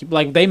like turkey.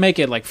 Like they make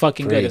it like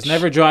fucking good. It's Preach.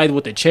 never dried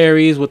with the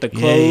cherries, with the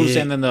cloves,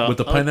 and then the with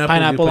the pineapple,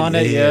 pineapple on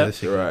it. Yeah, that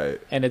shit. Right,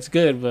 and it's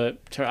good. But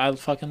I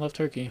fucking love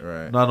turkey.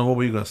 right. No, what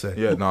were you gonna say?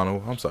 Yeah,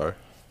 no, I'm sorry.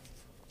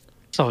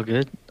 It's all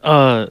good.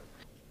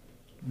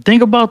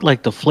 Think about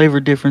like the flavor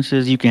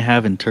differences you can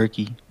have in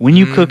turkey when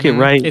you cook it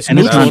right It's and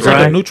neutral. it's not It's like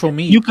dry. a neutral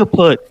meat. You could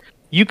put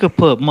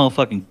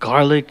motherfucking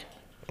garlic,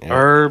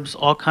 herbs,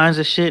 all kinds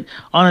of shit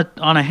on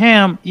a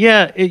ham.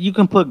 Yeah, you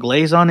can put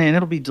glaze on it and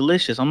it'll be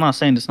delicious. I'm not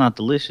saying it's not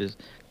delicious,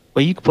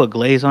 but you can put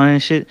glaze on it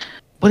and shit.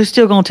 But it's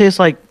still gonna taste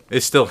like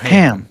It's still ham.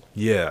 ham,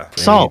 Yeah,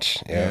 salt.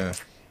 Preach. Yeah. yeah.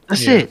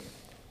 That's Yeah. it.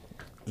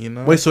 You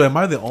know. Wait, so am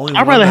I the only? I'd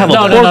one rather that- have a no,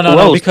 pork no, no, no, no,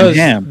 roast because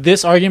than ham.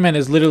 this argument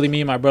is literally me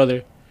and my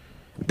brother.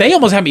 They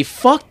almost had me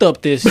fucked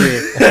up this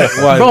year.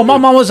 Why? Bro, my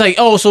mom was like,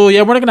 "Oh, so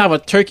yeah, we're not gonna have a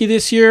turkey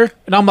this year,"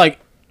 and I'm like,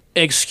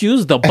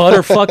 "Excuse the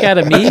butter fuck out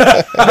of me."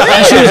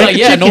 And she was like,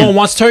 "Yeah, no one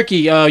wants turkey.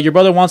 Your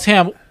brother wants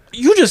ham."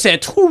 You just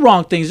said two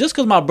wrong things. Just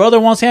because my brother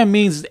wants ham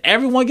means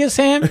everyone gets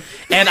ham,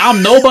 and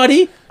I'm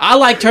nobody. I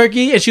like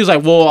turkey, and she was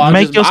like, "Well,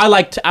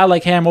 I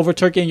like ham over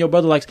turkey," and your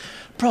brother likes,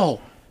 bro.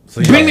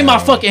 Bring me my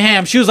fucking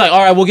ham. She was like, all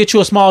right, we'll get you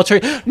a small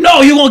turkey.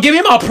 No, you gonna give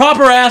me my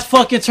proper ass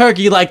fucking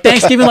turkey like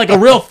Thanksgiving like a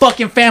real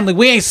fucking family.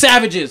 We ain't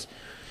savages.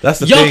 That's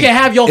the Y'all thing. can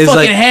have your It's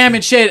fucking like- ham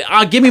and shit.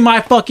 Give me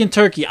my fucking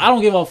turkey. I don't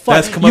give a fuck.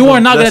 That's come You up are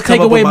with- not gonna that's come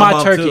take up away with my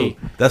mom, turkey.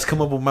 too. That's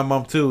come up with my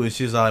mom too, and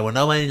she's like, "Well,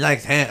 nobody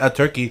likes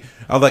turkey."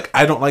 I'm like,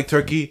 I don't like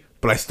turkey,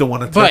 but I still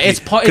want a turkey. But it's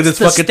because it's it's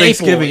the fucking staple,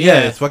 Thanksgiving. yeah. Yeah,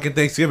 it's fucking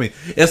Thanksgiving.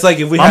 It's like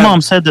if we My had mom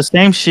said the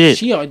same shit,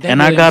 That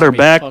and I really got has her me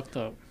back. fucked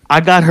up. I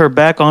got her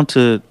back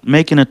onto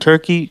making a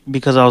turkey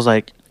because I was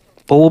like,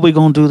 "But what we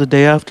gonna do the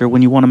day after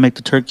when you want to make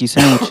the turkey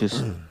sandwiches?"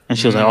 And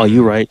she was like, "Oh,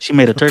 you right. She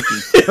made a turkey."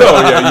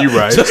 Oh yeah, you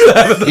right.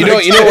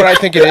 You know what I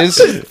think it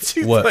is?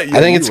 What? I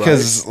think it's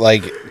because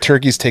like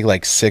turkeys take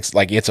like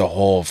it's a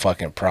whole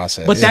fucking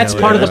process. But that's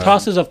part of the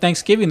process of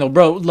Thanksgiving, though,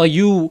 bro. Like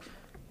you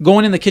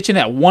going in the kitchen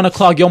at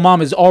 1:00, your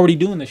mom is already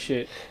doing the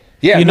shit.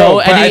 yeah, You no, know,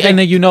 but and, I then, think- and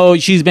then you know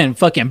she's been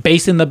fucking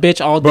basting the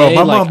bitch all Bro, day.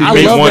 my like, mom be I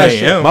making love 1 that a.m.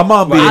 shit. My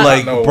mom be I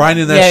like know.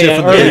 brining that Yeah, shit yeah,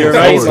 from earlier, the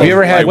right? Have you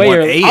ever had Way like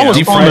early. 1 I was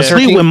Deep falling fried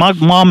asleep turkey? when my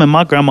mom and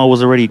my grandma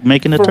was already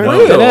making a turkey.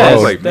 real? That I was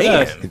ass, like, that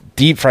man. ass.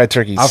 deep fried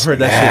turkeys. I've heard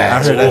that shit.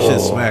 I heard that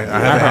shit smack. I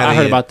haven't had I it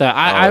heard yet. about that.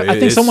 I Oh,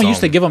 think it's someone used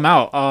to something. give them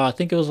out. I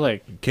think it was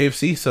like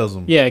KFC sells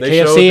them. yeah, They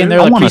showed KFC, and you? they're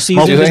I like wanna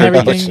smoke pre-seasoned and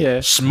turkey. everything. Yeah.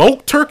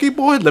 Smoked turkey,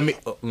 boy. Let me.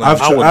 I've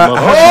I would tried- love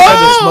I that.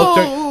 had to smoke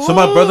turkey. So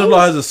my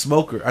brother-in-law has a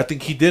smoker. I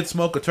think he did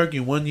smoke a turkey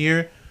one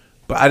year,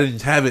 but I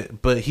didn't have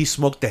it. But he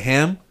smoked the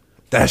ham.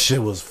 That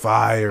shit was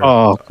fire.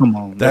 Oh, come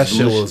on. that That's shit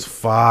delicious. was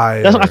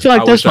fire. I feel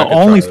like I that's wish I the could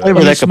only try that. flavor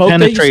When you that can smoked it, you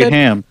penetrate said?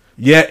 ham.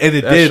 yeah, and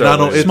it That did. shit Not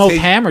was- only it Smoked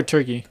tasted- ham or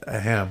turkey? a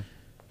ham.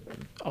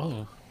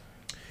 Oh,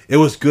 It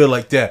was good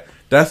like that.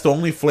 That's the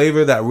only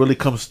flavor that really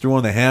comes through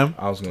on the ham.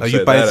 I was gonna like say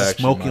you bite that it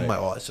actually smoking, might. like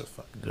oh, it's just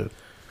fucking good.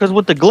 Because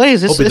with the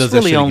glaze, it's, Hope it does it's that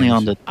really shit only again.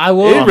 on the. I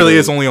will. It really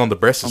is only on the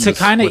breast. To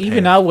kind of with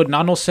even ham. out what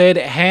Nano said,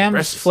 ham's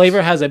Breasts.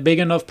 flavor has a big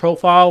enough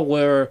profile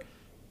where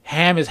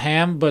ham is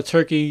ham, but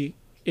turkey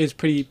is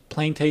pretty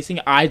plain tasting.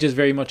 I just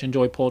very much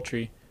enjoy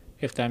poultry,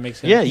 if that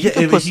makes sense. Yeah, you Yeah,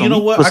 can if- put you some, know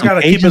what? put I some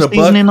gotta keep Cajun it a buck.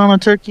 seasoning on a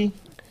turkey.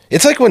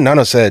 It's like what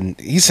Nano said.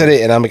 He said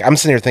it, and I'm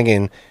sitting here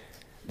thinking,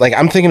 like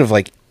I'm thinking of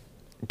like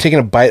taking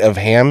a bite of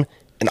ham,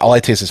 and all I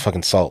taste is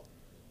fucking salt.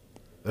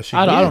 That shit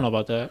I good. don't know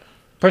about that.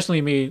 Personally,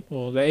 me,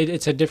 well,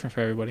 it's a different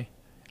for everybody.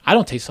 I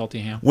don't taste salty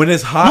ham. When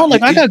it's hot, No,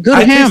 like I got good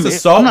I ham. taste the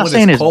salt I'm not when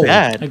saying it's it's cold.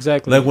 bad.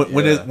 Exactly. Like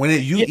when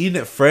you eating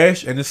it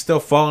fresh and it's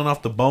still falling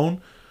off the bone,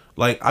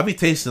 like I be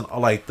tasting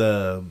like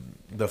the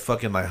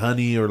fucking like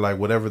honey or like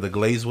whatever the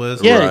glaze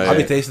was. Yeah, Right. I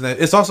be tasting that.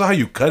 It's also how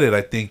you cut it,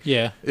 I think.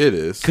 yeah, It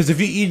is. Because if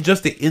you eat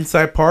just the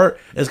inside part,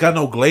 it's got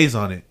no glaze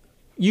on it.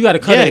 you got to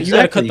cut Yeah, it. You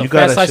got to cut exactly. the You fat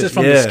gotta slices shit-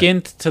 from the yeah.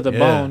 skin to the Yeah.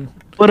 bone.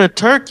 But a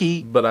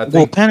turkey But I will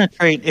think-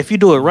 penetrate if you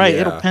do it right.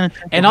 Yeah. It'll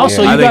penetrate. And the bone.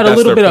 also, Yeah. you I think got a that's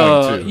little their bit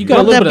point, of too. you got a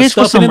Rub little that bit of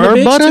bitch with stuffing in some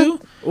the herb bitch butter? too.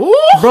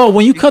 Bro,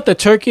 when you cut the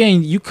turkey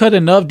and you cut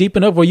enough, deep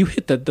enough, where you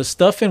hit the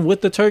stuffing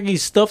with the turkey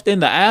stuffed in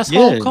the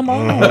asshole. Yeah. Come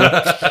on,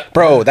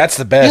 Bro, that's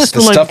the best. Yes, the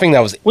but, like, stuffing that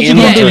was what in you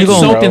the gonna do? turkey, You gonna-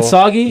 soaked bro. and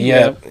soggy.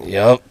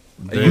 Yep.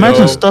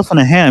 Imagine stuffing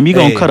a ham. You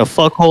gonna Hey. cut a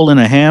fuck hole in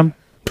a ham?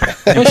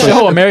 For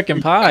sure,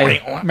 American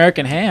Pie,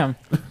 American Ham.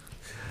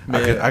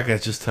 I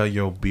could just tell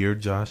your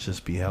beard, Josh,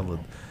 just be hella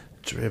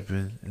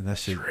dripping, and that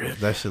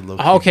shit look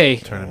Okay,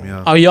 turning me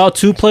on. are y'all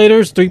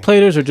 2-platers,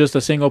 3-platers, or just a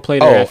single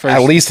plater Oh, at first?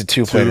 at least a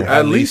two-plater.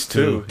 At least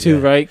two. two,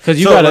 right? Because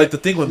you so gotta like the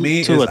thing with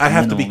me two is at the I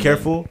have to be minimum.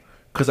 careful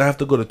because I have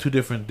to go to 2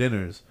 different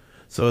dinners.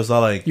 So it's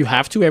all like, you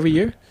have to every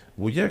year.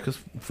 well, yeah, because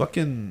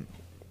fucking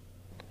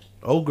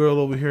old girl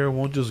over here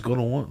won't just go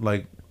to one.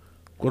 Like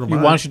Go to Why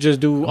mine. don't you just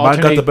do Mine got the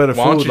alternate? better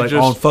Why don't food. you Like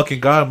just- on fucking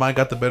God, mine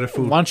got the better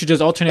food. Why don't you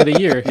just alternate a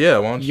year? Yeah,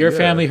 why don't you? Your yeah.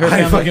 family, her I ain't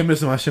family. fucking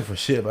missing my shit for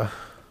shit, bro.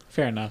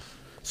 Fair enough.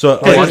 So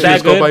Why don't Is you that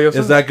just go good? by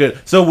yourself? is that good?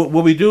 So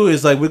what we do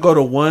is like we go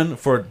to one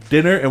for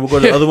dinner and we'll go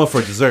to the other one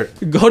for dessert.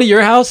 Go to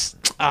your house.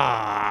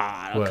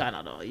 I What? kind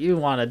of know. You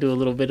want to do a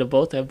little bit of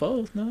both at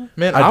both, no?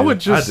 Man, I I do. would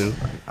just. I do.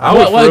 I would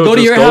What, for real go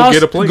to just your go house,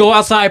 get a plate. go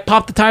outside,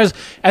 pop the tires,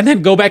 and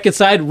then go back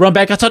inside, run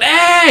back outside.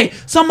 Hey,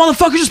 some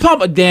motherfucker just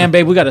popped. Damn,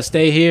 babe, we gotta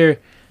stay here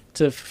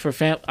for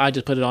fam. I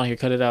just put it on here,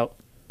 cut it out.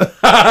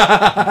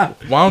 Why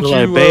don't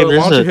Like, you? babe, Why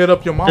there's don't you a- hit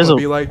up your mom there's and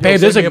a- be like, Babe, "Yo,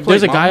 there's send me a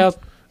there's a plate, guy mama." out.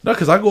 No,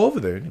 because I go over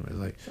there anyways.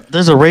 Like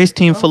There's a race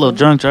team full of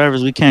drunk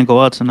drivers. We can't go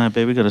out tonight,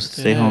 babe. We gotta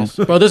stay home. Yes.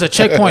 Bro, there's a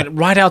checkpoint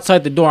right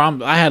outside the door.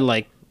 I had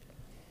like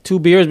 2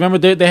 beers. Remember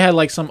they had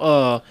like some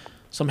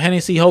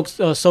Hennessy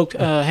soaked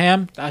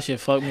ham. That shit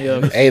fucked me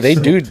up. Hey, they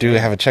do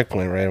have a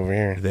checkpoint right over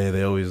here.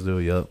 they always do.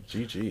 Yup.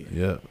 GG.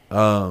 Yep.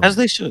 As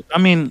they should. I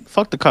mean,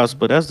 fuck the cops,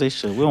 but as they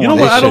should. We don't You know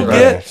want what They I don't should,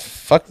 get?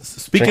 Fuck.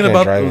 Speaking drinking and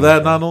about driving.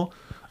 that, Nano,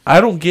 I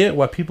don't get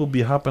why people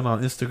be hopping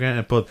on Instagram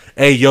and put,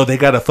 "Hey, yo, they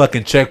got a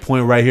fucking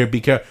checkpoint right here.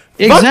 Be careful." Fuck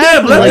them.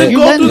 Exactly, Let like, them you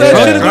go letting through that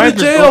drunk shit and go to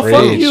drivers jail. go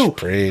Fuck Preach, you.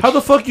 preach. How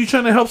the fuck you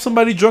trying to help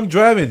somebody drunk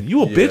driving?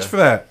 You a Yeah. bitch for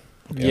that.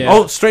 Yeah.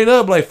 Oh, straight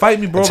up, like fight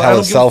me, bro. It's I don't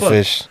hella give a fuck.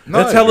 selfish. No,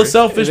 That's I hella agree.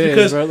 selfish It is,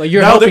 because bro. Like,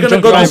 you're now they're helping gonna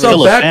drunk go to drivers. some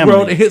Kill a back family.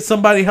 road and hit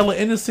somebody hella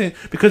innocent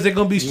because they're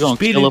gonna be You gonna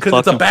speeding kill a because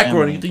it's a fucking back road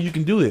family. and you think you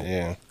can do it.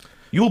 Yeah.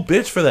 You a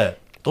bitch for that.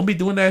 Don't be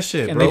doing that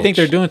shit, And bro. they think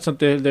they're doing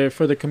something there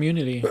for the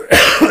community.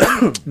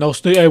 No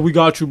snitch. Hey, we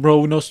got you,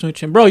 bro. No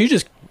snitching, bro. You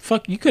just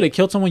fuck. You could have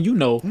killed someone you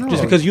know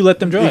just because you let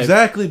them drive.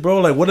 Exactly, bro.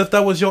 Like, what if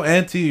that was your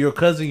auntie, your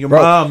cousin, your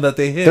Bro, mom that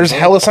they hit? There's bro?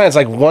 hella signs,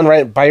 like one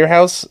right by your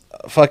house.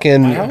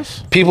 Fucking My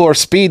house? people are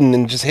speeding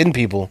and just hitting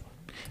people.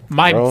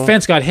 My Bro.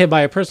 fence got hit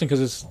by a person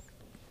because it's,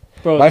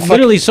 bro. My fuck-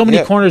 literally, so many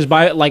yeah. corners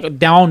by like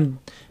down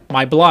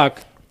my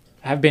block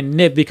have been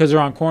nipped because they're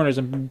on corners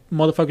and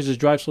motherfuckers just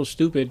drive so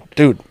stupid.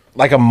 Dude,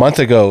 like a month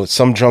ago,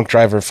 some drunk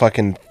driver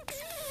fucking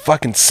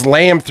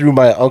slammed through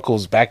my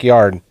uncle's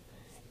backyard,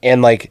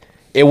 and like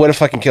it would have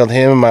fucking killed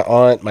him, my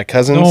aunt, my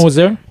cousins. No one was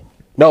there.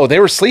 No, they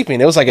were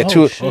sleeping. It was like a Oh,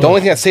 two. shit. The only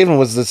thing that saved them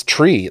was this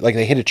tree. Like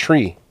they hit a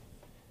tree.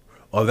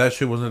 Oh, that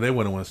shit wasn't. They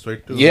went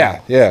straight through.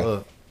 Yeah, yeah.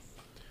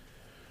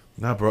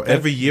 Nah, bro.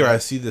 Every year I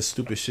see this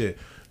stupid shit.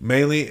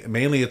 Mainly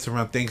it's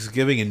around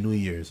Thanksgiving and New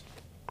Year's.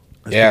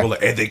 And Yeah. People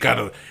like, hey, they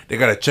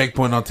got a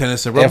checkpoint on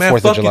Tennyson Road. And Man, 4th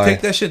of fuck you, July.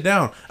 take that shit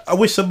down. I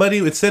wish somebody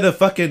instead of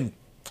fucking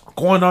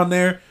going on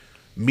there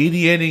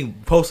mediating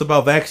posts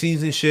about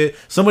vaccines and shit,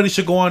 somebody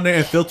should go on there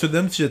and filter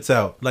them shits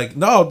out. Like,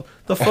 no,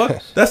 the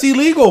fuck, that's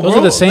illegal, Those bro.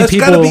 are the same That's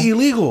gotta people- be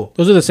illegal.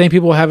 Those are the same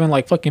people having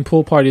like fucking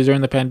pool parties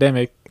during the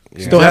pandemic.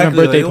 Still having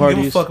Exactly. birthday Like, don't give a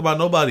parties. fuck about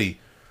nobody.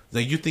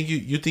 Like you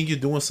think you're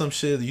doing some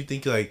shit. You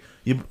think like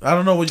you. I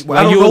don't know what. I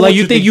Like don't you, know like what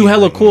you think you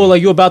thinking. hella cool,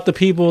 like you about the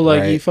people,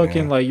 like you Right,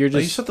 fucking, yeah. like you're Like,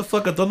 you just. shut the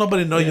fuck up. Don't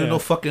nobody know you Yeah. no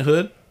fucking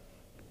hood.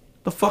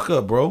 The fuck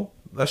up, bro.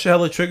 That shit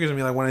hella triggers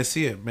me. Like when I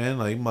see it, man.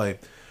 Like I'm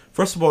like,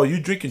 first of all, you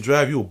drink and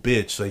drive, you a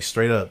bitch. Like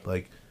straight up.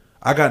 Like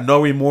I got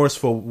no remorse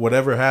for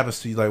whatever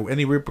happens to you. Like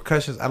any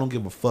repercussions, I don't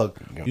give a fuck.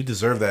 You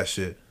deserve that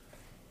shit.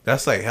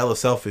 That's like hella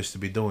selfish to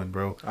be doing,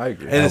 bro. I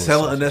agree. And it's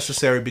Hella hella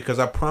unnecessary because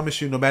I promise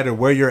you, no matter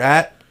where you're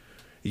at,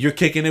 you're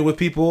kicking it with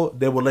people,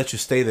 they will let you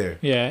stay there.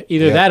 Yeah,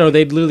 either Yeah. that or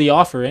they'd literally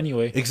offer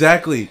anyway.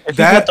 Exactly. If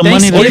you got the money,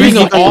 to Thanksgiving drink,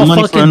 you of got the all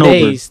money for fucking an Uber.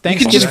 days. You can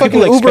Thanksgiving just fucking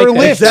people Uber or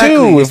expect Lyft that.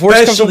 too. If worse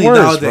comes to Especially worse,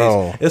 nowadays.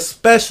 bro.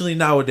 Especially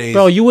nowadays.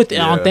 Bro, you would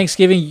on Yeah.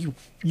 Thanksgiving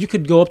you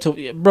could go up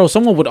to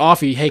someone would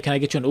offer you, hey, can I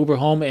get you an Uber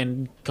home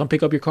and come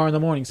pick up your car in the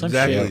morning? Some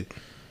exactly. shit.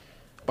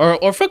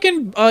 Or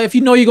fucking if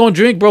you know you're gonna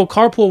drink, bro,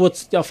 carpool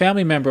with a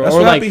family member. That's or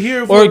what I like be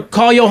here or for.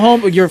 call your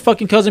home or your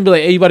fucking cousin, be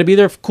like, hey, you about to be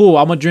there? Cool,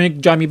 I'm gonna drink,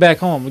 drive me back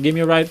home, give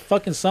me a ride,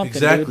 fucking something.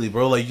 Exactly, Dude.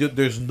 bro. Like,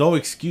 there's no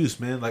excuse,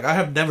 man. Like, I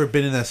have never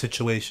been in that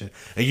situation,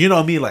 and you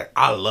know me. Like,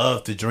 I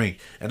love to drink,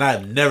 and I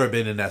have never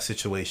been in that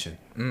situation.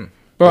 Bro,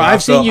 But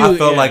I've seen you. I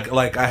felt yeah.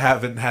 like I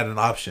haven't had an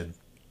option.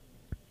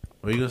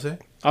 What are you gonna say?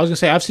 I was gonna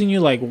say I've seen you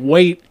like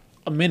wait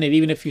a minute,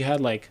 even if you had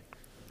like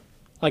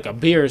a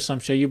beer or some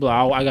shit. You be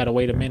like, oh, I gotta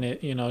wait a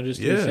minute,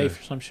 just to be Yeah. safe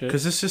or some shit.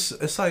 Because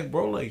it's like,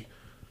 bro, like.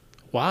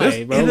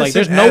 Why, bro? Like, innocent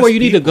there's nowhere ass you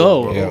need to people,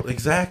 go. bro. Yeah.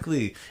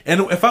 Exactly. And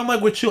if I'm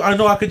like with you, I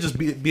know I could just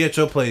be at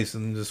your place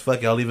and just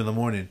fuck it, I'll leave in the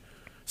morning.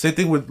 Same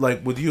thing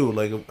with you,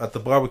 like at the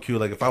barbecue.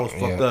 Like if I was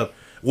fucked Yeah. up,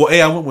 well,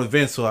 hey, I went with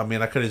Vince, so I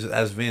mean, I could have just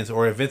asked Vince,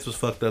 or if Vince was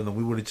fucked up, then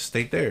we would have just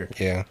stayed there.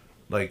 Yeah.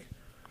 Like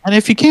And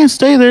if you can't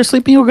stay there,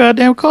 sleep in your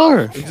goddamn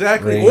car.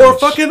 exactly, Range. or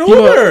fucking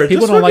Uber.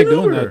 People Just don't like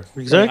fucking doing Uber.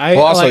 that. Exactly. I,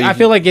 Well, also like, you I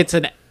feel like it's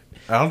an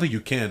I don't think you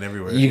can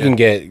everywhere. You can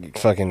get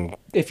fucking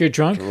if you're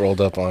drunk. rolled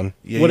up on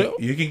yeah, what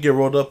you can get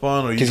rolled up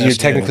on, or you because can you're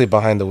technically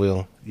behind the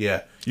wheel.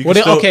 yeah. You What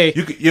can it- still, okay.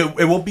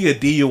 it won't be a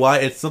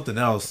DUI. It's something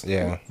else.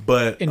 Yeah.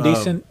 But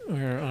Indecent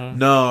or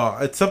no,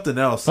 it's something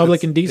else. Public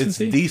It's-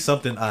 indecency? It's D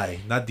something I,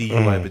 not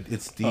DUI, but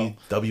it's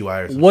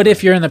DWI or something. what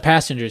if you're in the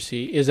passenger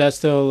seat? Is that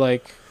still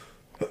like?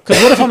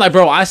 Because what if I'm like,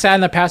 bro, I sat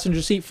in the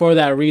passenger seat for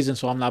that reason,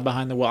 so I'm not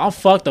behind the wheel. I'm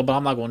fucked up, but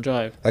I'm not gonna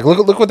drive. Like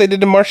look what they did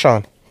to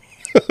Marshawn.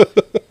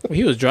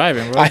 He was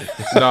driving, bro.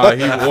 Nah,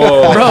 he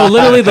was. Bro,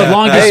 literally the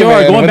longest Hey,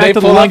 yard. man, Going when back they to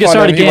the pull up longest on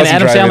yard him, he again. wasn't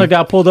Adam driving. Sandler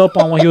got pulled up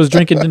on when he was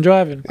drinking and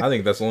driving. I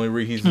think that's the only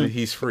reason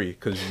he's free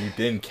because you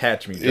didn't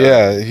catch me. Driving.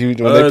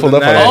 Yeah, when they pulled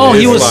up on that, him. Oh,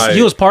 he it's was like-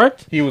 he was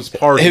parked. He was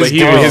parked, His- but he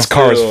dude, was his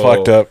car was still-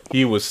 fucked up.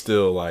 He was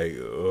still like,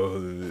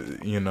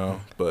 you know,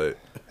 but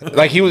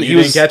Like he you was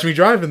didn't catch me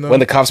driving though. when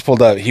the cops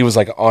pulled up. He was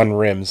like on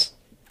rims.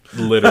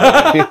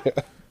 Literally,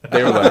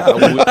 they were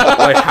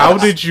like, how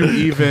did you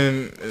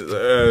even?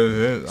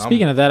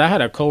 Speaking of that, I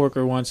had a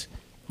coworker once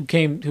who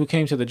came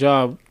to the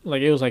job.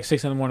 Like it was like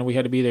 6 a.m. We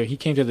had to be there. He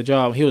came to the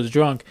job. He was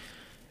drunk,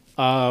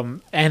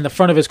 and the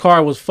front of his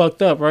car was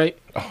fucked up, right?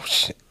 Oh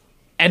shit!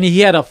 And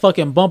he had a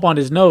fucking bump on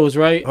his nose,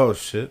 right? Oh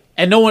shit!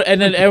 And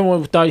then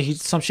everyone thought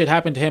some shit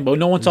happened to him, but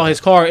no one saw his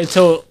car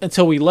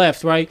until we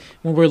left, right?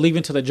 When we were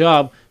leaving to the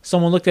job,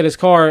 someone looked at his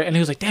car and he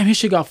was like, "Damn, his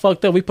shit got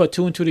fucked up." We put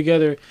 2 and 2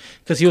 together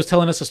because he was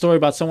telling us a story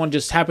about someone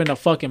just happened to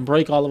fucking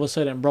break all of a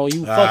sudden, bro.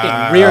 You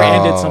fucking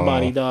rear-ended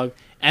somebody, dog,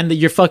 and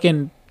your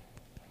fucking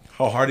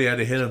How hard he had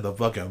to hit him? The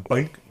fucking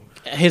bink.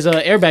 his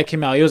airbag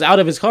came out. It was out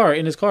of his car,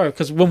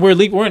 because when we're in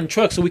the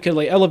truck, so we could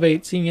like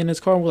elevate, seeing in his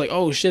car. And we're like,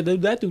 oh shit,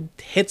 that dude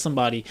hit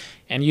somebody,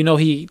 and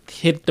he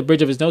hit the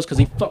bridge of his nose because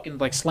he fucking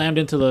like slammed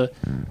into the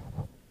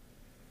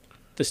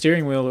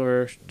steering wheel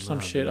or some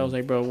shit. I was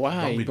like, bro,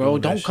 why, be bro?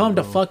 doing that Don't shit, come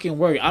to bro. fucking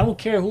work. I don't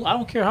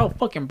care how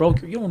fucking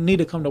broke you don't need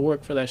to come to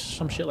work for that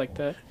some shit like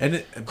that.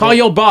 And Call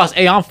your boss.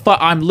 Hey,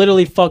 I'm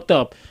literally fucked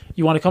up.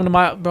 You want to come to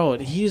my bro?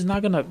 He's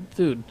not gonna,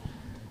 dude.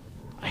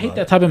 I hate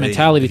that type of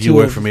mentality If too. you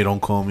work for me,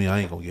 don't call me. I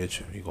ain't gonna get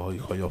you. You call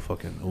your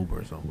fucking Uber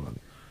or something.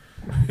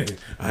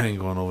 I ain't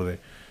going over there.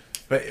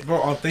 But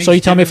bro, on So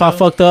you tell me if I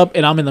Thanksgiving, fucked up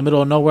and I'm in the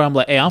middle of nowhere, I'm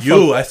like, hey, I'm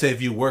though, fucked. I say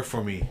if you work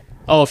for me,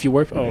 Oh, if you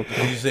work. Oh,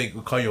 okay. you say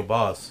call your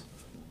boss.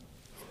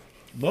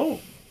 No,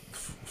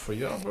 for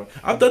y'all, bro.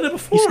 I've done it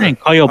before. He's saying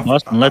call your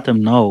boss and let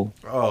them know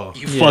Oh,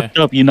 you Yeah. fucked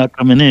up. You're not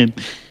coming in.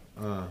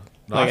 no,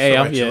 Like, I hey, still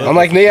I'm- write you yeah. up. I'm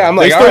like, yeah, I'm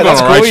like, They all still right,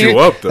 that's gonna cool. write you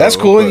up, though, that's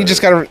cool. You but-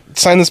 just gotta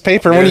sign this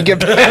paper when you get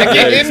back.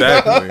 yeah, in.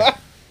 exactly.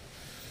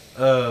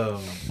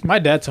 My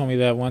dad told me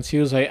that once. He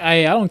was like,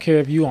 hey, I don't care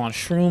if you on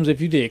shrooms,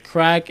 if you did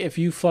crack, if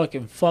you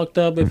fucking fucked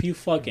up, if you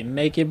fucking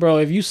naked, bro.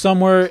 If you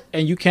somewhere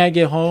and you can't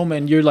get home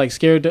and you're like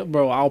scared,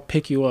 bro, I'll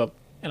pick you up.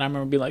 And I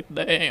remember being like,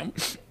 damn.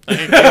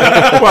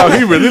 Wow,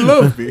 he really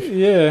loved me.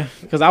 Yeah,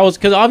 because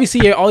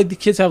obviously yeah, all the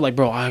kids have like,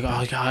 bro,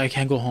 I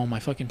can't go home. My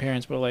fucking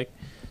parents, bro, like,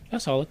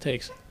 that's all it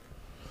takes.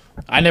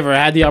 I never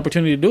had the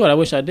opportunity to do it. I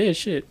wish I did.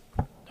 Shit,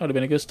 that would have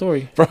been a good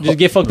story. Bro. Just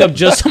get fucked up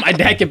just so my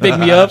dad can pick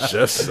me up.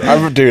 Just I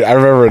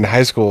remember in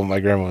high school, my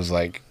grandma was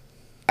like,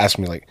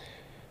 asking me like,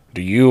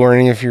 "Do you or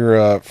any of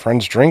your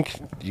friends drink?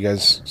 Do you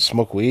guys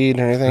smoke weed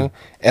or anything?"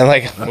 And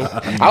like,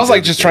 I was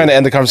like, just trying to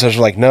end the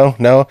conversation, like,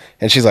 no.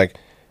 And she's like,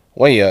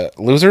 "What, you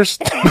losers?"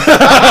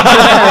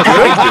 It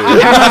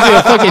reminds me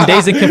of fucking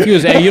Dazed and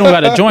Confused. Hey, you don't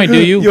got to join,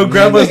 do you? Your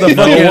grandma's the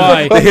fucking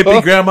why. the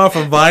hippie grandma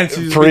from Vine.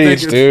 She's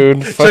Preach,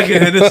 dude.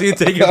 Chucking Hennessy and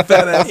taking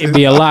fat ass. It'd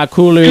be a lot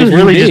cooler He if was you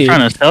really did. just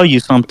trying to sell you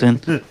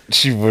something.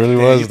 She really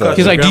was though.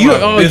 He's like,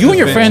 Grandma, you and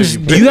your business friends,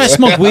 venture, do you guys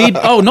smoke weed?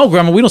 Oh, no,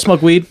 Grandma, we don't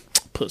smoke weed.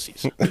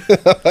 Pussies.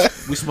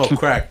 We smoke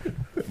crack.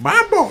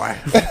 My boy.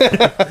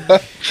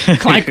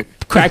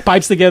 Crack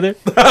pipes together.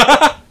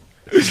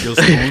 Your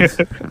spoons.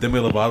 Demi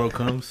Lovato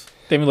comes.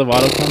 Demi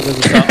Lovato comes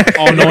as an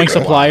all-knowing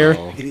supplier.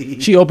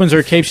 She opens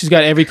her cape. She's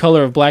got every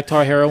color of black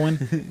tar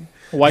heroin,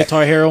 white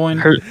tar heroin,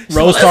 Her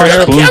rose tar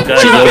heroin. spoon's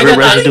got yogurt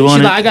residue on She's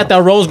it. like, I got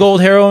that rose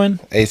gold heroin.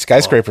 Hey,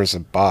 Skyscraper's a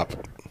bop.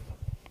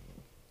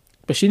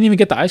 But she didn't even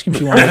get the ice cream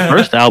she wanted.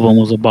 First album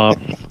was a bop.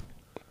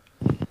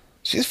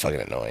 She's fucking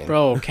annoying.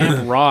 Bro,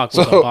 Camp Rock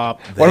was a bop.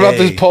 What about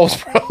Hey. this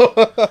post,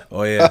 bro?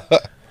 Oh yeah.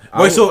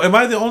 Wait, so am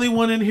I the only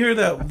one in here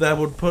that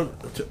would put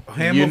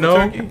ham you over know,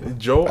 turkey?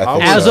 Joe. I I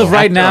think was, As of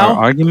right Our now,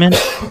 argument.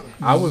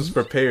 I was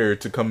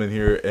prepared to come in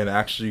here and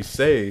actually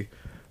say,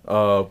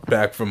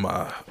 back from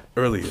my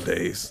earlier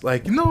days,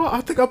 like,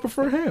 I think I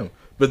prefer ham.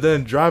 But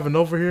then driving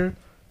over here,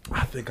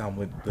 I think I'm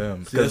with them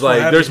See, because that's what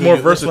like happens there's more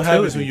when that's what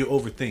happens when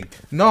versatility. you overthink.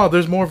 No,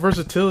 there's more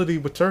versatility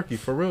with turkey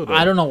for real. Though.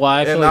 I don't know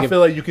why. I feel and like I feel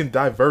like you can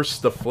diverse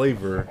the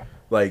flavor,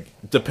 like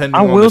depending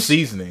I on will the s-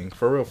 seasoning,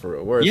 for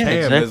real. Whereas Yeah, ham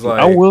exactly. is like,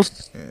 I will.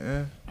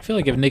 I feel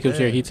like if Nick was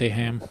here, he'd say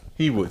ham.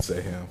 he would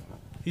say ham.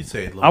 He'd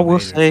say I will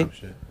say-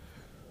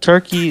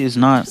 Turkey is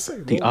not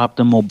the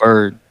optimal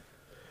bird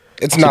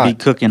It's to be not.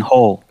 cooking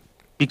whole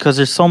because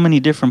there's so many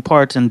different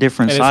parts and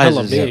different And it's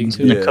hella sizes. big, It's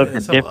too. gonna Yeah. cook at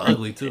It's hella different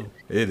ugly too.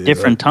 It is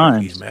different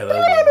times. He's mad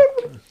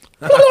ugly.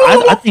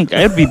 I think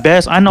it'd be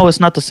best. I know it's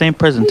not the same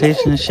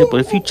presentation and shit,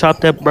 but if you chop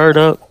that bird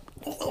up,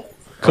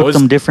 cook it's-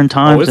 them different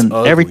times, it's and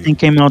ugly. everything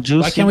came out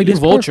juicy. Why can't we do it's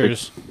perfect.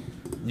 vultures?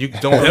 You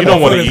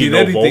don't want to eat no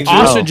anything. vulture.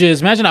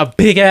 Ostriches. Imagine a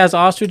big ass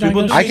ostrich.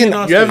 People on do your I can-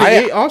 eat You haven't I-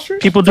 ate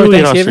ostrich? People For do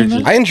eat Thanksgiving,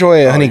 ostriches. I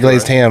enjoy honey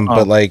glazed you're right. ham,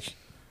 but like,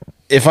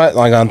 if I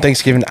like on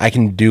Thanksgiving, I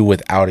can do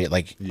without it.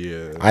 Like,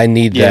 Yeah. I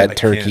need Yeah, that I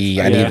turkey.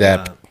 can't. I Yeah. need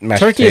that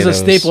mashed Turkey is a potatoes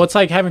staple. It's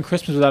like having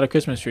Christmas without a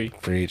Christmas tree.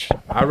 for each.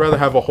 I'd rather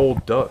have a whole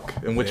duck,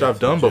 in which Yeah, I've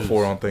done some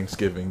before juice. on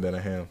Thanksgiving, than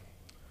a ham.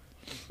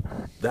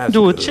 That's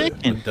Do a good.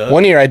 chicken.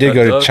 One year I did A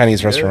go to a duck,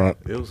 Chinese yeah, restaurant.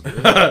 It was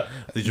good. A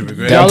Did you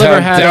regret Y'all it? ever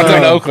had,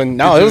 downtown uh, Oakland.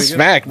 No, it was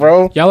smack,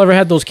 bro. Y'all ever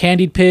had those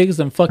candied pigs?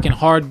 Them fucking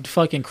hard,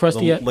 fucking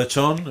crusty.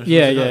 Lechon? Or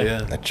Yeah, something?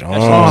 yeah. That John.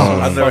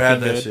 I've never had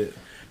fucking that good. shit.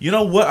 You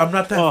know what? I'm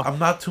not Oh. I'm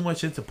not too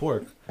much into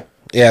pork.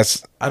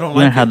 Yes. I don't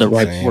You like had the it.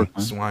 right Same. pork,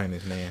 man. Swine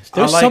is nasty.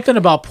 There's I like- something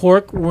about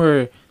pork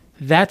where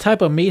that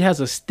type of meat has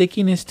a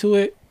stickiness to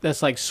it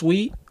that's like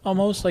sweet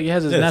almost. Like it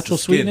has its Yeah, it's natural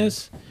the skin.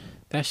 sweetness.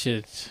 That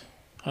shit's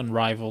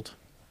unrivaled.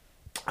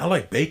 I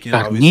like bacon,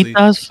 obviously.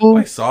 Carnitas, I fool?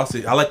 like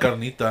sausage. I like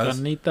carnitas.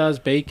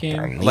 Carnitas, bacon.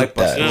 I like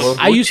Carnitas.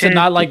 pastor. I used to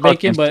not like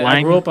bacon, but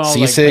I grew up and I was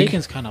like, Seasick?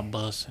 bacon's kind of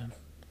busting.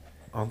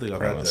 I don't think I've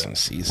Bro, had some that.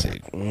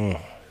 seasick. Mm.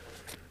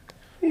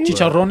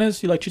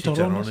 Chicharrones? You like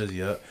chicharrones? Chicharrones,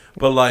 yeah.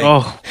 But like,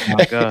 Oh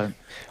my god.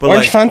 but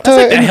Orange like,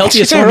 Fanta The and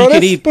healthiest one you chicharrones?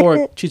 could eat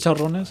pork.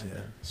 Chicharrones?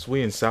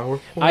 Sweet and sour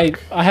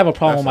pork. I have a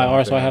problem with my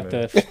That's R, so I not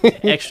have bad,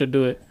 to extra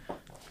do it.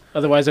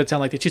 Otherwise, it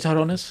sound like the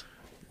chicharrones.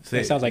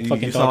 say, sounds like you,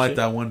 fucking you dog sound like shit.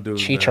 that one dude.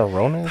 man.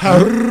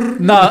 Chicharrones?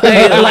 No,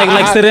 hey,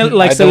 like Selena,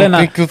 like I don't Selena.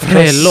 think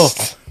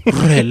it's-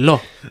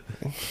 Reloj.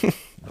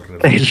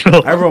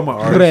 I wrote my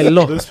art.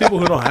 Reloj. There's people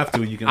who don't have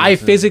to. You can. I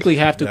listen. physically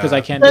have to because Yeah.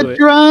 I can't do The it.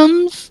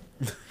 drums.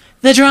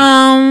 The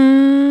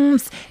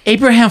drums.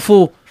 Abraham,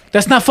 fool.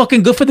 That's not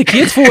fucking good for the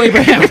kids, fool,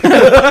 Abraham.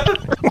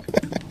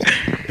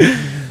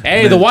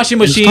 Hey, the washing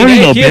machine. starting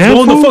Hey, a kids, band,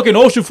 go in the fool? fucking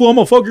ocean, fool. I'm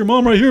gonna fuck your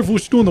mom right here, fool.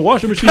 She's doing the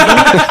washing machine.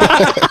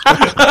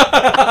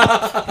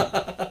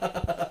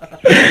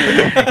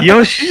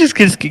 Yo, she just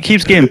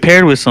keeps getting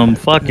paired with some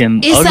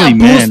fucking It's ugly a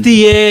man.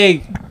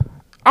 bustier.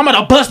 I'm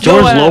gonna bust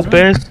George your ass.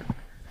 Lopez.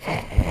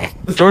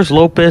 George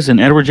Lopez and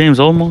Edward James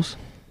Olmos.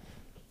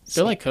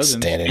 They're like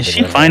cousins. Standing And she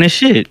together. fine as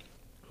shit.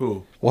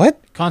 Who? What?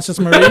 Constance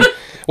Marie.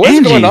 What's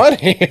Angie. going on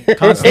here? Angie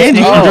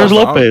from Oh, George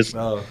Lopez.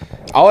 No.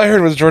 All I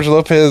heard was George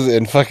Lopez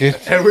and fucking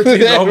Edward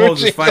James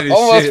Olmos is fine as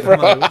Almost, shit. bro.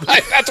 I'm like,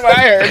 That's what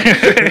I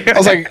heard. I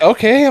was like,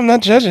 okay, I'm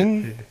not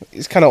judging.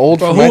 He's kind of old.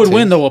 Bro, for who my would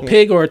win taste. though, a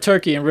pig or a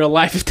turkey in real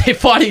life if they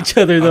fought each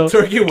other though?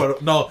 Turkey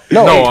would no.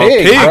 No, No, a a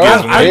pig, pig bro.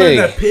 is I Pig. read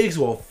that pigs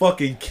will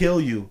fucking kill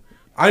you.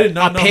 I did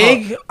not A know.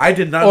 pig? How, I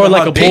did not Or know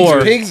like how a pigs boar?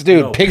 are- Pigs,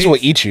 dude, no, pigs will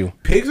eat you.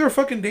 Pigs are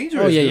fucking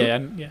dangerous. Oh yeah,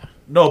 dude. yeah.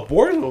 No,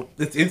 boars will.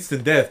 It's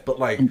instant death. But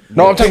like,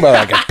 No, I'm talking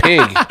about like a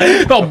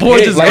pig. No, boar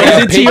just Like goes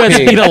a into you and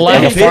pig speed of pig.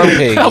 life. Like a farm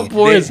pig. No,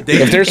 boars. If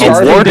they're war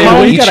starving, they dog?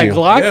 will You eat got a you.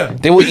 Glock? yeah,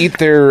 They will eat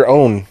their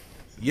own.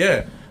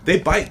 yeah, they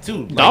bite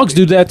too. Like, Dogs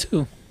do that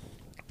too.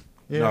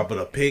 No, but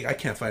a pig, I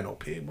can't find no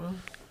pig, bro.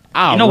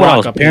 I'll You know what I rock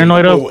was a pig.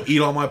 paranoid Boy of? will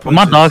eat all my When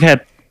my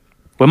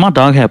punches.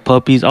 dog had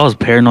puppies, I was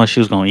paranoid she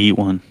was gonna eat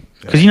one.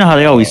 Cause you know how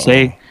they always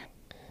say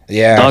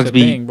Yeah. dogs a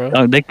be thing,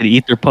 bro. they could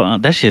eat their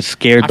that shit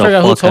scared I the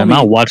forgot who fuck out told of me.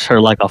 me. I watched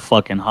her like a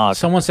fucking hawk.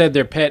 Someone said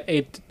their pet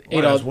ate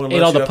Well, that's one ate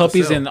less all you the have to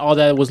puppies sell. and all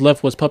that was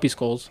left was puppy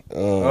skulls.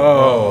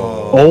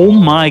 Oh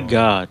my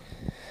god,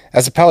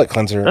 As a palate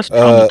cleanser, that's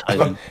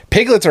traumatizing.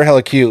 piglets are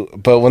hella cute,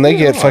 but when they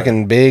get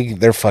fucking big,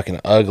 they're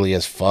fucking ugly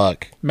as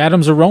fuck.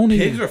 Madame Zeroni.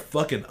 Pigs are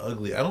fucking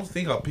ugly. I don't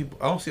think how people.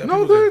 I don't see how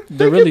No, people. They're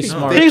they really can be-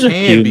 smart. they Pigs are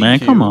can cute, be man.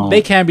 cute. Come on.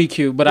 They can be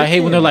cute, but I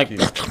hate when they're like Yeah,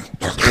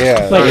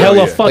 like Oh, hella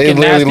yeah. fucking They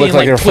literally nasty look and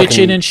like they're like twitching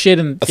fucking and shit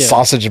and a yeah.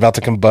 sausage about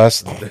to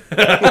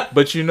combust.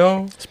 But you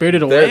know,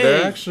 Spirited away.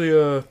 they're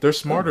actually they're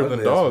smarter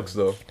than dogs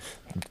though.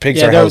 Pigs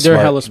yeah, are they're, hella they're smart.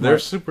 hella smart. They're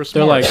super They're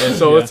smart. like- and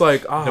so yeah. it's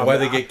like Then why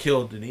they get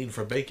killed and eaten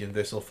for bacon?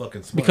 They're so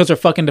fucking smart. because they're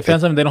fucking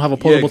defensive and they don't have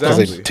opposable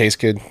exactly. Because thumbs. they taste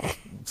good.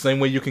 same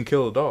way you can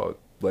kill a dog.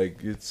 Like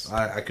it's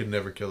I could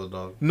never kill a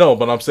dog. no,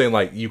 but I'm saying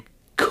like you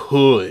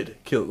could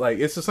kill. Like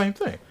it's the same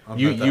thing. I'm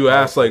You not that you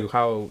ask powerful. like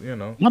how you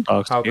know. My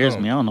dog How scares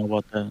come? me. I don't know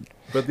about that.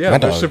 But yeah, My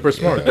they're dog, super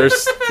smart.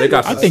 They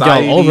got I think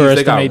y'all societies,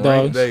 overestimate they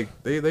got dogs.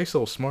 They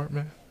so smart,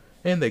 man,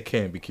 and they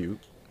can be cute.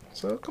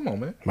 So come on,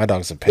 man. My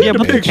dog's a petty Yeah,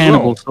 but they're bitch.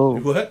 cannibals, so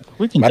What?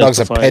 we can. My dog's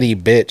a justify it. petty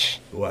bitch.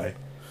 Why?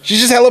 She's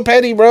just hella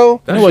petty, bro.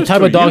 You know what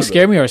type of dogs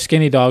scare me are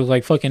skinny dogs,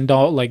 like fucking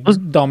like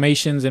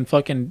Dalmatians and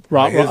fucking His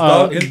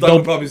dog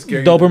would probably scare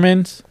you.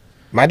 Dobermans.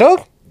 My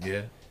dog?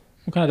 Yeah.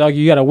 What kind of dog?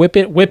 You gotta whip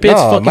it. Whip it's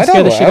No, fucking my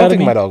scare dog. the shit I don't out of think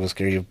me. my dog will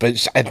scare you.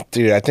 But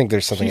dude, I think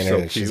there's something She's in her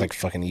so that she's cute. like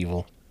fucking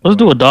evil. Let's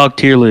do a dog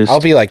tier list. I'll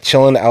be like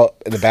chilling out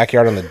in the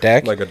backyard on the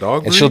deck, Like a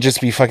dog and she'll breed?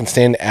 just be fucking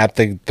standing at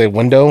the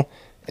window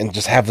and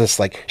just have this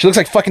like she looks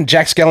like fucking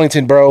Jack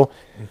Skellington, bro.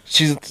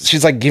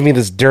 She's like giving me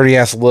this dirty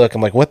ass look.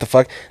 I'm like, what the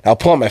fuck? And I'll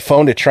pull out my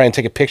phone to try and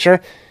take a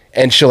picture,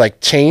 and she'll like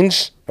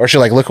change or she'll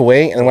like look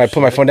away, and when I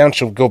put my phone down,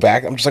 she'll go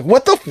back. I'm just like,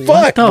 what the fuck,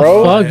 What the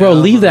bro? fuck, bro?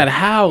 Leave that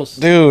house.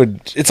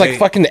 Dude, it's like Hey,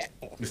 fucking the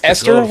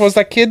Esther ghost. was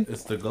that kid?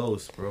 It's the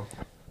ghost, bro.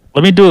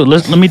 Let me do it.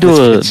 Let me do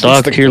a It's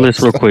dog the tier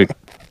list real quick.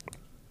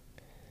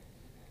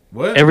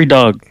 What? Every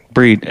dog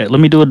breed. Let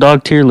me do a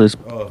dog tier list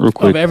real Of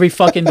quick. every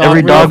fucking dog.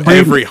 Every breed. dog breed.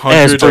 Every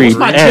 100 S3. of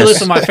My breeds. tier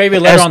list of my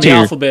favorite letter S on the tier.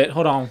 alphabet.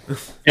 Hold on.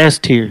 S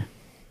tier.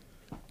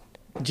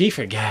 G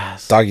for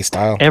gas. Doggy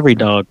style. Every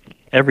dog.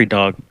 Every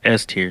dog.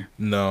 S tier.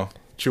 No,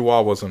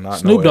 Chihuahuas are not.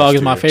 Snoop no Dogg S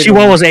is my tier. favorite.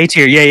 Chihuahua's A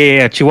tier.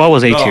 Yeah.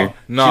 Chihuahua's A tier.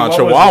 Nah,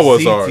 Chihuahuas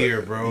Chihuahuas are.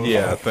 C-tier, bro.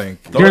 Yeah, I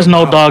think. There's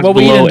no dogs What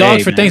we below eating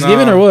dogs A, for man.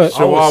 Thanksgiving Nah. or what?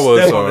 I will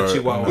Chihuahuas step on are. a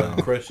Chihuahua no.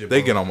 and crush it, They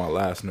bro. get on my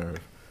last nerve.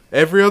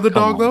 Every other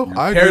dog on, though, man.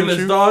 I agree with Hairless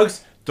you.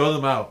 dogs, throw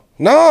them out.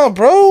 No,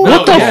 bro.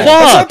 What the yeah.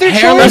 That's fuck? not their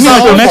Hairless choice. That's not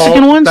the their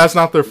Mexican fault. ones? That's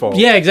not their fault.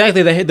 Yeah,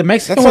 exactly. The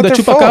Mexican That's one, not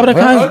the their fault, chupacabra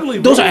bro. kind, Ugly,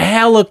 bro. those are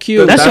hella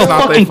cute. That's That's your not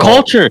their fucking fault.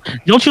 culture.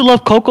 Don't you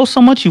love Coco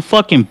so much, you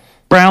fucking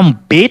brown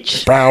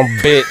bitch? Brown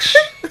bitch.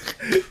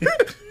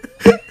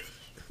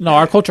 No,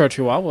 our culture are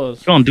chihuahuas.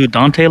 You don't do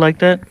Dante like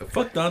that?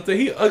 Fuck Dante.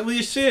 He ugly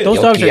as shit. Those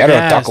Yo, dogs are quiero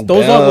gas. Taco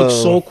Those dogs look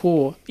Bell. so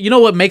cool. You know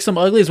what makes them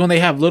ugly is when they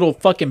have little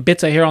fucking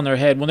bits of hair on their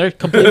head. When they're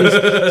completely With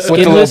the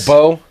skinless.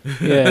 little bow.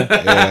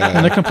 Yeah.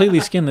 When they're completely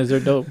skinless, they're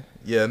dope.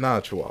 Yeah,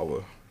 nah, Chihuahua.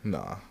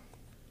 Nah.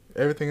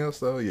 Everything else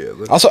though, yeah.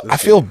 Also, I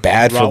feel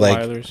bad for like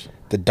Rottweilers.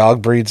 the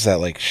dog breeds that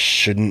like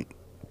shouldn't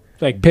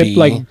Like pip, be-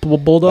 like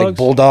bulldogs. like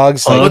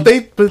bulldogs. but Like, they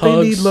Pugs.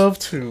 need love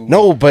too.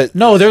 no, but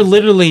No, they're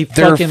literally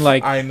They're fucking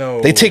like. I know.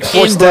 they take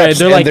 4 Inbred, steps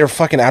they're and like- they're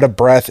fucking out of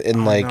breath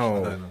and like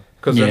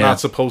because they're Yeah. not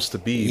supposed to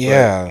be.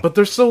 Yeah. but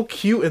they're so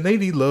cute and they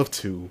need love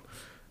too.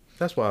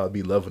 That's why I'll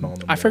be loving on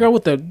them. I more. forgot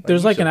what the.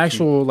 There's you're like an so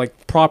actual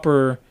like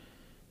proper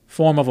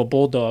form of a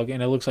bulldog,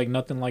 and it looks like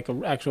nothing like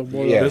an actual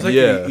bulldog. Yeah. There's like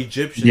Yeah. an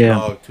Egyptian Yeah.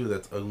 dog too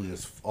that's ugly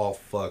as all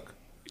fuck.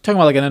 You talking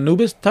about like an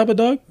Anubis type of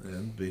dog? Yeah,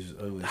 them bitches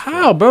ugly as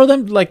How, bro?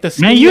 Them like the Man,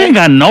 skinny- you ain't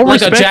got no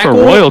like a respect jackal,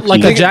 for royalty.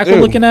 like a Dude. jackal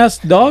looking ass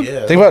dog. fuck.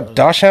 Yeah. think about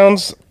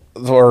dachshunds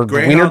or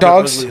Greyhounds wiener are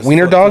dogs. ugly as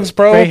Wiener fuck, dogs, too.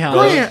 bro. Greyhound.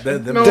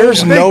 No,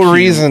 There's they're no cute.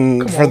 reason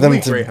Come for on, them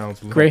leave to-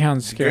 Greyhounds alone.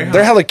 Greyhound's scary.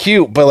 They're hella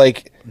cute, but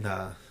like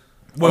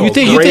Well, You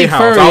think Greyhounds.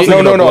 furry? I was no,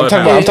 thinking no, of no. I'm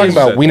talking bloodhounds.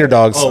 about wiener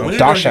dogs, oh, wiener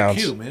dogs are dachshunds.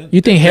 cute, man.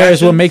 You think hair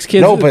is what makes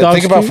kids? No, but dogs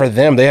think about cute? for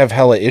them, they have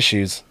hella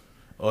issues.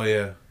 Oh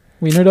yeah.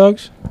 wiener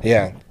dogs.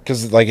 Yeah,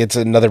 because like it's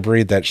another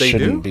breed that They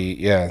shouldn't do? be.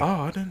 Yeah, Oh,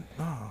 I didn't.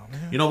 Oh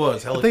man, You know what?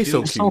 It's hella They cute.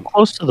 so It's so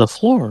close to the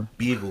floor.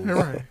 Beagles. you're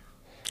right.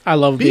 I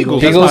love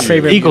Beagles. beagles. That's my Beagles?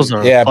 favorite. Eagles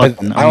are yeah, but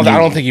fucking I don't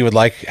amazing. think you would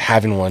like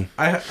having one.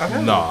 I've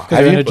had Nah, Because they're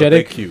Have you?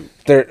 energetic. They're cute.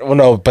 They're well,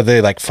 no, but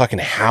they like fucking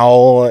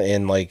howl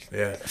and like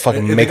Yeah.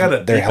 fucking And they make got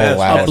a they're deep hella ass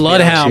loud. A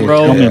bloodhound, Shit,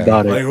 bro. Tell me Yeah.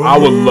 about it. I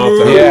would love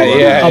to. Have Yeah, a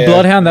yeah. A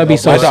bloodhound, that'd be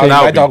so My sick. dog, That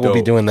my would be dog will be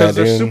dope. doing that, Because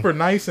they're dude. super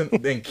nice and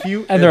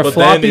cute. And they're but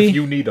floppy. then if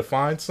you need to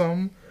find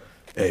some,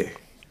 hey,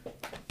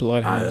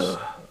 Bloodhounds.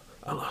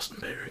 I lost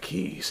my pair of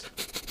keys.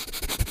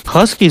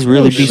 Huskies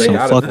really be They some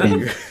got it.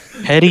 fucking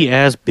petty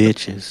ass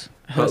bitches.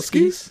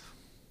 Huskies?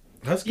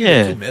 Huskies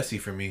Yeah. are too messy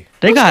for me.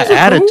 They got Huskies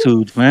are cool.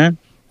 attitudes, man.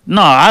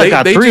 No, I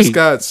got They three. just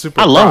got super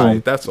I love pride.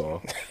 'em. That's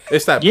all.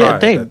 It's that Yeah,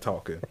 pride they- that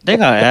talking. They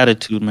got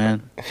attitude,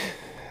 man.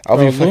 I'll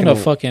Bro, be Luna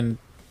fucking.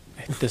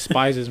 fucking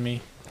despises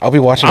me. I'll be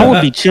watching. I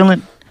would be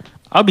chilling.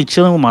 I'll be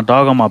chilling with my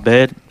dog on my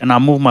bed, and I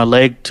move my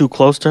leg too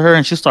close to her,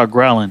 and she start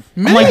growling.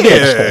 I'm like,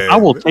 bitch, Man. I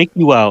will take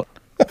you out.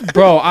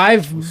 Bro,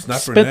 I've Snap her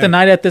spent the neck.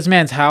 night at this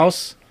man's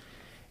house,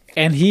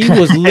 and he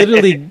was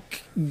literally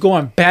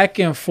going back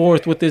and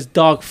forth with this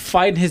dog,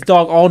 fighting his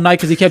dog all night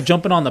because he kept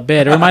jumping on the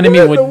bed. It reminded me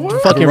of when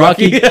fucking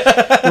Rocky kept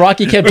But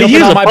he jumping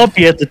was on a my.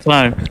 puppy at the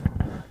time.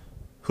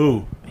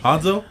 Who?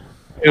 Hanzo?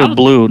 It was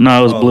blue. No,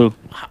 it was blue.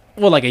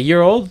 What, like a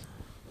year old?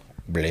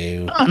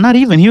 blue. Not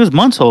even. He was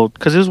months old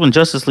because it was when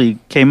Justice League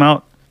came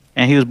out,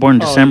 and he was born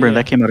in Oh, December, and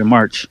yeah. that came out in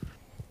March.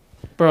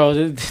 Bro,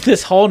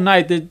 this whole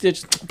night,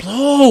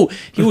 Blue,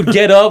 he would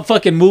get up,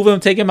 fucking move him,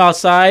 take him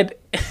outside,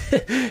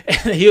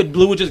 and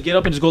Blue would just get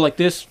up and just go like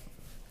this,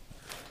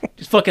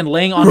 just fucking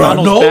laying on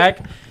Ronald's back.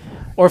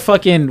 Or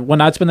fucking, when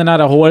I'd spend the night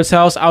at Horace's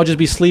house, I would just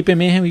be sleeping.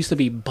 Me and him used to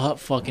be butt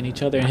fucking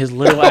each other in his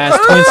little ass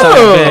twin side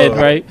bed,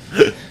 right?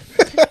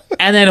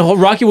 And then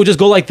Rocky would just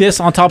go like this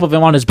on top of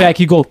him on his back.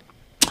 He'd go,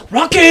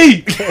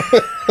 Rocky!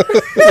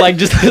 Like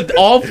just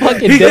all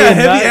fucking He day got and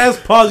heavy night. ass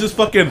paws just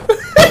fucking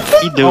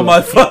He do. on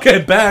my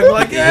fucking back.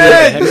 Like,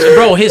 hey!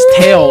 Bro, his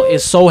tail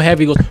is so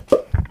heavy. He goes,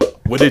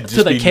 Would it just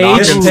To the be cage knocking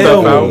and His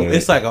stuff tail, out?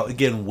 it's like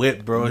getting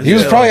whipped, bro. He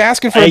was probably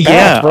asking for a Hey,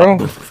 bath, yeah.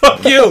 bro.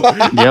 fuck you.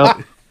 Yep.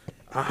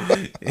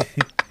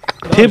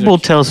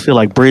 Pitbull tails feel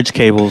like bridge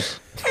cables.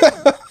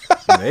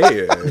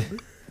 Man.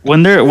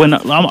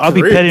 I'll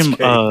be Bridge petting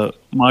cable.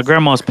 my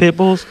grandma's pit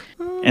bulls,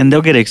 and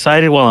they'll get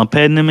excited while I'm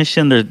petting them and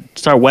shit. And they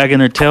start wagging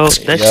their tails.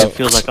 That Yep. shit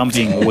feels like I'm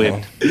being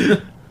whipped.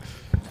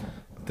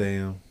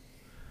 Damn.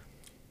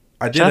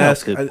 I did Shout out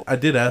ask. Pitbull. I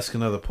did ask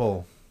another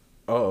poll,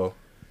 Uh-oh.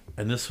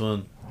 and this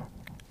one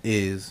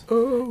is: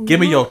 give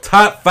me your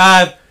top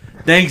 5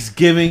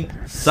 Thanksgiving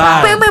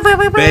sides,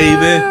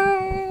 baby.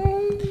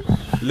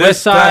 West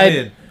Let's dive side,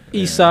 in.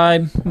 east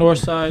side, north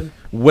side,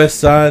 West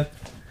side.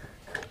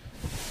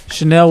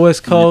 Chanel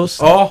West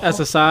Coast Oh. as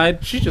a side.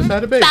 She just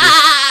had a baby.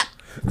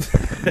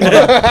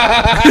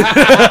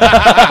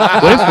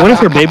 What if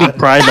her baby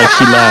cried like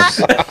she laughs?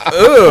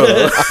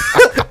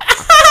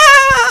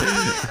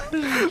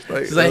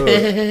 She's like,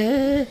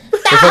 her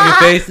fucking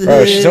face.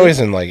 Bro, she's always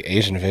in like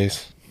Asian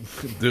face.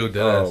 Dude,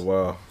 that Oh, ass.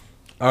 wow.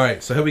 All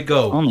right, so here we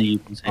go. Only you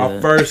can say Our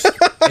that. first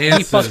He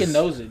answers. fucking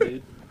knows it,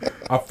 dude.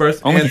 Our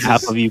first Only answers.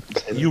 half of you can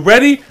say that. You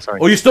ready? Sorry.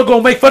 Or you still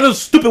gonna make fun of the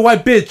stupid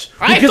white bitch?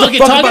 I Who ain't gives a fucking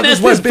fuck talking. about That's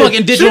white this bitch? fucking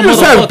She digital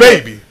just had a motherfucker.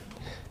 baby.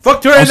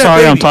 Fuck her I'm and that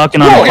sorry, baby. I'm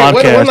talking on Bro, the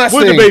okay, one podcast. last What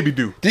did thing. the baby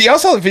do? Did y'all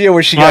saw the video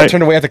where she got Alright.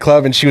 turned away at the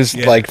club and she was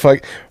Yeah. like,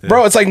 "Fuck,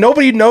 bro"? It's like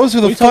nobody knows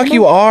who the fuck talking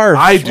you are.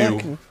 I do.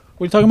 What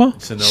are you talking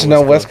about?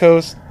 Chanel West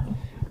Coast.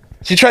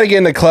 She tried to get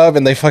in the club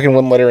and they fucking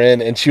wouldn't let her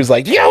in, and she was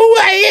like, "Yo, who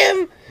I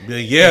am."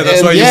 Yeah,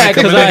 that's why you Yeah, ain't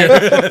coming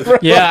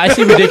because here. I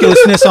see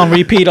ridiculousness on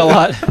repeat a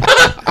lot.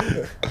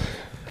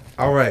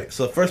 All right,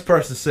 so first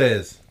person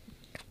says,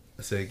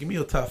 I said, give me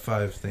your top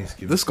 5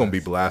 Thanksgiving. This is gonna be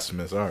snacks.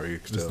 blasphemous. All right,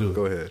 Let's do it.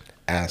 Go ahead.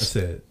 I Ass.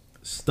 said,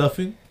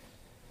 stuffing,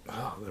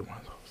 Oh, they're one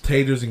of those.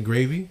 taters and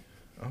gravy,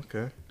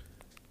 Okay.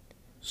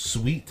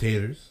 sweet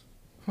taters.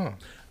 Huh.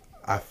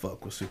 I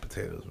fuck with sweet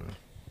potatoes, man.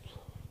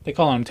 They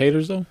call them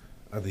taters though.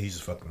 I think he's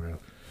just fucking around.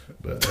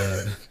 But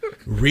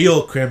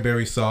real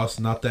cranberry sauce,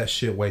 not that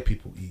shit white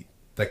people eat.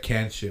 That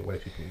canned shit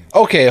white people eat.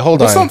 Okay, hold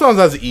But on. sometimes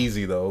that's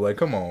easy though. Like,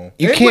 come on.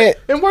 You And can't-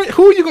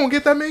 who are you gonna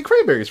get that many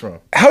cranberries from?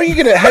 How are you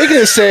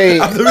gonna say?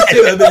 Like,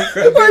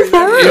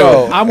 for real.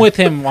 Yo, I'm with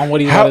him on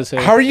what he's about how, to say.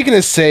 how are you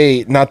gonna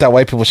say not that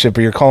white people shit,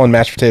 but you're calling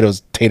mashed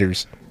potatoes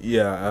taters?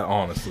 Yeah,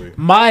 honestly.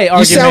 My You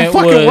argument sound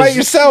fucking was white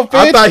yourself, bitch.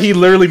 I thought he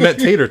literally meant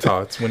tater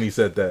tots when he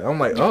said that. I'm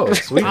like, oh,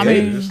 sweet I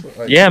mean, taters.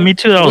 Like, Yeah, me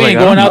too. I was we like, ain't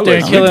I going don't out there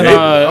know. and killing I don't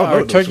know our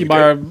those turkey sweet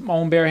by our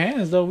own bare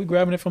hands though. We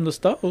grabbing it from the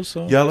stove.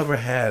 So Y'all ever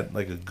had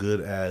like a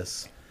good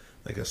ass,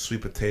 like a sweet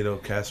potato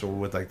casserole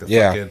with like the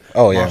Yeah. fucking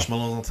Oh, yeah.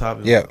 marshmallows on top?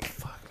 It was Yeah. like,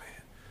 fuck, man.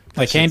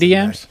 like That candy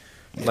shit's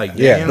yams. like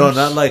Yeah. yams. No,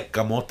 not like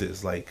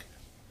camotes. Like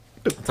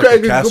it's like a Craig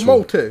and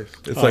casserole.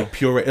 Gamotes. It's like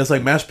pure. It's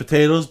like mashed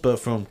potatoes, but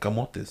from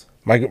camotes.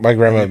 My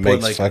grandma You put,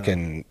 makes like,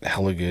 fucking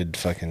hella good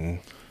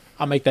fucking.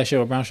 I'll make that shit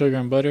with brown sugar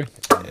and butter.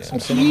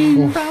 Some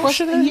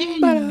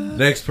cinnamon.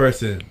 Next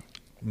person,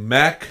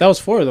 Mac. That was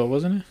 4 though,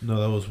 wasn't it? No,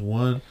 that was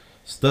 1.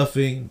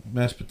 Stuffing,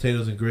 mashed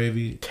potatoes and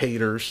gravy,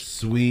 Taters.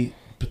 sweet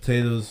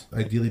potatoes,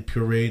 ideally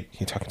pureed,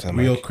 You talking to the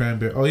real mic?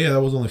 cranberry. Oh yeah,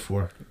 that was only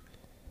 4.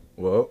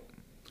 Well,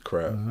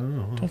 crap.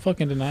 Don't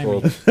fucking deny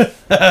Well, me.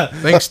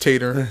 thanks,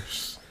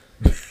 Taters.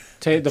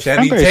 The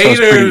Channing cranberry sauce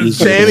pretty Taters.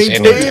 easy. Channing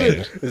Channing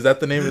Tater. Tater. Is that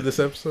the name of this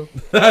episode?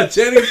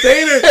 Channing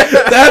Tater.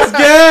 That's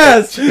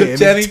gas. Channing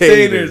Taters.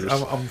 Taters.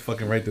 I'm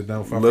fucking write that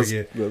down before I Let's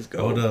forget.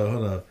 go.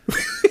 Hold up.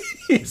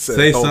 He said,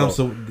 Say hold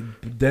something.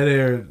 So dead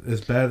air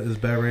is bad. Is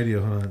bad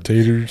radio, huh?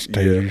 Taters,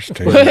 taters,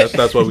 taters.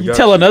 That's what we You got.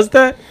 telling us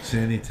that,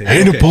 Channing Tater.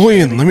 Hey Okay.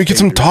 Napoleon, let me get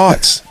some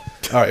tots.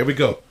 All right, here we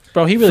go.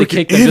 bro? He really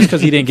kicked him just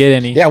because he didn't get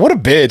any. Yeah, what a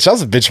bitch. That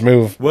was a bitch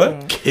move.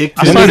 What? Kicked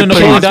I When saw did the he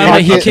Napoleon kick-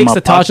 Dynamite. He in kicks my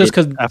the tots just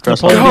pocket because after I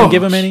saw Napoleon it. didn't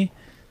give him any.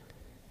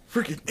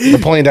 freaking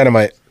Napoleon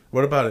Dynamite.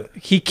 What about it?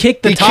 He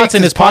kicked the He tots kicked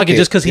in his his pocket pocket.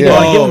 just because he Yeah. didn't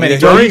want to give him Oh, any. yeah,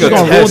 Bro, during he's a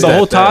gonna ruin test the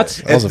whole at that. tots.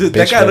 That was a That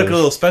bitch guy looked a move.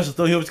 little special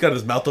though. He always got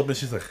his mouth open.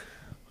 She's like,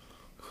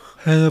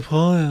 "Hey,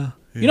 Napoleon,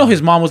 You know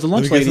his mom was the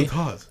let me lunch get lady.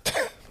 some tots."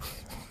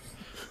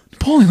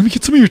 Napoleon, let me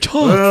get some of your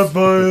tots.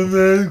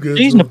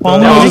 Jeez,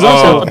 Napoleon, That was you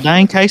got also- a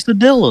dang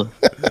quesadilla.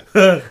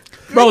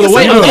 Bro, the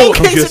way Come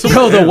Uncle, get some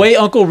bro, the ham. way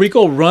Uncle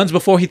Rico runs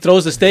before he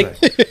throws the steak.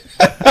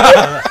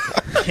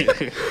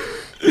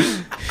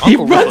 He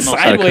Uncle Rico runs knows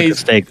how to cook a sideways.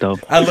 steak though.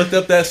 I looked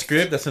up that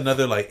script. That's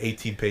another like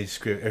 18-page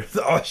script.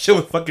 All that shit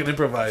was fucking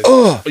improvised.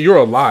 Ugh. You're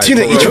alive.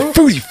 Tina, bro. eat your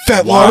food, you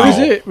fat Wow. lard. Was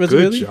it? Was it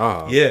Good really?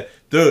 job. Yeah,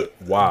 dude.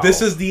 Wow.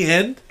 This is the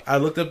end. I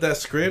looked up that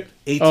script.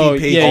 18 Oh,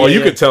 pages. yeah, Oh, you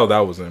yeah. could tell that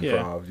was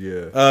improv.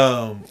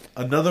 Yeah.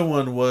 Another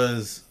one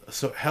was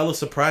so hella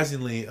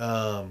surprisingly.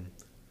 I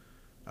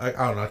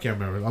don't know. I can't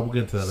remember. I'll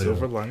get into that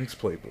Silver later. Linings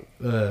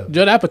Playbook.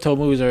 Judd Apatow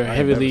movies are never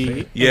heavily. seen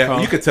it. Yeah,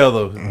 improv. you could tell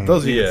though.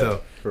 Those you Yeah, could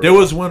tell. for There real.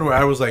 was one where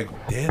I was like,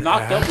 "Damn,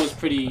 Knocked Up was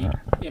pretty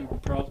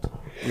improv.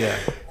 Yeah.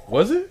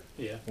 Was it?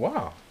 Yeah.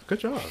 Wow. Good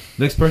job.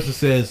 Next person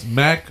says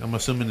mac. I'm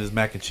assuming is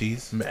mac and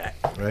cheese, Mac.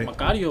 right?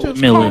 Macario.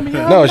 Miller.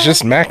 No, it's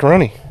just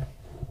macaroni.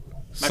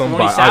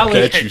 Somebody, I salad.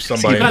 bet you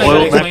somebody. You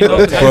gotta explain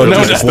those, 'cause Bro,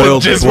 that- just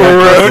boiled just boiled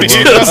macaroni.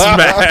 macaroni. Just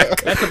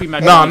Mac. that could be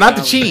macaroni. No, not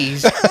the salad.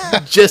 cheese.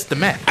 Just the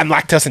Mac. I'm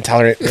lactose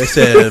intolerant. They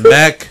said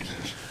mac,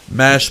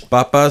 mashed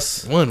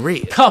papas. One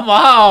red. Come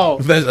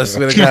on. I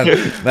swear to God,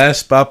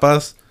 mashed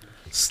papas,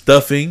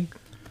 stuffing,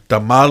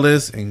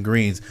 tamales, and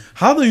greens.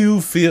 How do you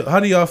feel?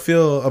 How do y'all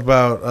feel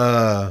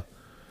about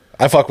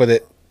I fuck with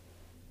it.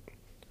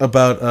 I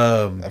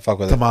fuck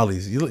with it.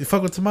 tamales? You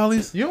fuck with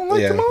tamales You don't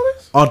like Yeah.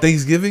 tamales? on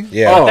Thanksgiving?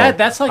 Yeah. Oh,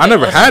 That's like I an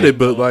never us had thing, it,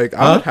 but though. like I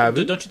Huh? would have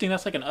it. Don't you think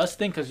that's like an us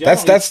thing? Because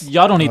That's-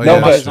 y'all don't eat Oh, No, yeah,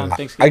 tamales that's on true.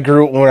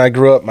 Thanksgiving. when I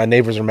grew up, my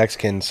neighbors are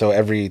Mexican, so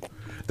every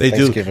They do.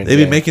 Thanksgiving, They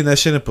be yeah. making that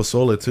shit in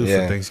pozole too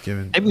Yeah. for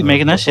Thanksgiving. They be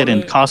making that shit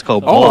in Costco. Oh,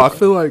 bulk. I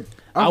feel like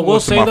I went will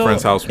to say, my though,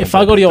 friend's house if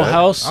one I go time to your like that.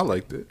 house- I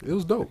liked it. It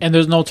was dope. And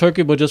there's no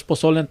turkey, but just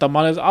pozole and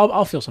tamales.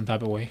 I'll feel some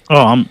type of way. Oh,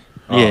 I'm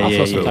I'll yeah,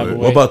 feel some yeah, type yeah. of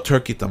way. What about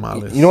turkey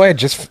tamales? You know what I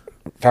just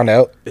found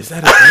out? Is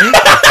that a thing?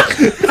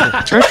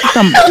 Turkey,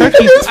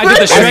 I did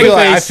the Shrek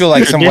I face. feel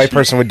like some white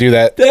person would do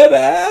that.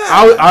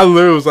 I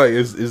literally was like,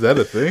 is that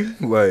a thing?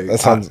 Like, That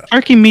sounds.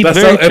 turkey meat That's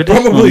very how, it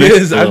traditional. probably in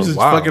is. I'm Mexico. just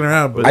Wow. fucking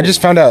around. But I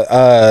just found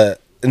out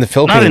in the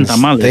Philippines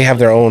tamales. they have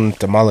their own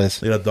tamales.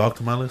 they got dog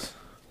tamales.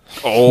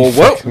 oh,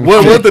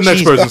 what the next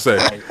Cheese person say?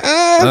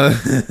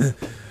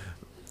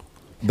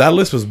 That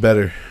list was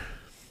better.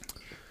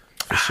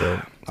 For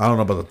sure. I don't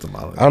know about the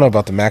tamales. I don't know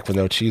about the mac with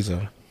no cheese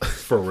though.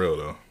 For real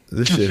though.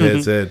 This shit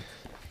had said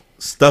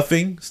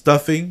stuffing,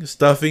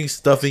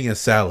 and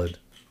salad.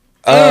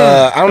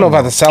 I don't know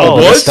about the salad, Oh,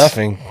 but the what?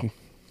 stuffing.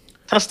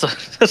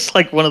 That's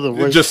like one of the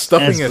worst. Just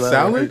stuffing answers and I've ever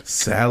salad? heard.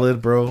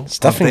 Salad, bro.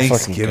 Stuffing On fucking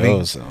Thanksgiving.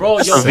 goes. Though. Bro,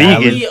 That's your a vegan.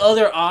 only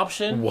other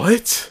option.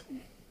 What?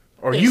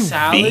 Are It's you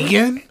salad?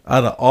 vegan?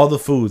 Out of all the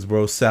foods,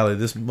 bro, salad.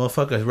 This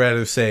motherfucker would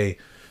rather say.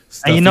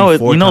 And you know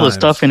the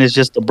stuffing is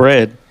just the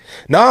bread.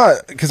 Nah,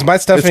 because my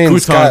It's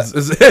stuffing's got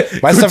croutons.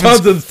 my Croutons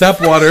stuffing's- and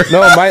tap water. no,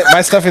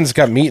 my stuffing's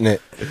got meat in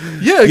it.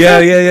 Yeah, Yeah.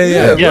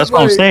 Yeah, that's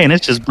what I'm saying.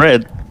 It's just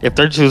bread. If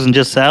they're choosing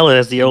just salad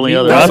as the only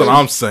other That's option, what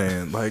I'm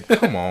saying. Like,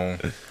 come on.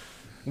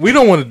 We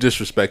don't want to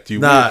disrespect you.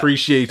 Nah, we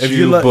appreciate if you,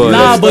 you let- but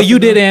Nah, but you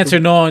did answer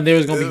no, and there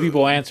was gonna be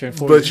people answering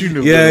for but you. you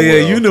knew. Yeah, good and yeah,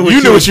 well. you knew what you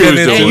you knew was what you was getting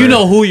into. doing. And you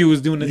know who you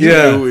was doing it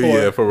Yeah. for.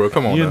 Yeah, for real.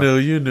 Come on, You now. knew.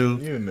 You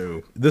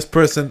knew. This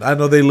person, I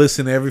know they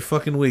listen every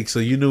fucking week, so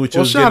you knew what you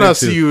Well, was shout getting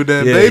out into. to you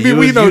then, baby.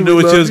 We know you knew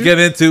we what love you was you.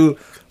 getting into,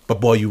 but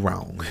boy, you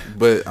wrong.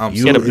 But I'm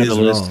You Get sorry. up in the is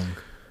list. wrong.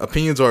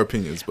 Opinions are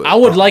opinions. But I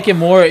would like it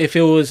more if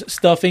it was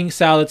stuffing,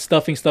 salad,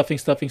 stuffing.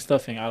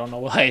 I don't know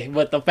why,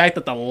 but the fact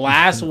that the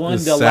last one,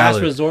 It's the last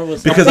salad. resort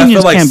was Because stuffing. I feel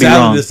Opinions like can't be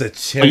salad wrong. is a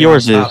cherry But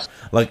yours on top. is.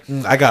 Like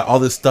I got all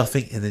this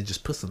stuffing and then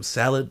just put some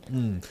salad.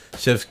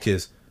 Chef's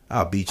kiss.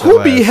 I'll beat you.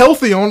 who be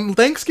healthy on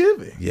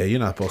Thanksgiving? Yeah, you're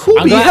not supposed Who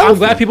to. be I'm healthy?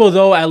 glad people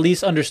though at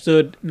least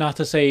understood not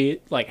to say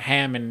like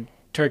ham and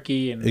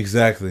turkey and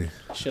Exactly.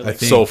 shit I like that.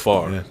 think- So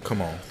far, yeah.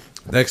 come on.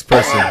 Next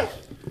person.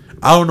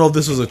 I don't know if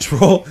this was a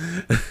troll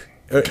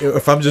or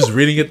if I'm just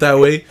reading it that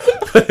way,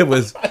 but it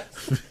was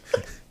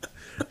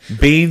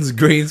beans,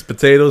 greens,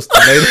 potatoes,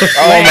 tomatoes.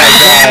 Oh my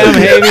Ham,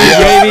 heavy,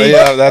 gravy.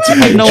 Yeah, that's a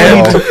fucking no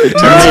troll. one took the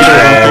tomato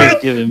on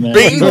Thanksgiving,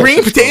 man.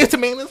 Green potatoes,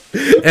 tomatoes.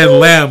 And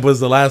lamb was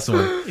the last one.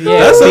 Yeah,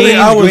 That's something beans,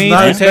 I was greens,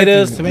 not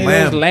potatoes, expecting.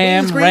 tomatoes,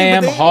 lamb, Green ram,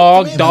 potatoes,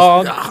 hog, tomatoes,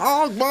 dog.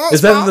 hog, ball,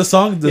 Is that in the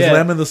song? Does Yeah.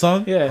 lamb in the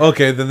song? Yeah.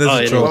 Okay, then this Oh,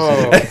 is it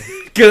troll. is.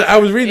 Because I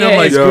was reading, Yeah, I'm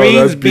like, it's yo, greens,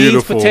 that's beans,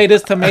 beautiful.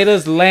 potatoes,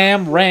 tomatoes,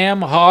 lamb,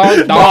 ram,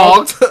 hog,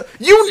 dog. Dogs.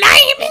 You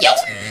name it.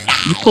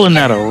 You pulling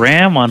out a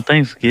ram on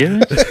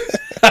Thanksgiving?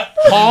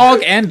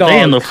 Hog and dog. They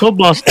in the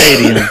football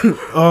stadium.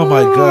 oh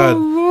my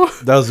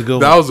god, that was a good one.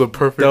 That was a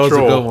perfect That was a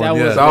troll. good one. That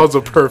yeah. was- That was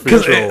a perfect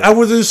Because troll. I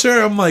wasn't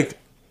sure. I'm like,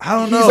 I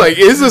don't know. He's like,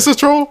 is this a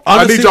troll?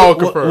 Honestly, I need y'all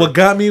to what, confirm. what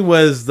got me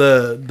was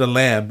the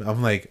lamb.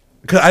 I'm like,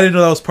 cause I didn't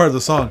know that was part of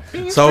the song,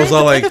 so I was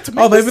all like,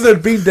 oh, maybe they're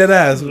being dead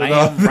ass.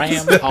 lamb,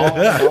 ram, hog,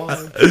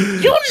 dog.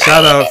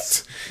 Shout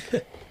outs.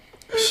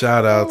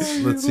 Shout outs.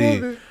 Let's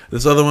see.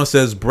 This other one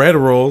says bread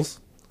rolls,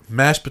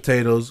 mashed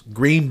potatoes,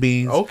 green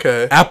beans,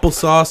 Okay.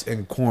 applesauce,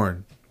 and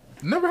corn.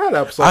 Never had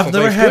applesauce. I've on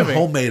never had Thanksgiving.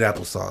 homemade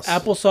applesauce.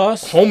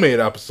 Applesauce. Homemade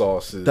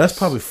applesauce. Is, That's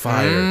probably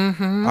fire.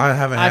 I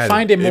haven't had I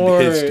find it. it more.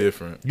 hits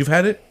different. You've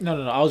had it?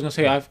 No. I was gonna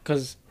say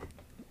because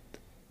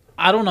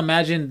I don't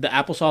imagine the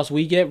applesauce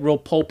we get real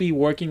pulpy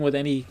working with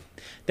any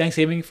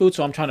Thanksgiving food.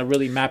 So I'm trying to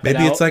really map it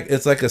Maybe out.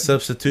 it's like a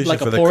substitution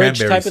Like a for the porridge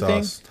cranberry type of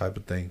thing? sauce type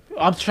of thing.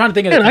 I'm trying to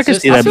think of Yeah, the I can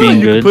see consistency. that I feel like being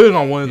you good. can put it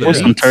on one of the Or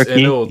some meats turkey.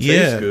 and it'll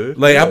Yeah, taste good.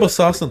 like Yeah.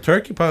 applesauce and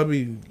turkey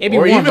probably. It'd be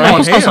Or warm, even right?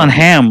 on Applesauce on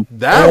ham.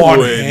 That Oh, on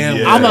would. ham.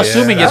 Yeah. I'm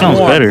assuming That it's sounds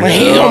warm.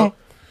 better.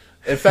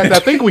 In fact, I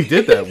think we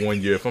did that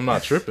one year. If I'm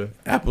not tripping.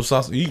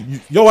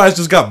 Applesauce. Your ass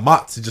just got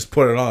mozz and just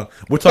put it on.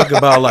 We're talking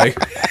about like.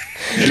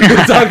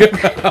 we're talking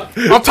about.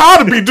 I'm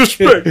tired of being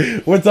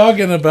disrespected. We're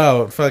talking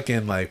about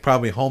fucking like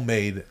probably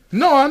homemade.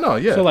 No, I know.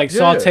 Yeah. So like Yeah,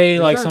 saute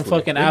yeah, like some exactly.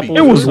 fucking It'd be apples.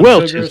 It with was some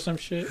Welch's. sugar or some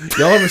shit.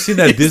 Y'all ever seen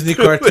that Disney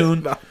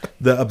cartoon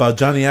about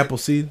Johnny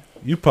Appleseed?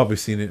 You've probably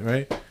seen it,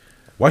 right?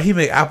 Why he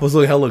make apples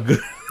look hella good?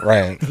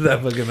 Right.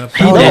 That fucking apple.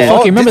 He No, did.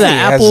 fucking remember Disney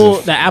that has apple,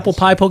 a- the apple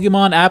pie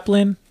Pokemon,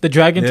 Applin, the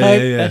dragon Yeah, type.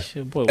 yeah, yeah. That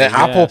shit, boy, An was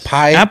apple ass.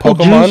 pie Apple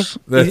Pokemon? juice.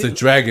 That's a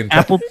dragon.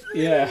 Apple.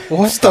 Yeah.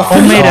 What's the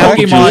Homemade fuck?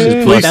 apple Pokemon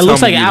juice. Please that looks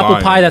tell like me an you apple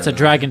lying, pie that's a man.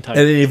 dragon type.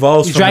 And it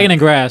evolves. He's from dragon and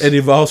grass. It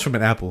evolves from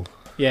an apple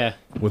Yeah.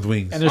 with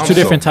wings. And there's I'm two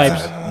so different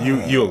types.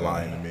 mad. You're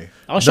lying to me.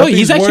 I'll show you.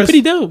 He's Nothing's actually worse-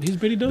 pretty dope. He's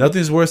pretty dope.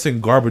 Nothing's worse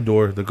than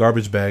Garbodor, the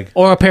garbage bag.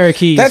 Or a pair of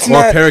keys. That's Or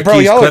not, parakeets, bro,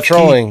 y'all are Klefki.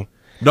 trolling.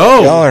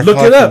 No, Y'all are look it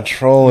fucking up.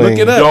 trolling. Look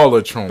it up. Y'all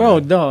are trolling. Bro,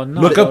 no.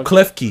 Look up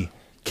Klefki.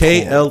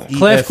 KLEFT.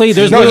 Klefki.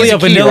 There's No, literally he's a a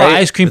key, vanilla right?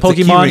 ice cream It's a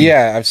key Pokemon. ring.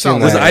 Yeah, I've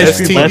seen Sounds that. like yeah.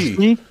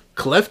 STD.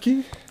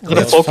 Klefki? Klefki? Is it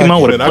a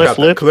Pokemon with a Then I got the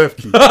flip?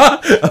 Klefki.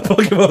 A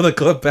Pokemon with a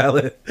clip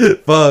palette.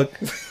 Fuck.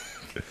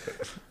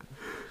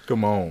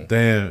 Come on.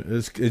 Damn.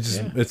 It's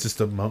just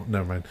a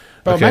never mind.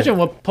 Bro, Okay. imagine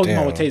what Pokemon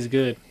Damn. would taste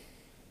good.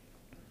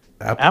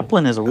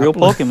 Applin is a real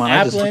Pokemon.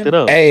 I just looked it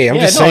up. Hey, I'm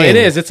yeah, just no, saying. it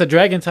is. It's a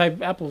dragon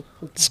type apple.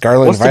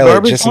 Scarlet What's and the Violet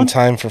garbage just in one?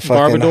 time for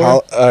fucking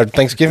Garbodor?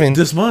 Thanksgiving.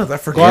 This month, I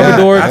forgot.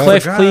 Garbodor, Yeah, I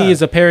Klefki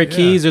is a pair of Yeah.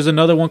 keys. There's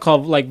another one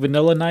called like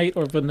Vanilla Night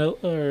or Vanilla.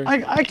 Or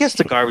I guess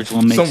the garbage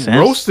one makes Some sense.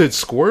 roasted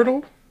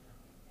Squirtle?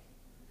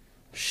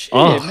 shit,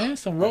 Oh. man.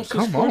 Some roasted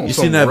Come Squirtle. on. You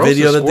Some seen that roasted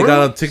video that they got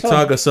Squirtle? on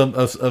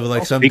TikTok of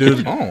like some speaking-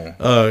 dude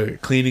Oh.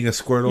 cleaning a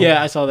Squirtle?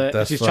 Yeah, I saw that.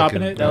 That's She's chopping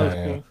fucking- it. That was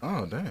yeah. cool.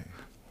 Oh, dang.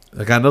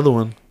 I got another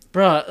one.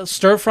 Bruh,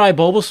 stir fry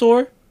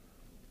Bulbasaur?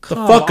 The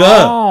Come fuck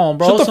up. on,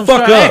 bro. Shut the Some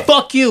fuck stir- up. Hey,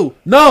 fuck you.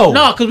 No.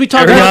 No, because we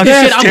talking Teriyaki- about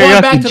this shit. I'm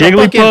going back to the teriyaki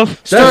fucking Jigglypuff?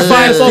 stir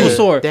fry That's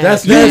Bulbasaur.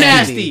 That's You nasty.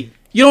 nasty.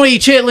 You don't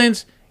eat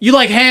chitlins. You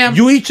like ham.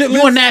 You eat chitlins?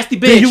 You a nasty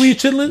Do bitch. you eat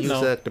chitlins? No.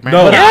 No. But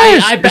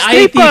Yes, I it's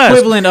ate the tripas.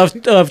 equivalent of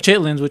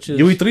chitlins, which is...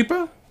 You eat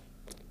tripa?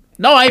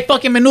 No, I ate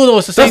fucking menudo.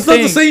 It's the same That's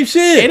thing. not the same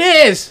shit. It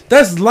is.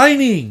 That's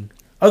lining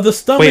of the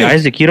stomach. Wait,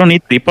 Isaac, you don't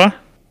eat tripa?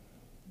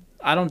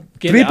 I don't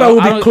get it. Tripa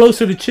would I be don't-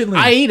 closer to chitlins.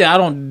 I eat it. I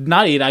don't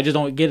not eat it. I just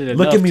don't get it enough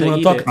Look at me to when I'm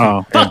eat talking. it.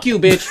 Oh, Fuck you,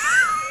 bitch.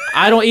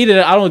 I don't eat it.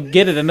 I don't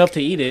get it enough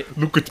to eat it.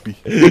 Look at me.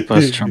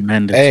 Tripa's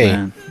tremendous, Hey.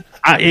 man.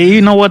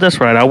 You know what? That's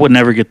right. I would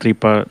never get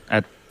tripa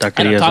at At a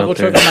taquerias taco out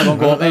there. truck, I'm not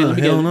gonna go.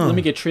 Hey, Hell no. let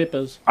me get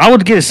tripas. I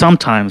would get it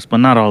sometimes, but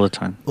not all the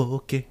time. Oh,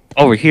 okay.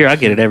 Over here, I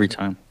get it every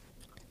time.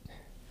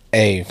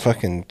 Hey,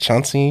 fucking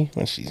Chauncey,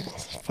 when she's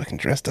fucking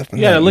dressed up in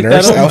You gotta that look that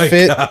nurse up. Oh my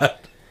outfit.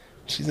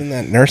 She's in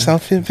that nurse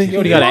outfit, baby. You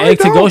already got an egg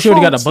to go. She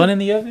already got a bun in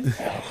the oven.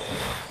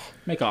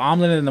 Make an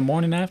omelet in the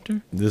morning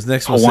after. This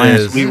next one Hawaiian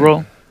says sweet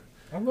roll.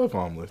 I love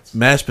omelets.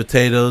 mashed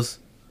potatoes,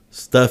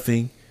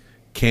 stuffing,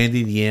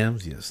 candied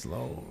yams, yes,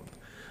 Lord,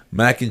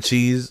 mac and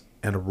cheese,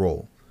 and a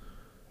roll.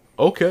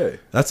 Okay.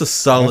 That's a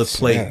solid That's-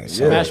 plate. yeah,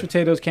 Yeah. Mashed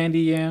potatoes,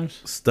 candy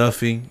yams.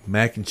 Stuffing,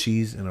 mac and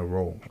cheese, and a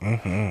roll.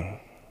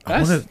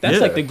 That's wonder- that's yeah.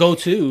 like the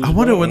go-to. I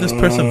wonder when this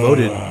person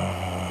voted.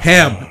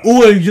 Ham.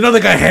 Ooh, you know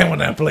they got ham on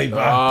that plate, bro.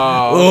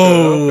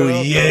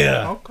 Oh,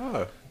 yeah.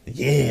 Okay.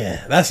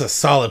 Yeah, that's a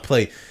solid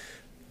plate.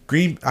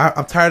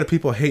 I'm tired of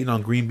people hating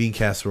on green bean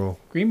casserole.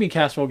 Green bean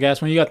casserole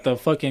gas when you got the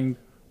fucking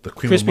The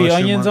cream of crispy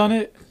mushroom onions on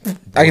it.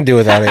 I can do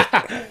without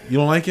it. You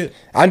don't like it?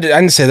 I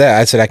didn't say that.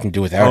 I said I can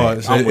do without Oh,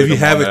 it. so I'm if with you him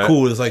have on it, that.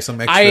 cool. It's like some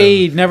extra.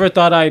 I never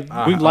thought we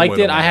I'm liked with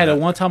it. him I on had it that.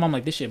 one time. I'm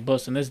like, this shit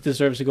busting. This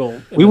deserves to go.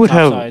 In We the would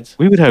top have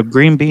sides.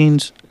 green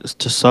beans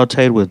to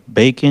sauteed with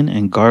bacon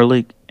and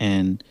garlic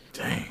and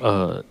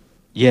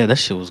yeah, that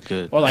shit was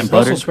good. Or like and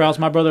Brussels butter. sprouts.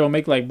 My brother will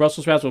make like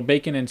Brussels sprouts with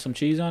bacon and some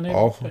cheese on it.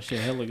 Awful. That shit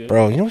hella good.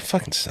 Bro, you know what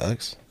fucking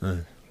sucks?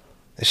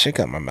 This shit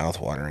got my mouth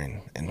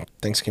watering, and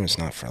Thanksgiving's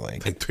not for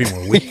like. like 3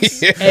 more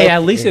weeks. Hey,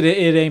 at least it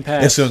ain't It's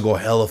passed. gonna go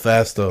hella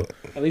fast though.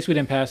 At least we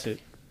didn't pass it.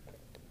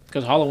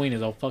 Because Halloween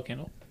is all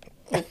fucking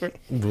over.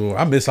 Bro,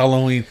 I miss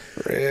Halloween.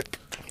 Rip.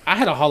 I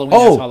had a Halloween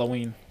Oh. as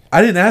Halloween.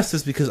 I didn't ask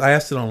this because I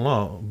asked it on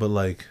Law, but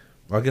like,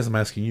 well, I guess I'm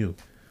asking you.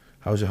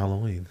 How was your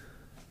Halloween?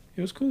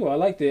 It was cool. I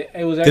liked it.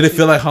 It was. Did it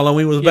feel like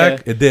Halloween was Yeah.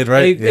 back? It did,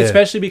 right? It-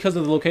 Especially because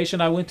of the location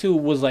I went to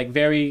was like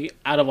very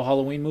out of a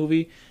Halloween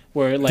movie,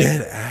 where like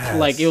Dead ass.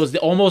 like it was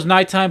almost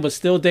nighttime but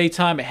still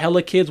daytime.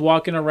 Hella kids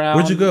walking around.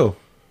 Where'd you go?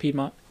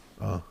 Piedmont.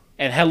 Oh.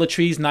 And hella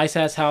trees, nice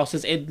ass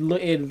houses. It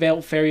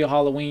felt very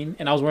Halloween,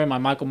 and I was wearing my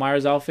Michael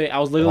Myers outfit. I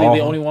was literally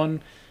the Oh. only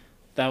one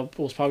that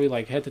was probably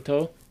like head to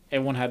toe.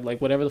 Everyone had like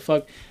whatever the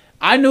fuck.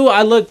 I knew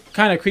I looked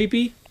kind of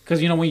creepy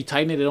because you know when you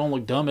tighten it, it don't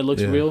look dumb. It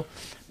looks Yeah. real.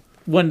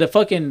 When the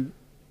fucking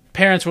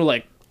parents were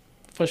like,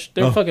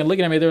 they're Oh. fucking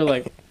looking at me. They were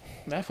like,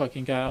 that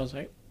fucking guy. I was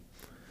like,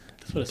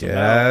 that's what it's Yes,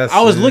 about.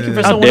 I was looking for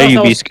yeah. How someone dare else. you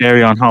that be was,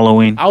 scary on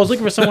Halloween? I was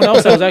looking for someone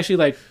else that was actually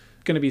like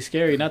gonna be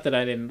scary. Not that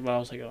I didn't, but I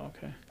was like, oh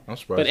okay. I'm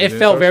surprised. But you it didn't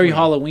felt start very shooting.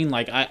 Halloween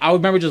like. I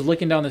remember just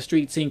looking down the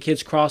street, seeing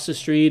kids cross the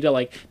street.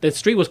 Like the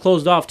street was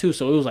closed off too,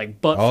 so it was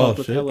like butt Oh, fucked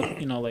with shit. hella,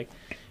 you know, like,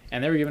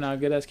 and they were giving out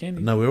good ass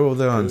candy. No, we were over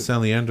there on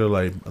San Leandro,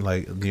 like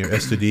near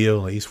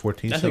Estudio, like East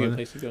 14th. That's a good something.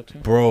 place to go to.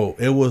 Bro,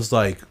 it was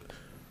like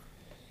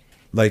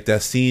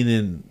that scene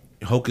in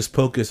Hocus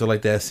Pocus, or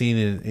like that scene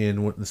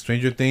in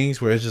Stranger Things,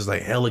 where it's just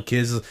like hella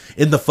kids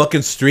in the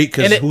fucking street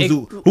because And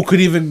who could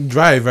even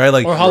drive, right?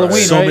 Like Or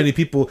Halloween, so right? many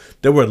people.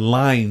 There were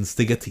lines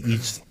to get to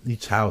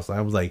each house.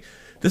 I was like,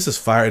 this is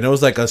fire. And it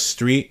was like a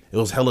street. It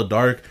was hella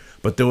dark,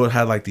 but they would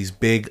have like these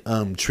big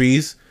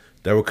trees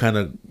that were kind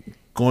of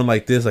going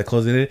like this, like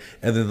closing in,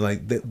 and then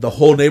like the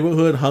whole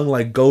neighborhood hung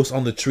like ghosts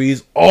on the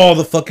trees all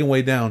the fucking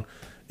way down.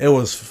 It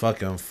was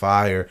fucking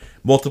fire.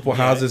 Multiple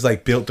houses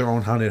like built their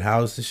own haunted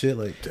house and shit.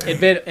 Like,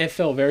 damn. It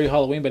felt very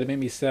Halloween, but it made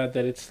me sad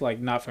that it's like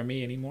not for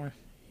me anymore.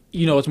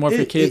 You know, it's more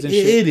for kids and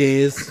shit. It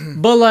is.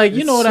 But like,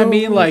 you know what I so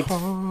mean? Like,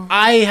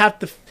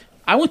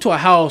 I went to a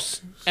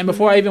house, and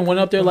before I even went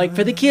up there, like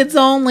for the kids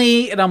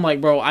only, and I'm like,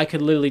 bro, I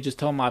could literally just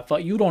tell my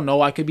you don't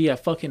know, I could be a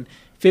fucking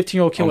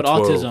 15-year-old kid I'm with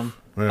 12. autism.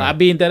 Yeah. Like, I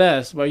being dead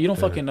ass, bro. You don't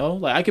fucking know.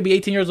 Like I could be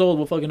 18 years old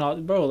with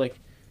fucking bro. Like,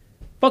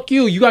 fuck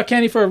you. You got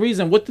candy for a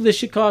reason. What did this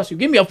shit cost you?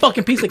 Give me a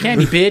fucking piece of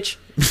candy, bitch.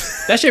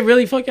 That shit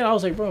really fucking. I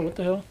was like, bro, what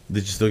the hell?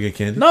 Did you still get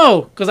candy?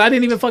 No, because I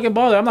didn't even fucking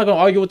bother. I'm not gonna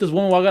argue with this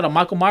woman while I got a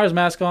Michael Myers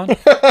mask on.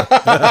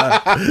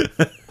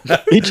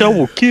 Bitch, I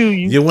will kill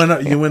you. You went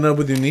up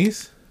with your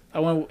niece?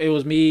 It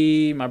was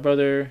me, my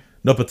brother.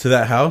 No, but to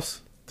that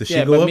house? Did she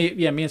Yeah, go but up?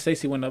 me and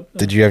Stacey went up.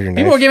 Did you have your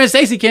People were knife? giving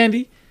Stacey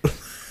candy.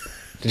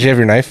 Did you have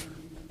your knife?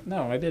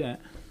 No, I didn't.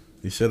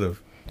 You should have.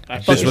 I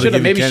Bitch fucking would've should have.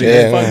 given Maybe she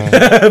candy. was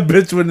Yeah. fucking.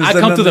 Bitch wouldn't I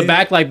have come to the nothing.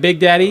 back like Big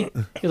Daddy.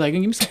 He's like,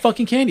 give me some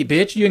fucking candy,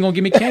 bitch. You ain't gonna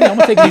give me candy. I'm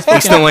gonna take these He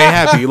fucking. still ain't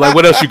happy. Like,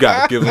 what else you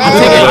got? Give him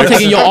I'm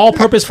taking your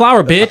all-purpose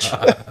flour, bitch.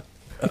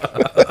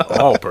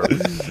 all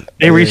purpose.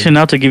 They reaching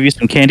out to give you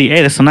some candy.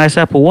 Hey, that's a nice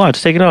Apple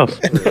Watch. Take it off.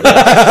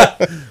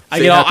 I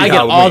get all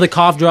Halloween. the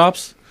cough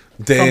drops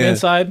from Damn.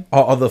 inside.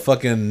 All the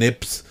fucking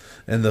nips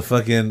and the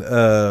fucking,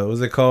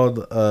 what's it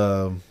called?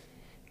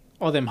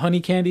 All them honey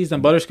candies, them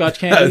butterscotch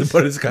candies.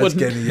 Butterscotch With-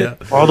 candy, yeah.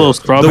 All those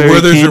strawberry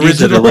Werther's candies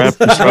that are Originals.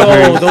 wrapped in Oh,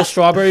 strawberries. those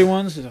strawberry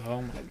ones.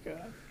 Oh my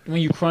god!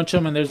 When you crunch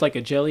them and there's like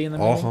a jelly in the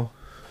middle. Awful.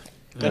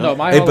 But no,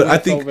 my Hey, but Halloween I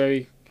think- felt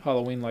very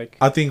Halloween-like.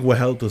 I think what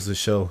helped was the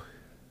show.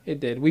 It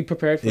did. We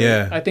prepared for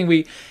Yeah. it. I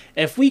think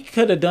if we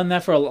could have done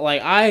that for if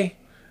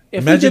we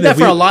Imagine did that if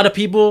for we- a lot of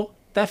people,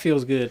 that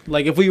feels good.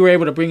 Like if we were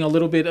able to bring a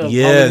little bit of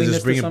Yeah, Halloween-ness just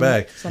to bring it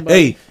back. somebody.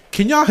 Hey,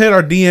 can y'all hit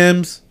our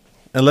DMs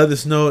and let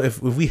us know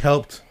if we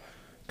helped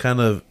kind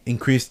of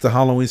increase the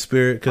Halloween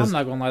spirit. I'm Because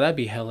not gonna lie, that'd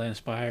be hella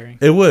inspiring.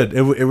 it would.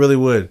 It really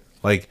would.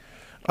 Like,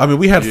 I mean,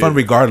 we had fun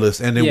regardless,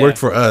 and it Yeah. worked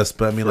for us.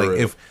 But I mean, For like,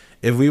 real.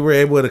 if we were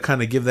able to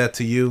kind of give that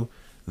to you,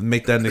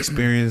 make that an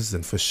experience,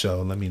 then for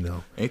sure, let me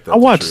know. Ain't that I the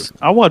watched truth?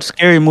 I watched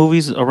scary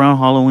movies around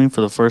Halloween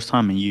for the first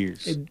time in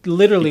years. It,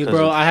 literally, Because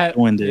bro. of I had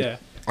doing this. yeah.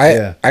 I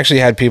Yeah. actually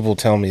had people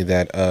tell me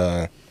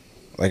that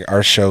like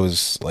our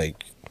shows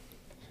like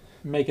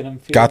Making them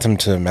feel got them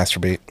to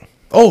masturbate.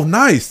 Oh,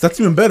 nice. That's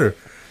even better.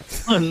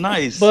 Oh,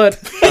 nice. But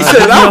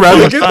I'd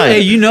rather get hey,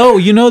 you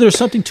know, there's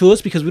something to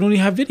us because we don't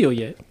even have video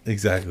yet.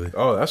 Exactly.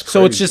 Oh, that's crazy.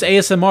 So it's just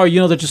ASMR. You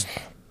know, they're just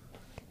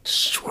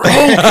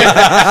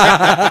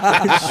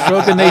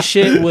stroking their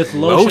shit with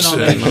lotion on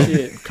their Lotion.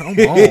 shit. Come on.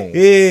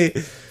 Hey.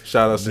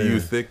 Shout out to you,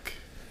 Thick.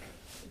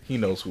 He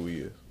knows who he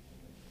is.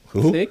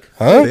 Who? Thick.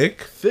 Huh?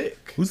 Thick?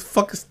 Thick. Who's the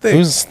fuck is thick?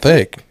 Who's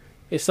thick?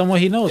 It's someone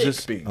he knows. Thick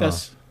It's, bean.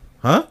 that's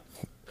Huh?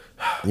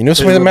 You know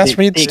somebody that Little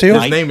bit masturbates thick too?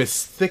 night. His name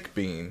is Thick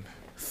Bean.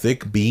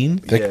 Thick bean?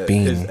 Thick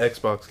Bean. His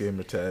Xbox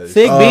gamer tag.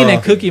 Thick Bean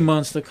and Cookie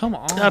Monster. Come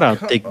on. Shout out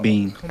Thick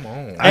Bean. Come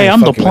on. Hey, I'm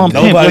the fucking plump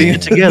with pimp. Let's nobody.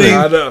 get together.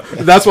 I know.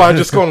 That's why I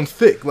just called him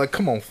Thick. Like,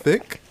 come on,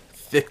 Thick.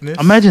 Thickness.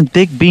 Imagine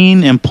Thick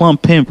Bean and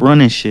Plump Pimp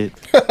running shit.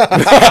 Come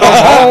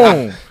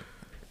on.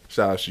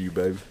 Shout out to you,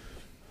 baby.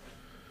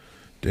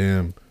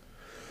 Damn.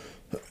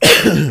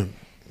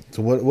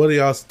 So what are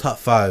y'all's top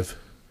 5?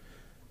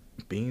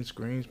 Beans,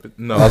 greens, but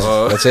no.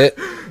 That's it.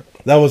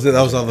 That was it.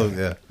 That was all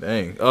the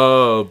Dang.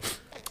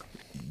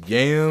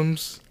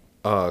 Yams,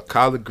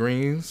 collard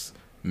greens,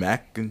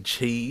 mac and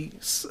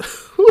cheese,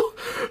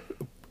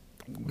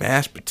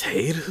 mashed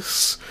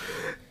potatoes.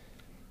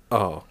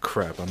 Oh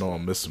crap! I know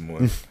I'm missing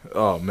one.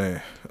 Oh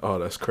man. Oh,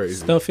 that's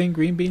crazy. Stuffing,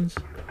 green beans.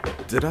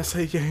 Did I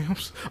say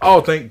yams? Oh,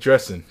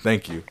 dressing.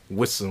 Thank you.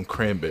 With some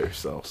cranberry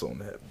sauce on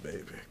that,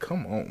 baby.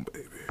 Come on,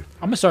 baby.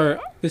 I'm gonna start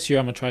this year.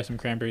 I'm gonna try some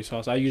cranberry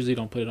sauce. I usually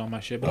don't put it on my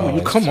shit, but Oh,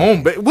 you Come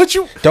on, baby. What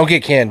you? Don't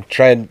get canned.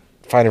 Try and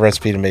find a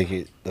recipe to make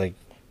it like.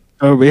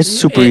 Oh, it's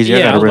super easy. I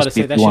Yeah, got I a was about to recipe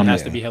say if that you shit want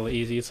has it. to be hella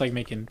easy. It's like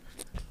making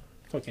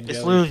fucking It's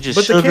jelly. literally just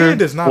But the sugar.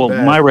 canned is not well,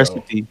 bad, my though.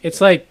 recipe. It's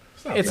like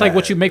not like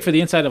what bad. you make for the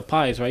inside of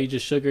pies, right? You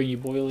just sugar and you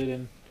boil it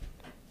in.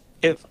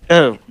 If my I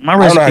don't know how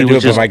recipe to do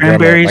was it, but just my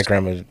cranberries.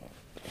 grandma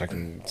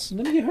fucking.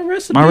 Let me get her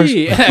recipe. My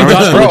recipe- Josh my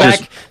comes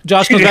recipe back.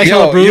 Josh comes back Yo,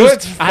 hella you know bruised.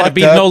 what's I had to fucked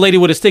beat up? no lady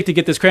with a stick to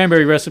get this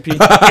cranberry recipe.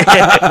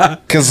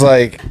 Cause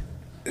like,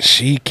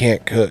 she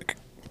can't cook,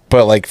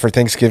 but like for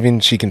Thanksgiving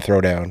she can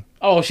throw down.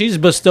 Oh, she's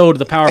bestowed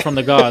the power from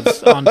the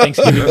gods on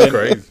Thanksgiving. That's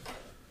crazy.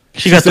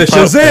 She got the said,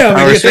 power, "Shazam!"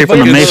 power You get straight the from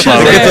the fucking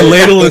Mayflower. Get the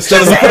ladle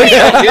instead of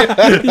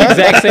The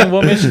exact same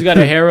woman. She's got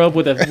her hair up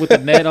with a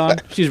net on.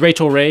 She's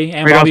Rachel Ray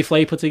and Straight Bobby off-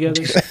 Flay put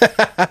together.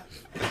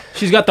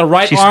 She's got the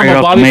right She's arm straight of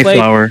off Bobby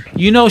Mayflower.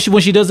 Flay. You know,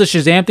 when she does the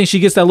Shazam thing, she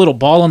gets that little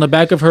ball on the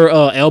back of her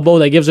elbow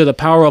that gives her the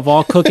power of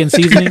all cook and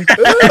seasoning.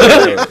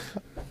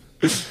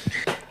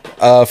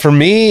 For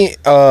me,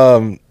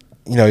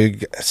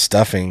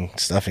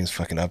 stuffing's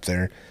fucking up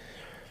there.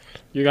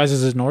 Your guys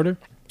is in order?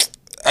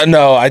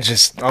 No, I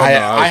just no, I was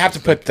I have to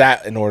put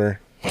that in order.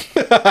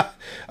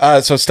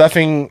 So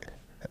stuffing,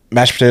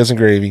 mashed potatoes and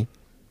gravy,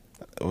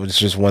 which is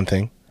just one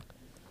thing.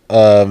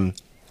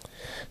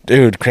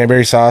 Dude,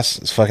 cranberry sauce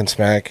is fucking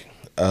smack.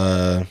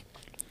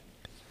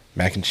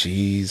 Mac and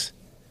cheese.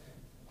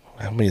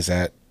 How many is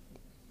that?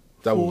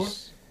 That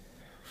was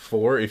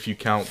 4 if you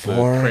count the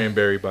 4.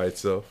 cranberry by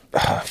itself.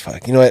 Ah,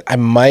 fuck. You know what? I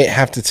might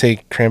have to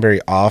take cranberry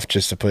off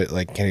just to put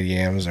like candied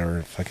yams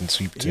or fucking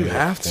sweet potato. You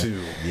have to.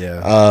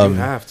 yeah. You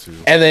have to.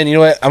 And then you know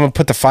what? I'm gonna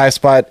put the 5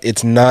 spot.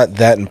 It's not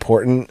that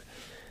important,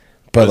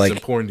 but But like it's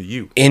important to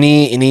you.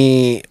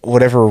 any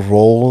whatever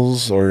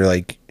rolls or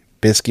like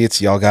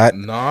biscuits y'all got,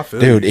 Nah, I feel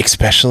dude. you.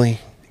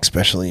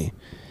 Especially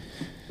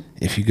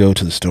if you go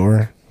to the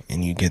store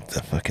and you get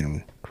the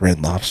fucking Red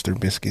Lobster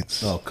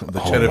biscuits. Oh, the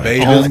Cheddar my Bay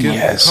God, biscuits?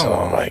 Yes. Come Oh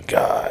on. my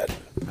god.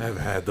 I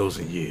haven't had those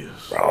in years.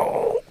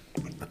 Bro.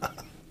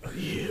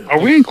 Are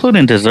we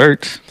including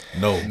desserts?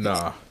 No.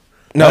 Nah.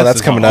 No, that's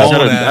its coming own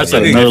up. ass- That's That's a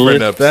another different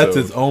list. episode. That's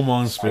its own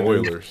monster.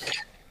 Spoilers.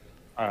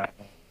 All right.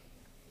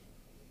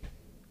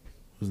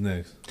 Who's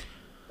next?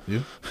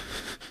 You?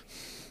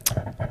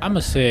 I'm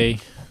gonna say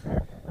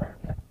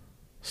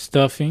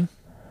stuffing.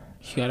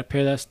 You gotta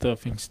pair that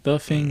stuffing.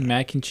 Stuffing,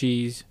 mac and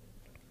cheese.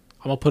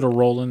 I'm gonna put a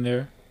roll in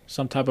there.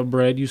 Some type of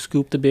bread. You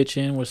scoop the bitch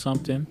in with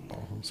something.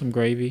 Some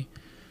gravy.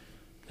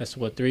 That's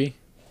what, 3?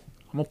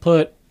 I'm gonna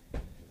put.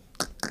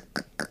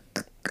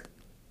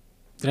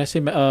 Did I say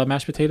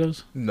mashed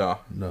potatoes? Nah.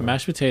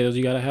 Mashed potatoes.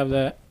 You gotta have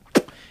that.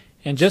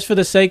 And just for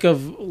the sake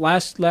of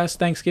last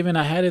Thanksgiving,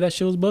 I had it. That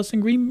shit was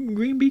busting green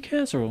bean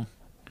casserole.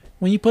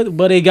 When you put,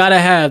 but they gotta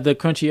have the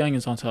crunchy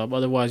onions on top.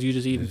 Otherwise, you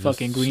just eating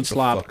fucking green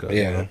slop.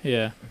 Yeah.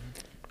 Yeah,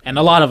 and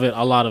a lot of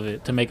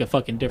it to make a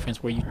fucking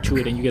difference where you chew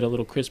it and you get a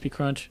little crispy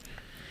crunch.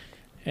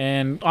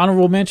 And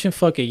honorable mention,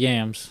 fuck it,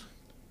 yams.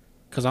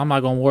 Cause I'm not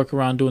gonna work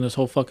around doing this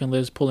whole fucking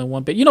list, pulling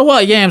one bit. You know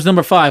what? Yams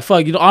number 5.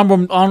 Fuck you.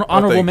 Honorable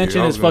thank you.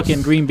 mention I is was gonna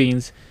fucking green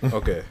beans.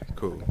 Okay,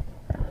 cool.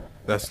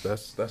 That's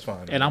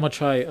fine. And I'm gonna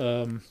try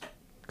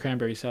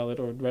cranberry salad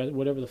or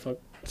whatever the fuck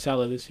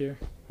salad this year.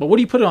 But what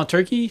do you put it on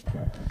turkey?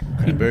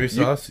 Cranberry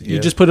sauce. You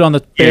just put it on the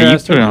Yeah, bare you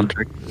ass put it turkey? on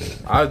turkey.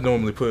 I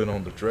normally put it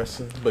on the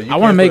dressing, but you I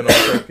wanna can't put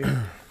it on turkey.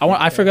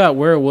 I forgot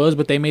where it was,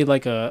 but they made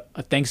like a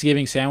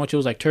Thanksgiving sandwich. It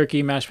was like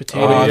turkey, mashed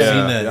potatoes, Oh, I've yeah.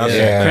 seen that. I've seen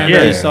Yeah.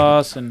 cranberry Yeah.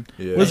 sauce, and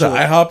Yeah. What is it,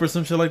 IHOP or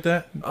some shit like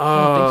that?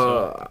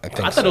 Uh, I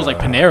think I thought it was like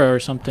Panera or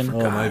something.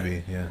 Oh,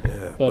 maybe. Yeah.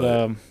 But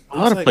A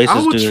lot of places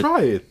I would do it.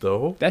 try it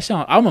though. that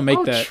sound. I'm gonna make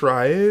I'll that.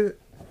 try it.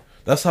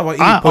 That's how I eat.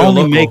 I Pollo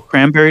only Loco. make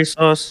cranberry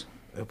sauce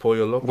El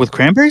Pollo Loco with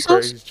cranberry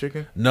sauce. crazy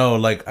chicken. No,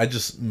 like I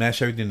just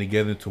mash everything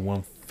together into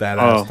one fat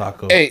Oh. ass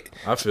taco. Hey,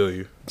 I feel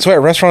you. so at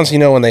restaurants,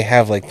 when they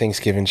have like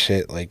Thanksgiving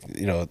shit, like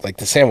like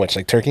the sandwich,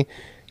 like turkey.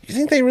 You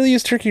think they really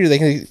use turkey, or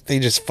they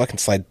just fucking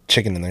slide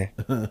chicken in there?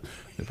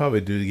 They probably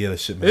do to get a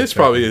shipment. It's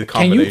probably a Can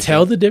combination. you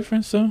tell the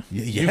difference though?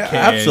 Yeah, You can,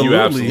 absolutely.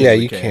 you absolutely Yeah,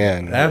 you can.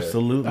 can.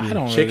 Absolutely. I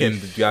don't Chicken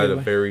really got feel a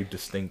like- very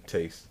distinct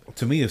taste.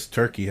 To me, it's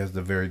turkey has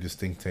the very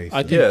distinct taste.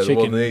 I think Yeah, well,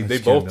 chicken. they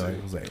It's both kinda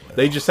do. like-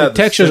 They just The have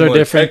textures are similar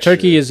different. texture.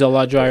 Turkey is a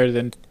lot drier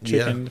than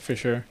chicken for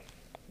sure.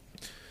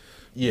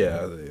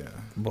 Yeah,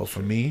 But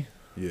for me,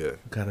 yeah.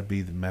 gotta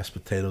be the mashed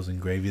potatoes and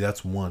gravy.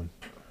 That's one.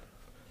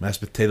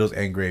 Mashed potatoes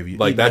and gravy.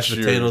 Like, Eat that's mashed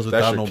your- potatoes that's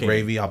without your no king.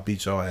 gravy. I'll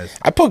beat your ass.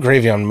 I put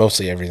gravy on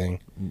mostly everything: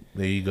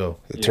 There you go.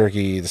 the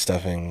turkey, the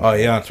stuffing. Oh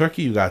yeah, on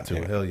turkey you got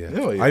to. Hell yeah.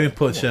 Hell yeah. I even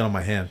put shit on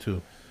my ham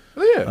too.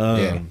 Oh, yeah.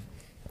 Yeah.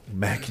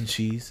 Mac and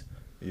cheese.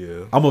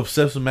 Yeah. I'm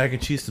obsessed with mac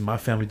and cheese, and my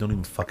family don't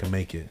even fucking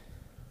make it.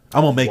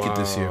 I'm gonna make it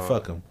this year.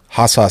 Fuck them.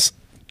 Hot sauce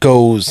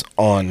goes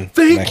on. mac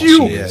Thank and you.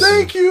 cheese.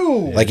 Thank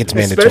you. Like it's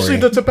Especially mandatory.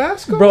 the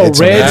Tabasco. Bro, It's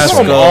reds.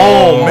 Come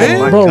on, man.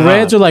 my Bro, God.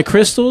 reds are like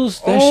crystals.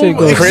 That shit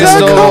goes.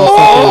 Crystal.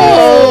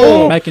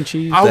 Oh. Mac and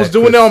cheese. I was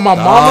doing that on my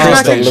mama's mac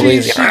Crystal and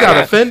cheese. She Louisiana.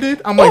 got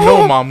offended. I'm like,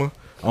 no, mama.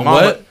 On Mama,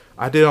 what?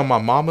 I did on my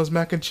mama's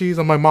mac and cheese.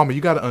 I'm like, mama,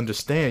 you got to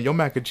understand, your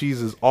mac and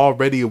cheese is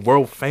already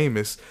world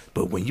famous.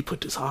 But when you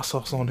put this hot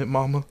sauce on it,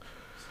 mama,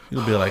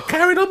 You'll be like,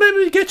 Kyrie, don't make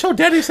me get your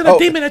daddy send a Oh.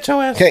 demon at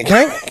your ass. Can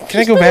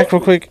I go back real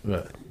quick?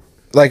 What?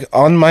 Like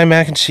on my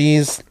mac and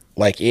cheese,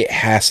 like it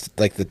has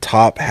like the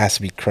top has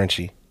to be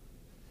crunchy.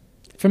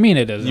 For me,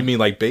 it doesn't. you mean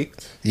like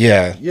baked?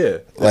 Yeah. Yeah.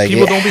 Like,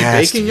 People it don't be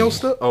has baking to your be.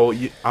 stuff? Oh, I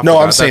No,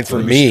 forgot I'm saying that's for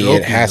what me,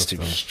 stroking it has your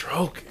to be. stuff.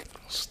 Stroking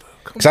stuff.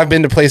 Come Because I've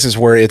been to places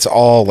where it's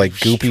all like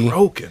goopy.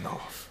 Stroking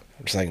off.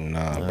 It's like,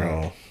 nah,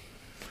 bro.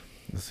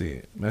 Let's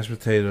see. Mashed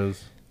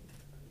potatoes,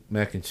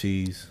 mac and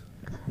cheese,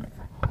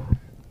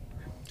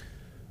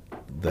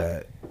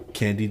 that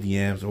candied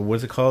yams, or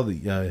what's it called? The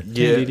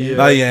Yeah.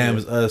 not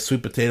yams,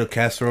 sweet potato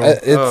casserole.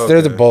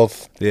 They're the okay.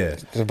 both. yeah,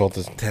 They're both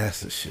the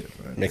that's the shit.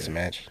 Right mix and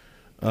match.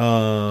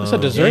 It's a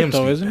dessert Yams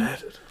though, be isn't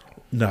it?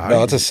 bad.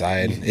 No, it's a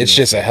side. It's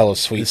just a hella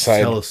sweet It's side.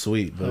 hella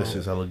sweet, but it's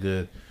just hella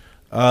good.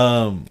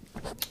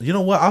 You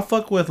know what? I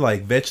fuck with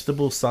like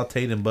vegetables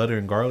sauteed in butter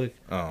and garlic.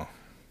 Oh.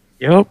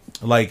 Yep.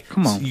 Like,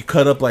 Come on. you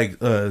cut up like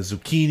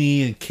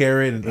zucchini and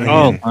carrot and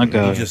Oh onion. my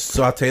God. You just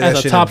saute that As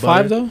a shit top in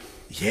butter. 5 though.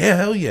 Yeah,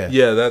 hell yeah.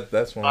 Yeah,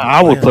 that's one.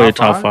 I would put it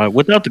top five? 5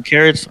 without the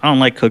carrots. I don't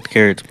like cooked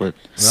carrots, but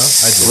No, I the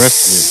just,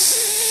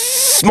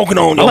 rest Smoking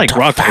on. I like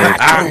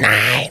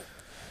Roquefort.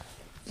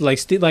 Like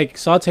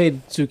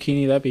sauteed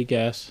zucchini, that'd be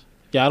gas.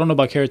 Yeah, I don't know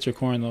about carrots or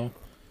corn though.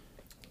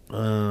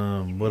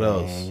 what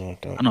else?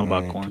 I know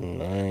about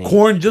corn.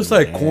 Corn, just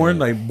like corn,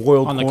 like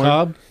boiled On the corn.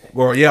 cob.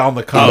 Or yeah, on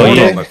the cob. Oh, Corn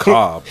yeah. on the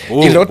cob.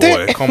 Oh, You know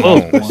boy. that? Come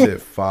Oh, on. That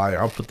shit fire.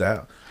 I'll put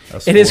that.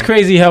 That's It is four.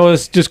 crazy how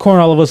it's just corn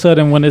all of a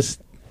sudden when it's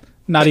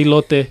not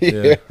elote.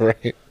 Yeah,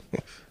 right.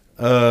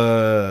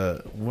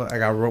 What I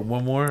got wrote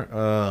one more.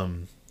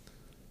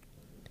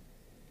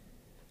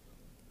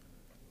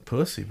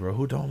 Pussy, bro.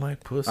 Who don't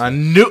like pussy?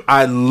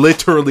 I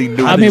literally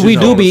knew. I that mean, you we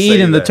were do gonna be say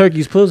eating the that.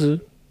 turkey's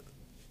pussy.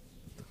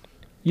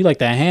 You like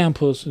that ham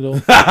pussy though?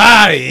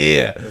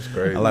 Yeah, That's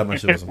crazy. I like my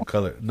shit with some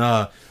color.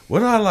 Nah, what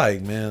do I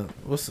like, man?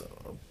 What's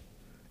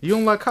You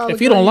don't like collard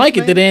If you don't greens, like it,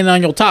 man? then it ain't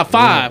on your top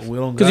 5. we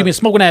don't Because you've got- been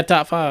smoking that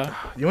top 5.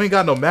 You ain't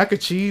got no mac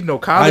and cheese, no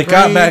collard I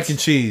got greens? mac and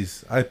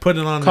cheese. I put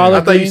it on Collard I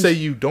there. thought you greens? say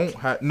you don't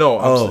have. No,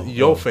 I'm saying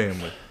your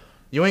family.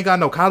 You ain't got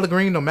no collard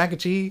green, no mac and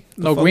cheese.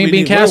 No Fuck, green we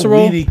bean need- what do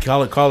casserole. We need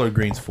collard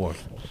greens for.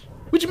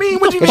 What you mean?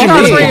 What you What need you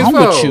collard mean? greens I'm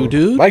for? with you,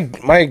 dude.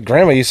 My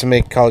grandma used to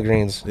make collard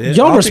greens. Yeah, I Y'all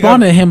don't think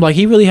responded to him like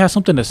he really has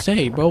something to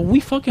say, bro. We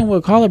fucking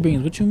with collard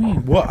beans. What you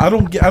mean? Well,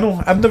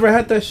 I've never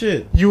had that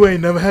shit. You ain't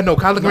never had no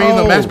collard greens,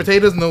 no No. mashed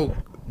potatoes, no.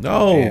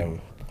 No.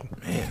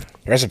 Damn.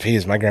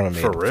 Recipes my grandma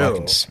made For real.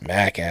 fucking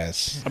smack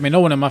ass. I mean,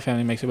 no one in my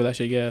family makes it, but that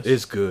shit gas.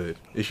 It's good.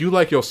 If you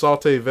like your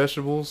sauteed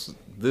vegetables,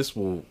 this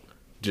will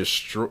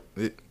destroy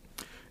it.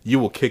 You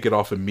will kick it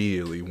off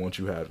immediately once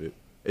you have it.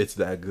 It's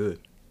that good.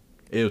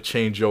 It'll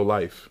change your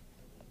life.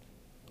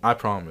 I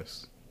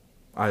promise.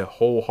 I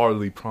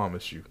wholeheartly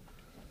promise you.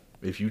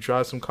 If you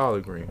try some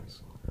collard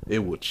greens, it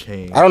will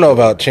change. I don't know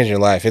about changing your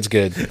life. It's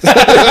good. Okay,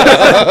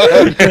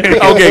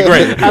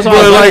 great. That's why But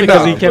I was like,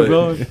 because he nah, kept but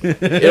going.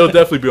 It'll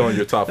definitely be on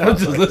your top 5. I'm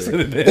just I think.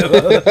 listening to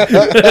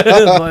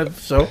that. Like, for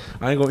sure.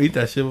 I ain't gonna eat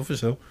that shit, but for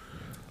sure.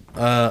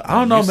 I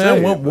don't know, You man.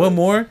 say One, it, one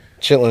more.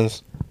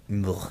 Chitlins.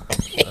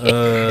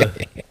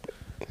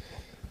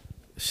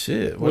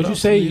 Shit. What'd you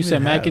say? You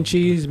said mac and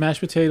cheese,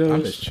 mashed I miss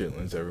potatoes,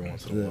 chitlins every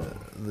once in a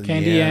while.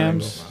 candy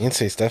yams. You didn't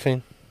say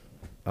stuffing?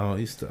 I don't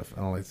eat stuff.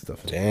 I don't like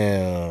stuff.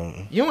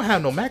 Damn. You don't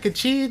have no mac and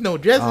cheese, no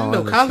dressing, Oh,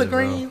 no that collard shit,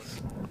 bro.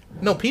 greens,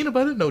 no peanut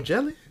butter, no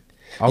jelly.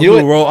 I'll You do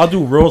would- roll. I'll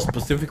do rolls,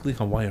 specifically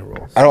Hawaiian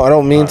rolls. I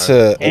don't mean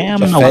to Damn,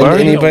 no offend burrito.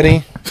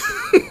 anybody.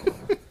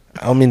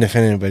 I don't mean to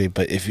offend anybody,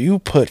 but if you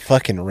put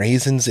fucking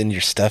raisins in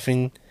your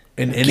stuffing,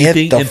 And get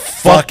anything, the and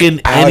fuck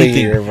fucking out of anything.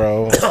 here,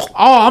 bro. Oh,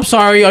 I'm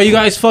sorry. Are you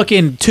guys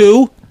fucking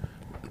two?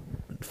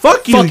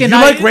 Fuck you. Fucking You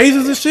I- like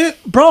raisins and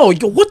shit? Bro,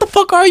 what the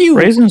fuck are you?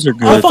 Raisins are A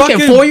good. fucking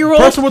 4-year-old?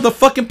 person with a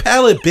fucking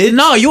palate, bitch.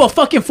 No, you a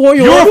fucking 4-year-old.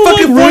 You're a You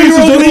fucking like 4-year-old.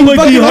 raisins, You I eat don't like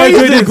fucking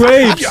dehydrated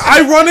raisins. grapes.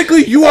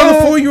 Ironically, you are the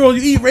 4-year-old.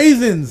 You eat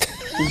raisins.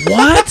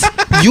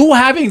 What? You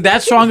having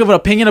that strong of an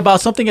opinion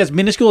about something as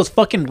minuscule as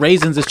fucking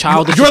raisins is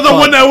childish. You're as the fuck.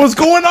 one that was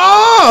going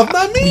off,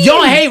 not me.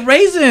 Y'all hate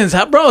raisins,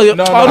 huh, bro. No, I don't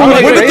I like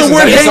like When did the raisins. word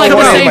I It's hate like come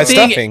the out? same My thing.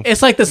 stuffing.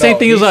 It's like the same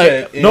thing as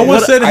like. No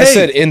one said, hey. I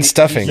said in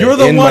stuffing. You're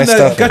the in one my that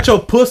stuffing. got your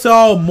pussy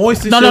all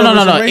moist and No, shit. no, no, over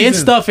no, some no. In raisins.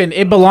 stuffing,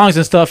 it belongs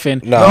in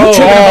stuffing. No. You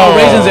tripping about Oh,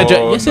 raisins? And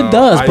yes, it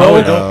does, bro.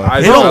 It don't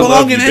love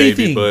belong you, in baby,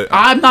 anything. but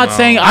I'm not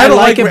saying I I don't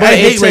like like it, ra- but I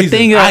hate it's a raisins.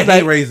 thing I that hate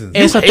like, raisins.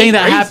 it's You a thing hate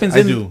that raisins? happens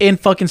I do. in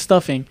fucking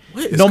stuffing.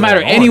 is No matter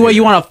going on any way here?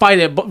 you want to fight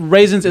it, but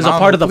raisins is a Nah,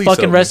 part of the please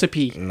fucking tell me.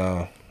 recipe.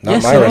 No, not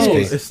Yes, my it recipe.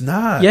 is. It's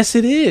not. Yes,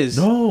 it is.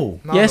 No.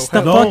 Yes,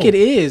 the no. fuck it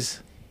is.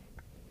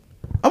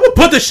 I'm gonna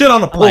put this shit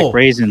on the I like poll.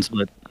 raisins,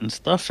 but and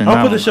stuffing. I'll I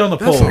put don't this shit on the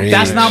That's poll. a-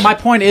 That's not my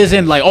point.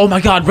 Isn't like, oh my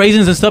god,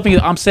 raisins and stuffing.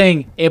 I'm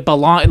saying it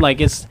belong. Like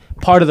it's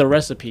part of the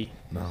recipe.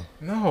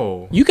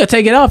 No, You could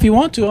take it out if you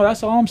want to.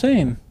 That's all I'm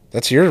saying.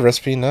 That's your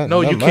recipe, not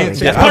No, not you my can't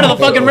recipe. take That's part of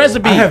the Oh. fucking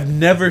recipe. I have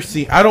never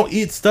seen. I don't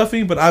eat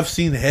stuffing, but I've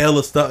seen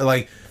hella stuff.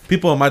 Like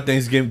people on my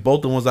Thanksgiving,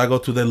 both the ones I go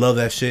to, they love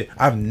that shit.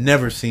 I've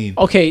never seen.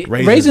 Okay,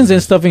 raisins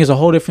and stuffing is a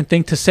whole different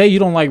thing. To say you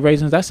don't like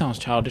raisins, that sounds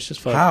childish as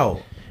fuck.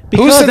 How?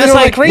 Who said they that's don't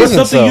like What's raisins?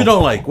 something though? you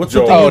don't like? What's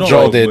something Joel. you Oh, don't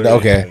Joel like? did.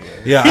 Okay.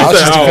 Yeah, I was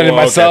just said, defending oh,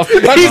 myself.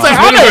 okay. He's like,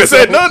 I never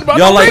said nothing about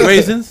Y'all no like raisins.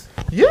 raisins?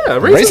 Yeah,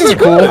 Raisins are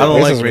cool. I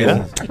don't Raisins like are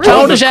cool. raisins.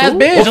 Childish ass bitch.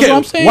 That's what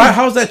I'm saying. Why?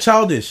 How's that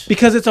childish?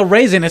 Because it's a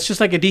raisin. It's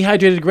just like a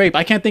dehydrated grape.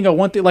 I can't think of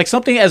one thing like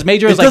something as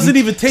major as It like doesn't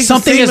even taste the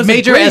something same as as a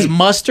major as grape.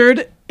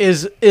 mustard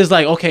is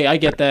like okay, I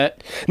get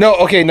that. No,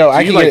 okay, no.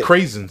 I you can like get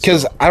craisins,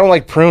 because I don't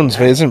like prunes.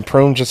 But isn't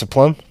prune just a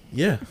plum?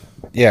 Yeah.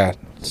 Yeah.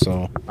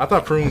 So I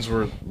thought prunes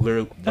were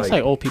literally That's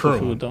like old people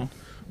food though.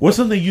 What's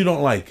something you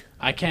don't like?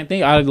 I can't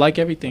think. I like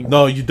everything.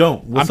 No, you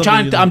don't. What's I'm something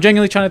trying. you don't- I'm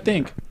genuinely trying to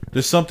think.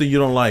 There's something you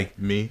don't like.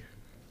 Me.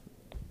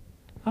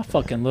 I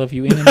fucking love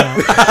you in and out.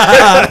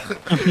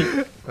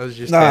 I was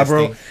just Nah, testing.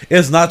 bro.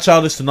 It's not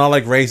childish to not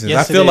like raisins.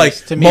 Yes, I feel it like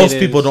is. To me, most it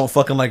people is. don't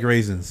fucking like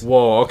raisins.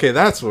 Whoa, okay,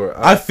 that's where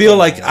I feel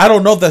like I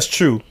don't know if that's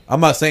true. I'm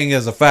not saying it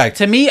as a fact.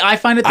 To me, I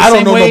find it the I don't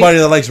same know way. nobody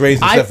that likes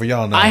raisins I, except for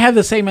y'all now. I have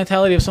the same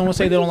mentality if someone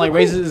say they don't like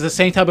raisins. It's the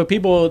same type of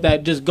people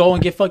that just go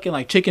and get fucking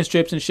like chicken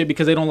strips and shit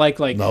because they don't like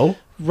No.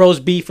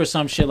 roast beef or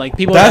some shit. Like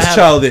people That's that have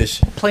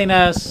childish. plain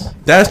ass.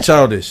 That's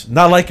childish.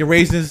 Not liking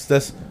raisins.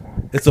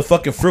 It's a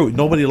fucking fruit.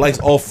 Nobody likes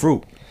all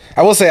fruit.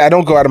 I will say I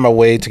don't go out of my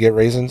way to get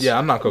raisins. Yeah,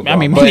 I'm not gonna. I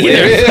mean, But me neither.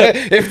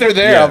 if they're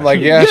there, Yeah. I'm like,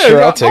 yeah, Yeah, sure,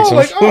 yeah, I'll take oh, some.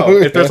 like, oh,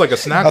 if there's like a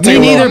snack, I'll Me take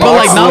a neither, little but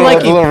box, like not a little,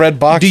 like a little red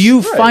box. Do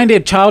you find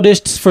it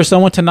childish for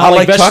someone to not I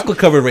like like chocolate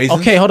covered raisins.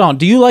 Okay, hold on.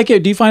 Do you like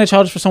it? Do you find it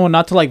childish for someone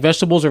not to like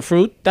vegetables or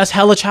fruit? That's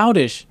hella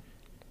childish.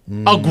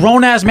 A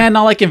grown ass man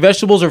not liking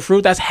vegetables or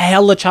fruit, that's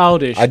hella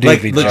childish. I do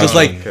Like, be just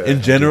changing. like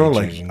in general,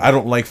 like I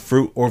don't like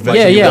fruit or vegetables.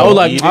 yeah, yeah. don't Or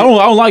like eat I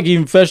don't like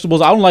eating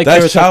vegetables. I don't like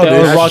That's carrots like that,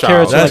 childish. or raw That's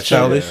carrots. That's like that.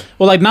 childish.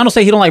 Well, like not to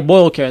say he don't like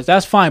boiled carrots.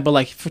 That's fine, but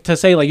like to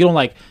say like you don't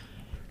like I'm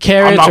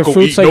carrots not or gonna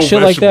fruits eat like no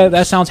shit like that. That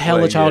vegetables. sounds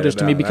hella Like, yeah, childish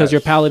to me nah, because your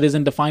that's- palate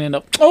isn't defined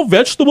enough. Oh,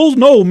 vegetables,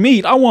 no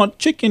meat. I want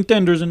chicken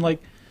tenders and like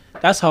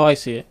that's how I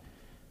see it.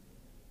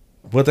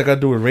 What that got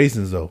to do with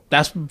raisins though?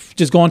 That's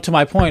just going to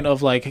my point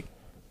of like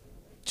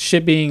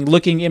shit being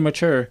looking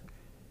immature.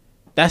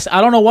 That's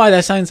I don't know why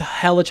that sounds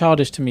hella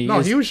childish to me. No,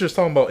 It's- he was just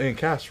talking about in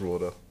casserole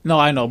though. no,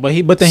 I know, but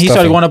then he started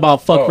Stuffing. going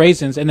about fuck Oh.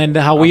 raisins, and then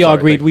how we I'm all sorry,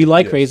 agreed thank we you.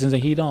 like Yes. raisins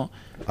and he don't.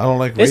 I don't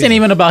like This raisins. ain't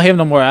even about him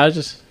no more. That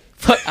just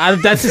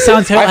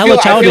sounds I hella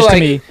childish like, to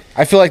me.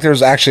 I feel like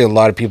there's actually a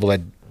lot of people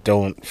that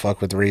don't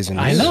fuck with raisins.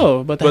 I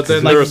know, but that's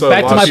then like there's a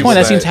back lot to of my people point.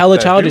 That that- seems hella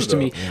that do, childish to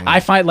though. me. I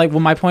find like well,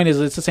 my point is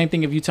it's the same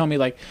thing if you tell me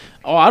like,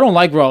 oh, I don't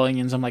like raw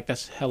onions. I'm like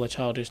that's hella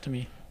childish to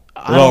me.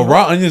 I Well, don't know.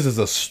 raw onions is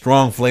a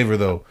strong flavor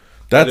though.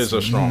 That's is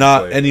a strong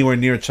not flavor. anywhere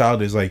near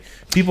childish. Like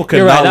people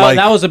You're cannot right. like.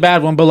 That was a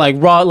bad one, but like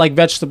raw, like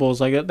vegetables,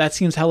 like that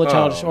seems hella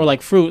childish. Or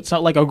like fruit. It's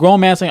not like a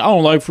grown man saying, "I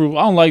don't like fruit.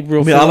 I don't like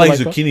real I mean, fruit." I like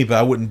bro. zucchini, but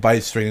I wouldn't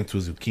bite straight into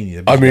a zucchini.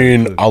 That'd be I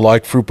mean, good. I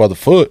like fruit by the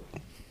foot.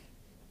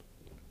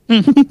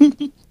 Cute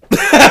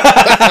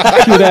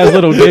ass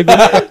little digger.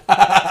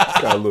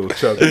 Got a little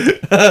chubby.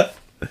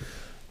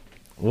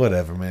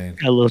 whatever, man.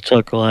 Got a little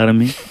chuckle out of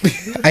me.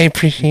 I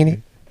appreciate it.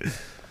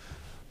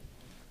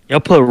 Y'all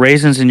put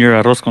raisins in your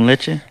arroz con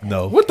leche?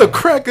 No. What the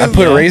crack is I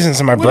put that? raisins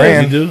in my What does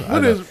he brand. do?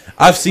 What is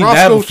I've seen Roscoe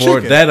that before.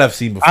 chicken? That I've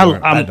seen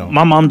before. I don't.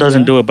 My mom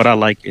doesn't do it, but I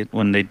like it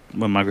when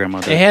my grandma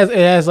does. It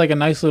has like a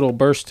nice little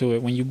burst to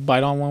it when you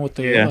bite on one with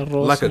the Yeah.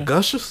 arroz. like a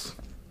gushes?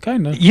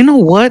 kind of. You know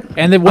what?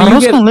 And then when you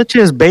Arroz get con leche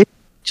is basically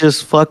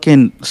just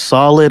fucking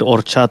solid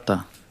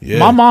horchata. Yeah.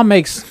 my mom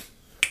makes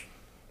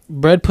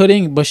bread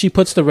pudding, but she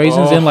puts the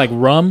raisins in like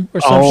rum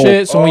or some Oh.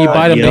 shit. So when you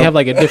bite them, they Yep. have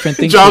like a different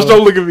thing. Josh, to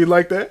don't look at me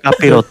like that.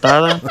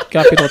 Capirotada.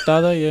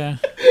 Capirotada, yeah.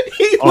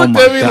 He Oh looked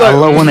my at me god! I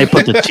love like, when they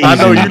put the cheese. I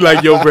know in you it.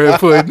 like your bread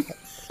pudding.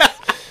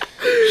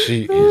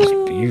 She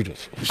is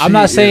beautiful. I'm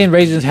not saying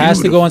raisins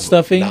has to go in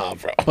stuffing,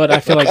 but I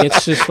feel like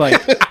it's just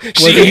like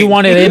whether you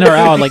want it in or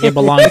out, like it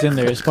belongs in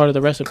there. It's part of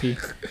the recipe.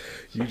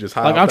 You just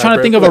Like I'm trying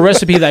to think of a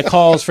recipe that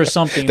calls for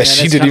something That and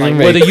she it's didn't kinda even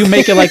like, whether make. you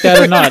make it like that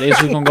or not, it's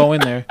just gonna go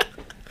in there.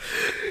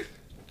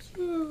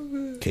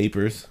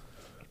 Capers.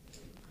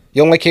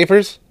 You don't like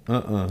capers?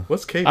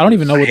 What's cake? I don't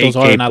even know what hate those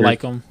are, and I capers. like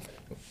them.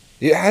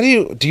 Yeah. How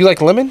do you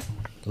like lemon?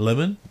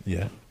 Lemon.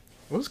 Yeah.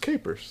 What's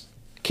capers?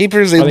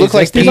 Capers, they Are they look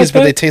like zesty peas, like but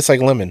that? they taste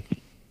like lemon.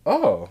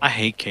 Oh, I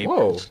hate capers.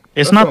 whoa.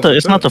 It's That not the. sounds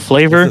It's not the intense.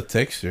 flavor. It's the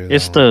texture.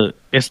 It's though. the.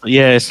 It's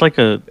yeah. It's like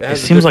a. It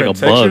has seems like a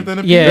different texture bug. than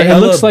a Yeah, pea? it hella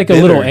looks like a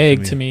little bitter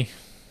egg to to me. me.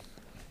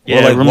 Yeah, Or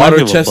it like reminds water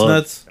me of a bug.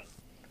 chestnuts.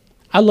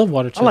 I love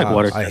water I like chestnut.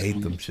 water I chestnuts.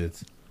 hate them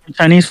shits.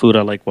 Chinese food.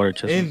 I like water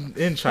chestnuts.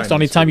 In China. That's the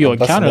only time you'll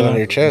Busting encounter it on them.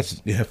 your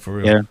chest. Yeah, for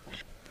real. Yeah.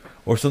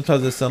 Or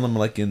sometimes they sell them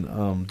like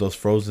in those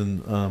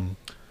frozen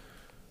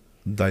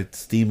like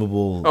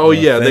steamable. Oh,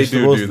 yeah, they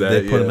do vegetables. do that,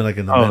 They put them yeah. in like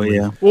in the Oh memory.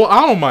 yeah. Well,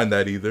 I don't mind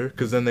that either,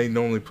 because then they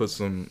normally put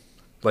some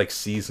like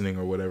seasoning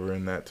or whatever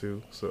in that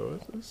too, so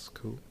it's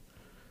cool.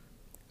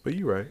 But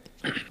you're right,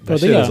 That But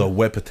shit yeah. is a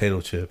wet potato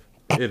chip.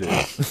 it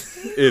is.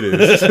 It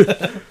is.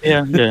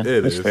 Yeah. Yeah.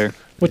 It That's is. fair.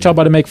 What y'all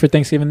about to make for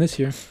Thanksgiving this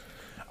year?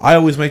 I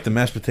always make the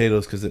mashed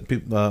potatoes because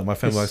my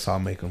family likes how I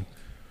make them.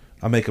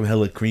 I make them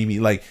hella creamy.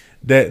 Like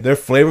they're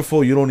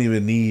flavorful. You don't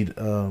even need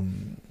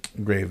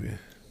gravy.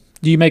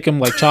 Do you make them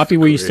like choppy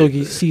where you still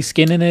see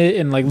skin in it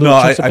and like little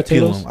No, chunks of I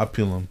peel potatoes? them. I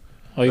peel them.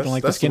 Oh, you don't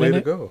like the That's skin way in to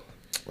it? go.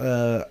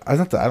 I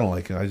not that I don't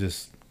like it. I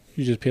just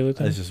You just peel it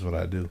then? that's just what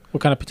I do.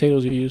 What kind of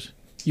potatoes you use?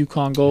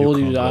 Yukon Gold? Yukon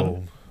you use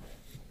Gold.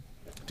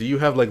 Do you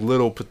have like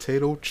little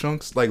potato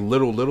chunks, like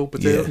little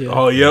potatoes? Yeah.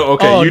 Oh yeah,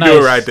 okay. Oh, you do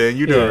nice. it right then.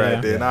 You do Yeah, it right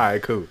yeah. then. All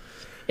right, cool.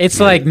 It's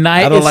like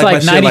I don't it's like my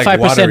like shit, like, 95%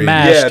 watery.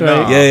 mashed, Yeah,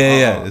 no. right?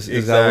 Yeah. It's got a little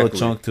Exactly.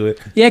 chunk to it.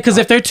 Yeah, because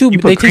if they're too, You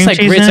put they taste cream like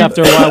cheese grits in it?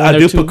 after a while. When I they're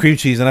do too, put cream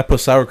cheese and I put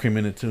sour cream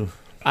in it too.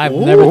 I've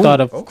Ooh, never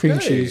thought of cream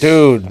okay. cheese.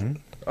 Dude,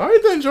 All right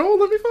then, Joel.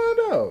 Let me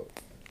find out.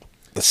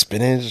 the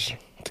spinach,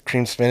 the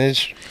cream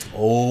spinach,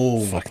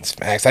 Oh, fucking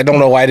smacks. I don't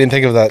know why I didn't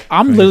think of that.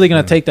 I'm literally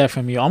gonna take that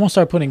from you. I'm gonna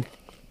start putting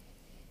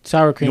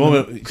sour cream, you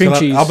want and me, cream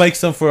cheese. I'll make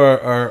some for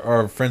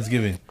our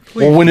Friendsgiving.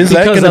 Well, when is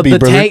that because gonna of be, the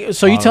brother? tang.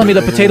 So you tell me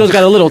the potatoes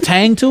got a little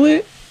tang to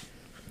it,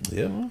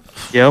 Yeah,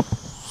 Yep.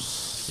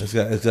 it's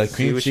got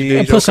cream what you cheese. did,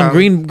 and Joe? put some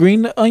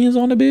green onions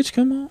on the bitch.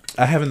 Come on,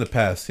 I have in the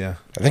past. Yeah,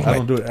 I think I my-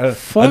 don't do it. I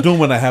Fuck. do them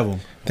when I have them.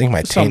 I think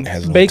my some taint has a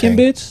little bacon tang.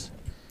 bits.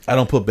 I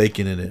don't put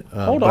bacon in it.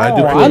 Hold but on, I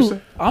do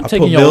put, I'm I taking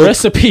put your milk.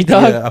 recipe,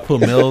 dog. Yeah, I put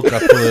milk. I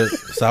put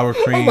sour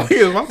cream. I'm the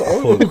I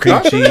only one who put cream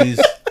got it. cheese.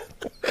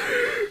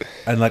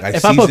 And like I If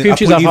I season, put cream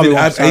cheese, I'll probably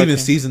want I sour even cream.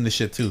 season the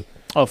shit too.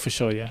 Oh, for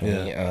sure, yeah.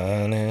 Yeah, Be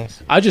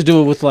honest. I just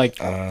do it with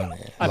like I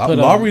put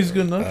Lowry's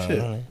good enough.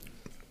 Shit.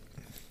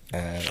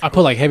 I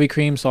put like heavy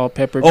cream, salt,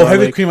 pepper. Oh, heavy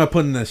garlic. cream. I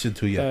put in that shit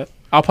too. Yeah.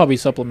 I'll probably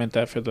supplement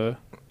that for the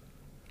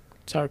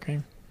sour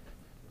cream.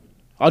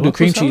 I'll do Don't put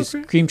cream sour cheese.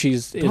 cream? Cream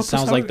cheese. Do I It put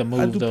sounds sour- like the I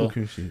move do though. put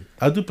cream cheese.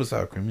 I do put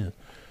sour cream.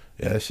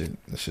 Yeah, that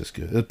shit's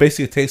good. It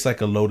basically tastes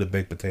like a loaded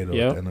baked potato.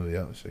 Yep. At the end of it.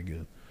 Yeah, that shit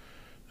good.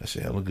 That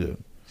shit hella good.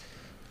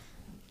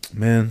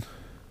 Man,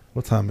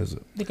 what time is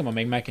it? I think I'm gonna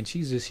make mac and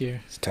cheese this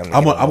year. It's time to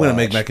I'm get gonna a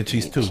make watch. mac and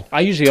cheese too.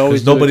 I usually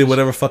always Because do nobody it would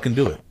ever fucking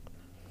do it.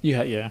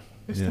 Yeah.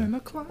 It's Yeah. 10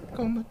 o'clock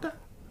on the dot.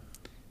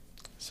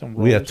 Some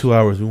We have rolls. 2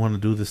 hours. We want to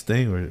do this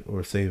thing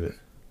or save it.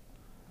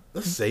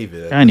 Let's save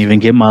it. I didn't even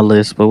get my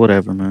list, but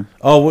whatever, man.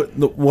 Oh, what,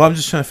 no, well, I'm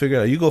just trying to figure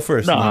out. You go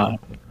first. Nah. No.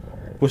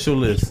 What's your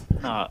list?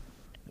 Nah.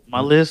 My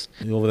list: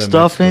 You over there in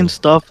stuffing,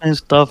 Mexico.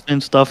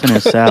 stuffing,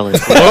 and salad.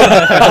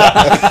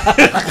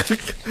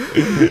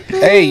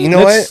 Hey, you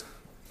know Let's- what?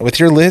 With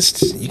your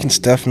list, you can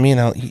stuff me and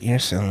I'll eat your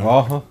salad.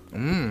 Uh-huh.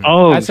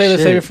 Oh, I'd say let's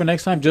shit. save it for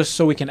next time, just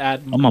so we can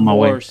add I'm on my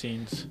more way.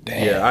 scenes.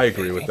 Yeah, I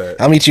agree with that.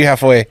 I'll meet you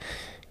halfway.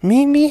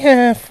 Meet me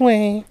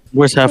halfway.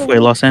 Where's halfway?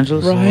 Los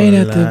Angeles. Right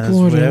at the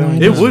border. why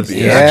It not? would be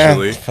Yeah,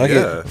 actually. fuck it.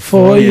 Yeah.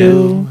 For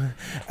you,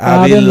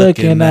 I've been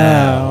looking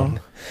out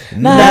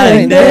night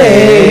and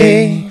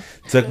day.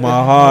 Took my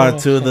heart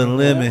to the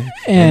limit,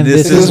 and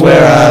this is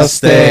where I'll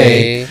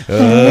stay.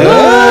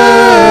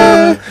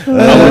 I would join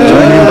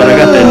you, but I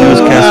got that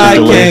newscaster I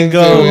delay. can't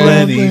go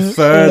any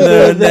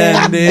further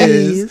than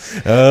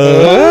this.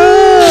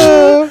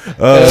 Oh.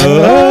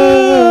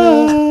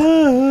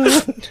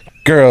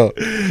 Girl,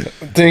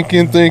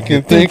 thinking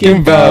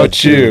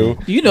about you.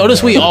 You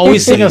notice we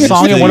always sing a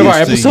song in one of our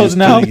episodes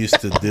now. Used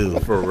to do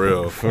For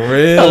real. for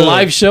real. A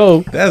live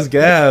show. That's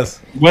gas.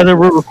 Whether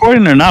we're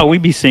recording or not, we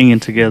be singing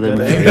together,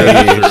 man.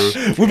 That's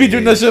true. We be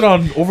doing that shit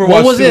on Overwatch.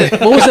 What was too. it?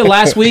 What was it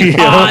last week?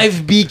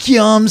 I've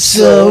become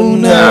so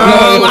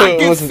numb.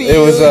 it was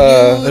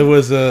It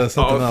was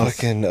something else.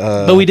 fucking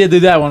But we did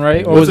do that one,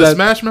 right? Or Was it that?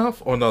 Smash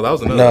Mouth? Oh no, that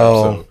was another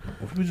No. episode.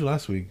 What did we do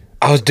last week?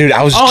 I was just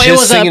Oh, it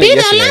was a singing be it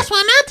that yesterday. last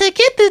one out to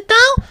get this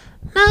down.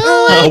 No,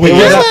 Oh, I we can't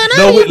did run that. out,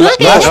 No, you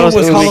looking last That one was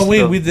was 2 weeks Halloween.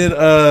 ago. We did.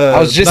 I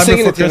was just Nightmare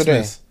singing Before it the other day.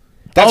 Christmas.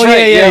 That's oh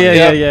right.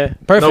 yeah.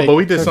 Perfect. No, but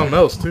we did something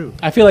else too.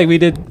 I feel like we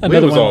did We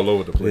another was one. all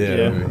over the place.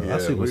 Yeah, Yeah.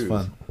 last week was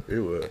fun. It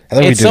was. I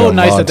think we It's did so a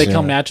nice lot, that they too.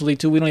 come naturally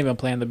too. We don't even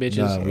plan the bitches.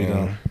 Nah, we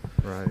don't.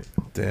 Right.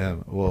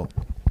 Damn. Well,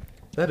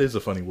 That is a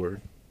funny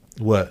word.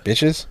 what?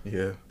 Bitches.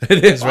 Yeah.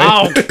 It is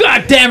right. Oh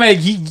god damn it!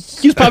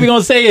 He's probably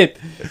gonna say it.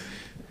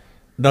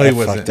 No, he I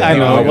wasn't. fucked I up.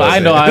 know. No, I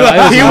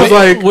know. He was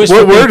like, wishful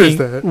 "What word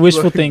thinking, is that?"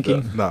 Wishful Like,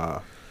 thinking. Nah.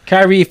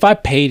 Kyrie, if I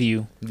paid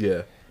you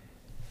Yeah.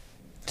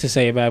 to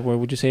say a bad word,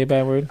 would you say a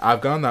bad word?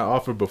 I've gotten that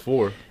offer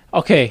before.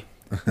 Okay.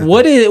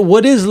 What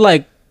is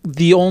like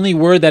the only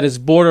word that is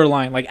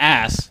borderline, like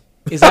ass?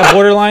 Is that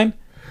borderline?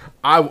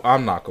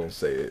 I'm not gonna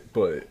say it,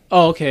 but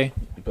Oh, okay.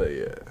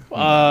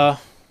 yeah.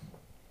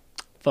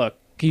 Fuck.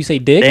 Can you say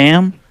dick?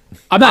 Damn.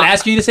 I'm not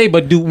asking you to say,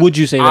 but would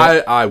you say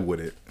that? I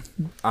wouldn't.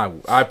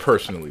 I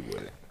personally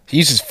wouldn't. He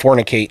uses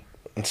fornicate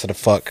instead of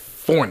fuck.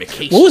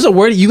 Fornication. What was the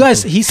word you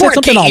guys? He said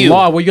something Fornicate on you.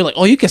 law where you're like,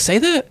 oh, you can say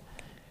that.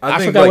 I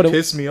think forgot like what it-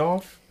 piss me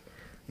off.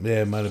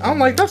 Yeah, it might have been. I'm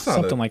like, that's not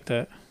Something a, like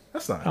that.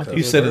 that's not. don't a think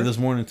You cuss said it word. this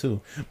morning too,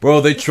 bro.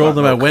 They trolled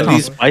him not at no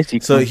Wendy's. Sounds spicy.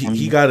 So coming he from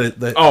you. got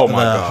Oh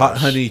my the hot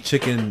gosh. honey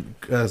chicken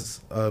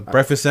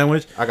breakfast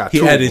sandwich. I got He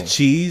two of added them.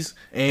 cheese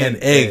and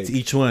And egg to egg.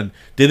 each one.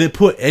 Didn't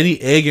put any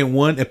egg in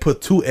one and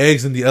put 2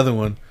 eggs in the other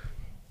one.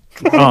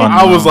 Oh,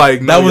 I was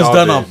like, no, That was y'all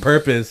done on didn't.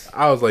 purpose.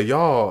 I was like,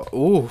 y'all,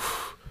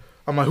 oof.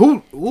 I'm like,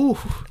 who?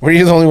 Oof. Were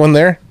you the only one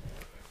there?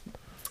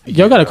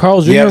 Y'all got a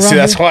Carl's Jr. Yeah, around see,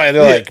 that's here? why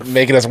they're like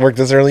making us work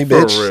this early,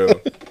 For bitch.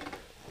 real.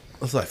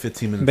 It's like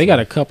 15 minutes. They got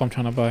a cup I'm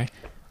trying to buy.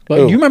 But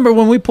Who? you remember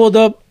when we pulled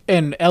up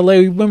in LA?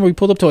 Remember we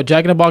pulled up to a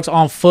Jack in the Box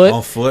on foot,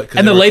 on foot. 'cause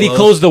and they the were lady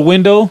closed the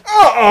window.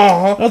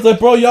 I was like,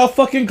 bro, y'all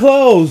fucking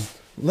closed.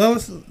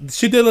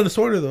 She did let us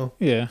order though.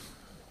 Yeah.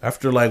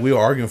 After like we were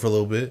arguing for a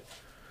little bit.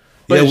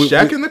 But we- is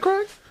Jack in the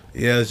crack?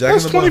 Yeah, it's Jack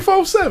That's in the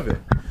Box. 24/7.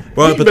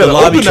 Bro, You but the better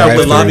lobby, open that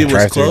the lobby window.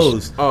 was Drive-thrus.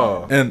 closed.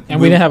 Oh. And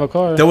we didn't have a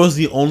car. That was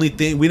the only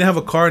thing. We didn't have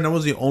a car, and that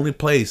was the only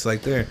place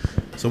like there.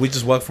 So we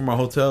just walked from our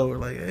hotel. We're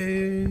like,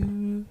 hey.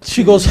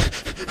 She goes.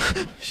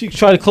 She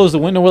tried to close the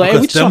window. We're like, hey,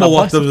 we Because just want Stemma to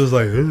walked buy up and was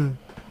like,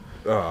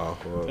 Oh.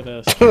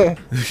 Well.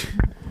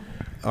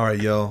 all right,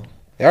 yo.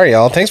 All right,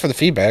 y'all. Thanks for the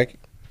feedback.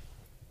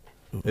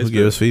 Who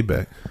gave us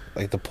feedback?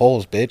 Like the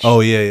polls, bitch. Oh,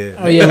 yeah.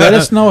 Oh yeah, let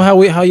us know how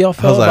y'all I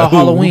felt was like, about who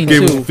Halloween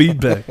gave us too.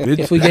 feedback, bitch?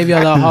 If we gave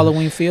y'all that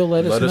Halloween feel,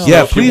 let us Let know. us Yeah,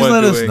 know if you please wanna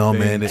let do us know,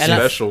 anything man. It's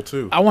special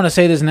too. I want to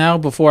say this now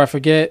before I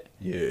forget.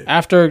 Yeah.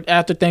 After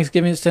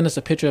Thanksgiving, send us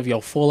a picture of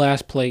your full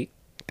ass plate.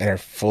 And they're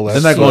full They're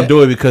of not going Yeah. to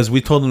do it because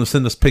we told them to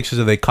send us pictures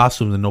of their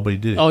costumes and nobody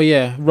did it. Oh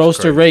yeah, roast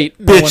or crazy. rate.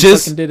 No one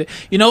Bitches. fucking did it.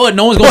 You know what?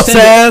 No one's gonna Puss send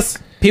it. ass.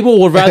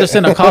 People would rather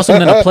send a costume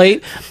than a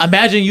plate.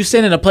 Imagine you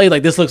sending a plate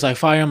like this looks like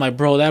fire. I'm like,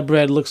 bro, that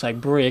bread looks like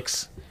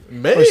bricks.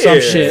 Man. Or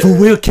some shit. For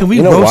real, can we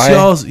You know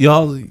roast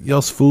why?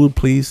 y'all's food,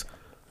 please?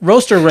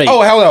 Roast or rate.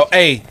 Oh, hell no.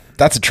 Hey,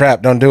 that's a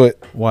trap. Don't do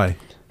it. Why?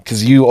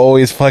 Because you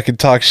always fucking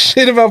talk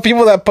shit about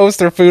people that post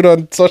their food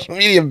on social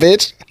media,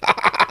 bitch.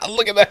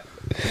 Look at that.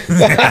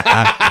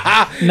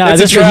 Nah,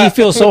 It's a this one, he trap.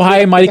 feels so high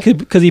and mighty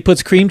because he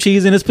puts cream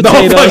cheese in his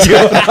potatoes. But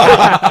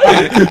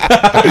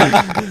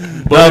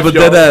if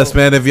dead y'all- ass,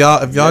 man. If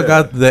y'all Yeah.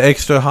 got the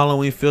extra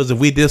Halloween feels, if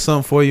we did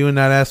something for you in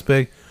that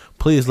aspect,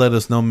 please let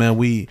us know, man.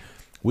 We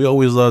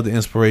always love the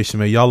inspiration,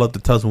 man. Y'all love to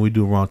tell us when we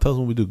do wrong. Tell us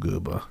when we do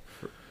good, bro.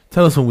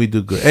 Tell us when we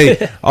do good.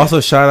 Hey, also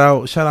shout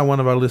out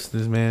one of our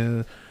listeners,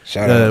 man.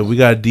 Shout out. We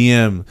got a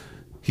DM.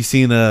 He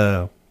seen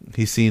an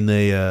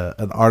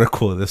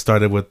article that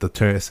started with the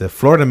term. It said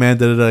Florida man.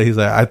 He's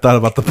like, I thought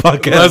about the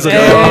podcast. Let's go.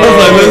 I was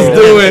like, let's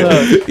do it.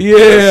 Yeah.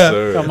 Yes,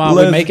 sir. Come on,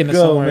 Let's we're making it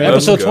go, somewhere. man.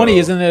 Episode Let's 20 go.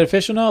 isn't it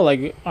official now?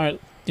 Like,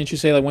 didn't you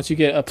say like once you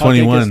get a podcast,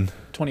 21.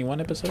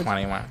 21 episodes?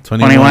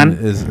 21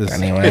 is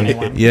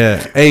Anyway. yeah.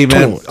 Hey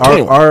man,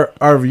 21.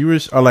 our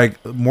viewers are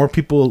like more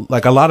people.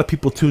 Like a lot of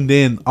people tuned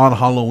in on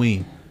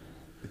Halloween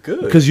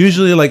Good. because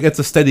usually like it's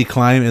a steady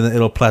climb and then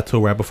it'll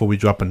plateau right before we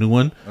drop a new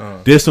one.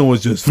 This one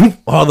was just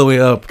all the way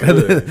up.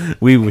 Good.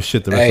 We was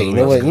shit the rest Hey, of you the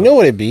know way. what? You know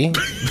what it be?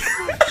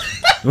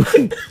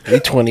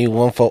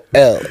 321 for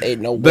L.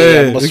 Ain't no way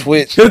Man. I'm gonna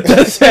switch.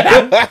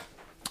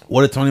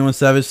 What did 21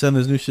 Savage send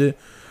this new shit?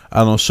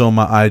 I don't show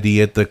my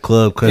ID at the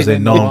club because they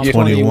know I'm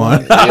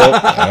 21. Yep.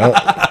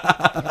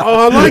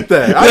 Oh, I like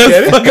that. I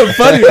get it. Fucking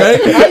funny, right?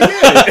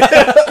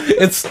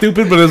 It's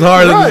stupid, but it's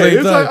hard at the Right. same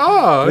It's time. like,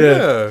 oh, Yeah.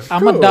 yeah.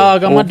 I'm a cool.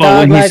 dog. I'm What a about dog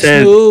when he like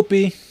said-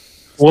 Snoopy.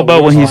 What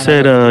about when he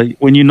said,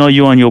 when you know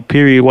you on your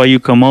period, why you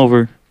come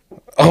over?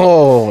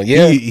 Oh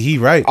yeah. He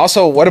right.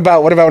 Also, what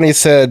about when he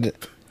said,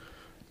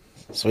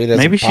 "Sweet as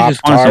Maybe a she just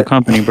wants some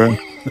company, bro.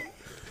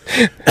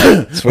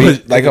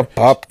 Sweet like a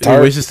pop We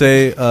tart." should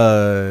say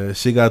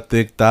she got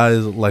thick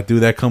thighs. Like, do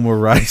that come with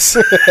rice?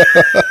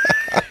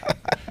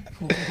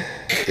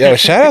 Yo,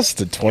 shout outs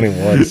to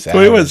 21 Savage.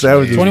 21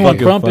 Savage is 21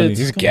 fucking Crumpets. funny.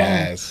 These Come on.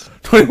 guys.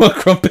 21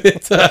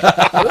 Crumpets.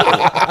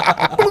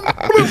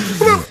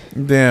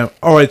 Damn.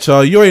 All right,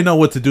 y'all. You already know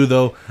what to do,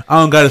 though. I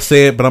don't got to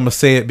say it, but I'm going to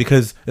say it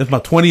because it's my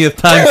 20th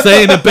time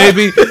saying it,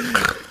 baby.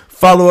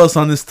 Follow us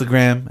on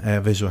Instagram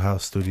at Visual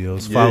House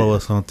Studios. Follow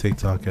us on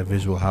TikTok at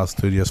Visual House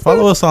Studios.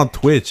 Follow us on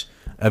Twitch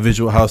at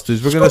Visual House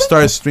Studios. We're gonna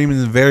start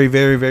streaming very,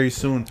 very, very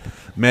soon.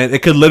 Man,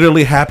 it could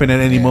literally happen at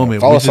any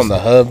moment. Follow us on the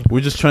hub. We're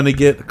just trying to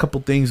get a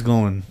couple things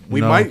going. We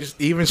might just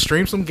even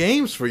stream some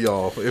games for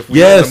y'all if we're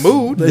Yes, in the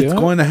mood. it's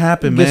going to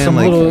happen, Get man. some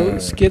Like, little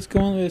skits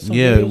going with some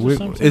videos or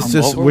something. it's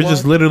just we're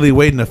just literally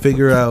waiting to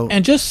figure out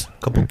And just a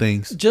couple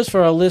things.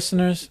 for our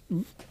listeners,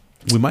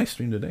 We might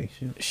stream today.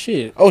 Shit.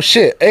 shit. Oh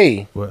shit!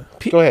 Hey, What?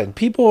 go ahead.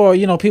 People are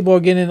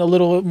getting a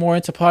little bit more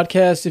into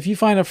podcasts. If you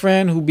find a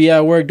friend who be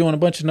at work doing a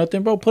bunch of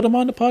nothing, bro, put them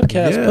on the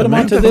podcast. Yeah, put them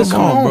man, onto come this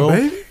on,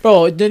 one, bro.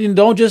 bro. Then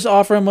don't just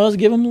offer them us.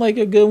 Give them like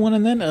a good one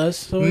and then us.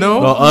 So,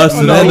 No, us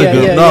and no, then the yeah,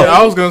 good. yeah, No, yeah.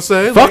 I was gonna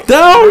say, fuck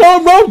that,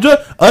 no, bro.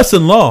 Just us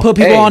and law. put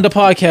people Hey. on the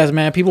podcast,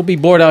 man. People be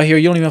bored out here.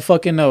 You don't even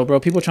fucking know, bro.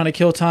 People trying to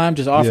kill time.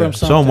 Just offer them Show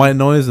something. them white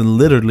noise and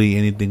literally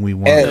anything we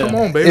want. And come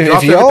on, baby. If,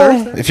 Drop if it every y'all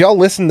Thursday. if y'all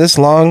listen this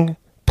long,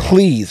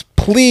 please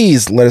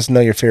let us know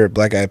your favorite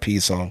Black Eyed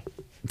Peas song.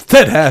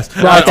 Ted has.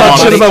 I Rock talk that,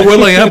 shit buddy. about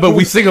Will.i.am, but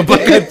we sing a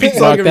Black Eyed Peas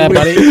song Rock every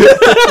that, week.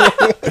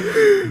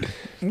 buddy.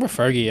 Where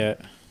Fergie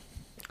at?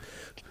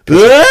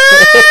 Ah!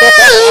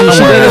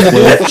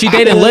 She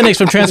dated Lennox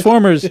from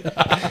Transformers.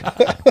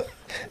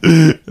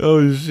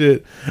 Oh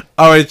shit!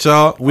 All right,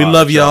 y'all. We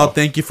love y'all.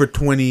 Thank you for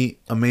 20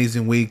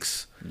 amazing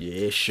weeks.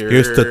 Yeah, sure.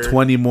 Here's to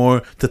 20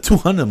 more, to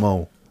 200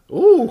 more,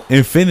 Ooh,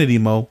 infinity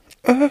more.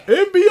 and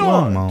Come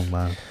beyond. on,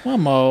 man.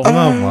 One more.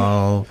 Come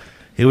on.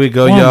 Here we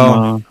go, Come y'all.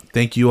 on.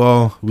 Thank you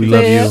all. We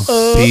love you.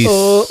 Peace.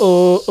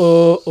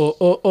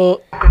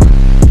 Oh.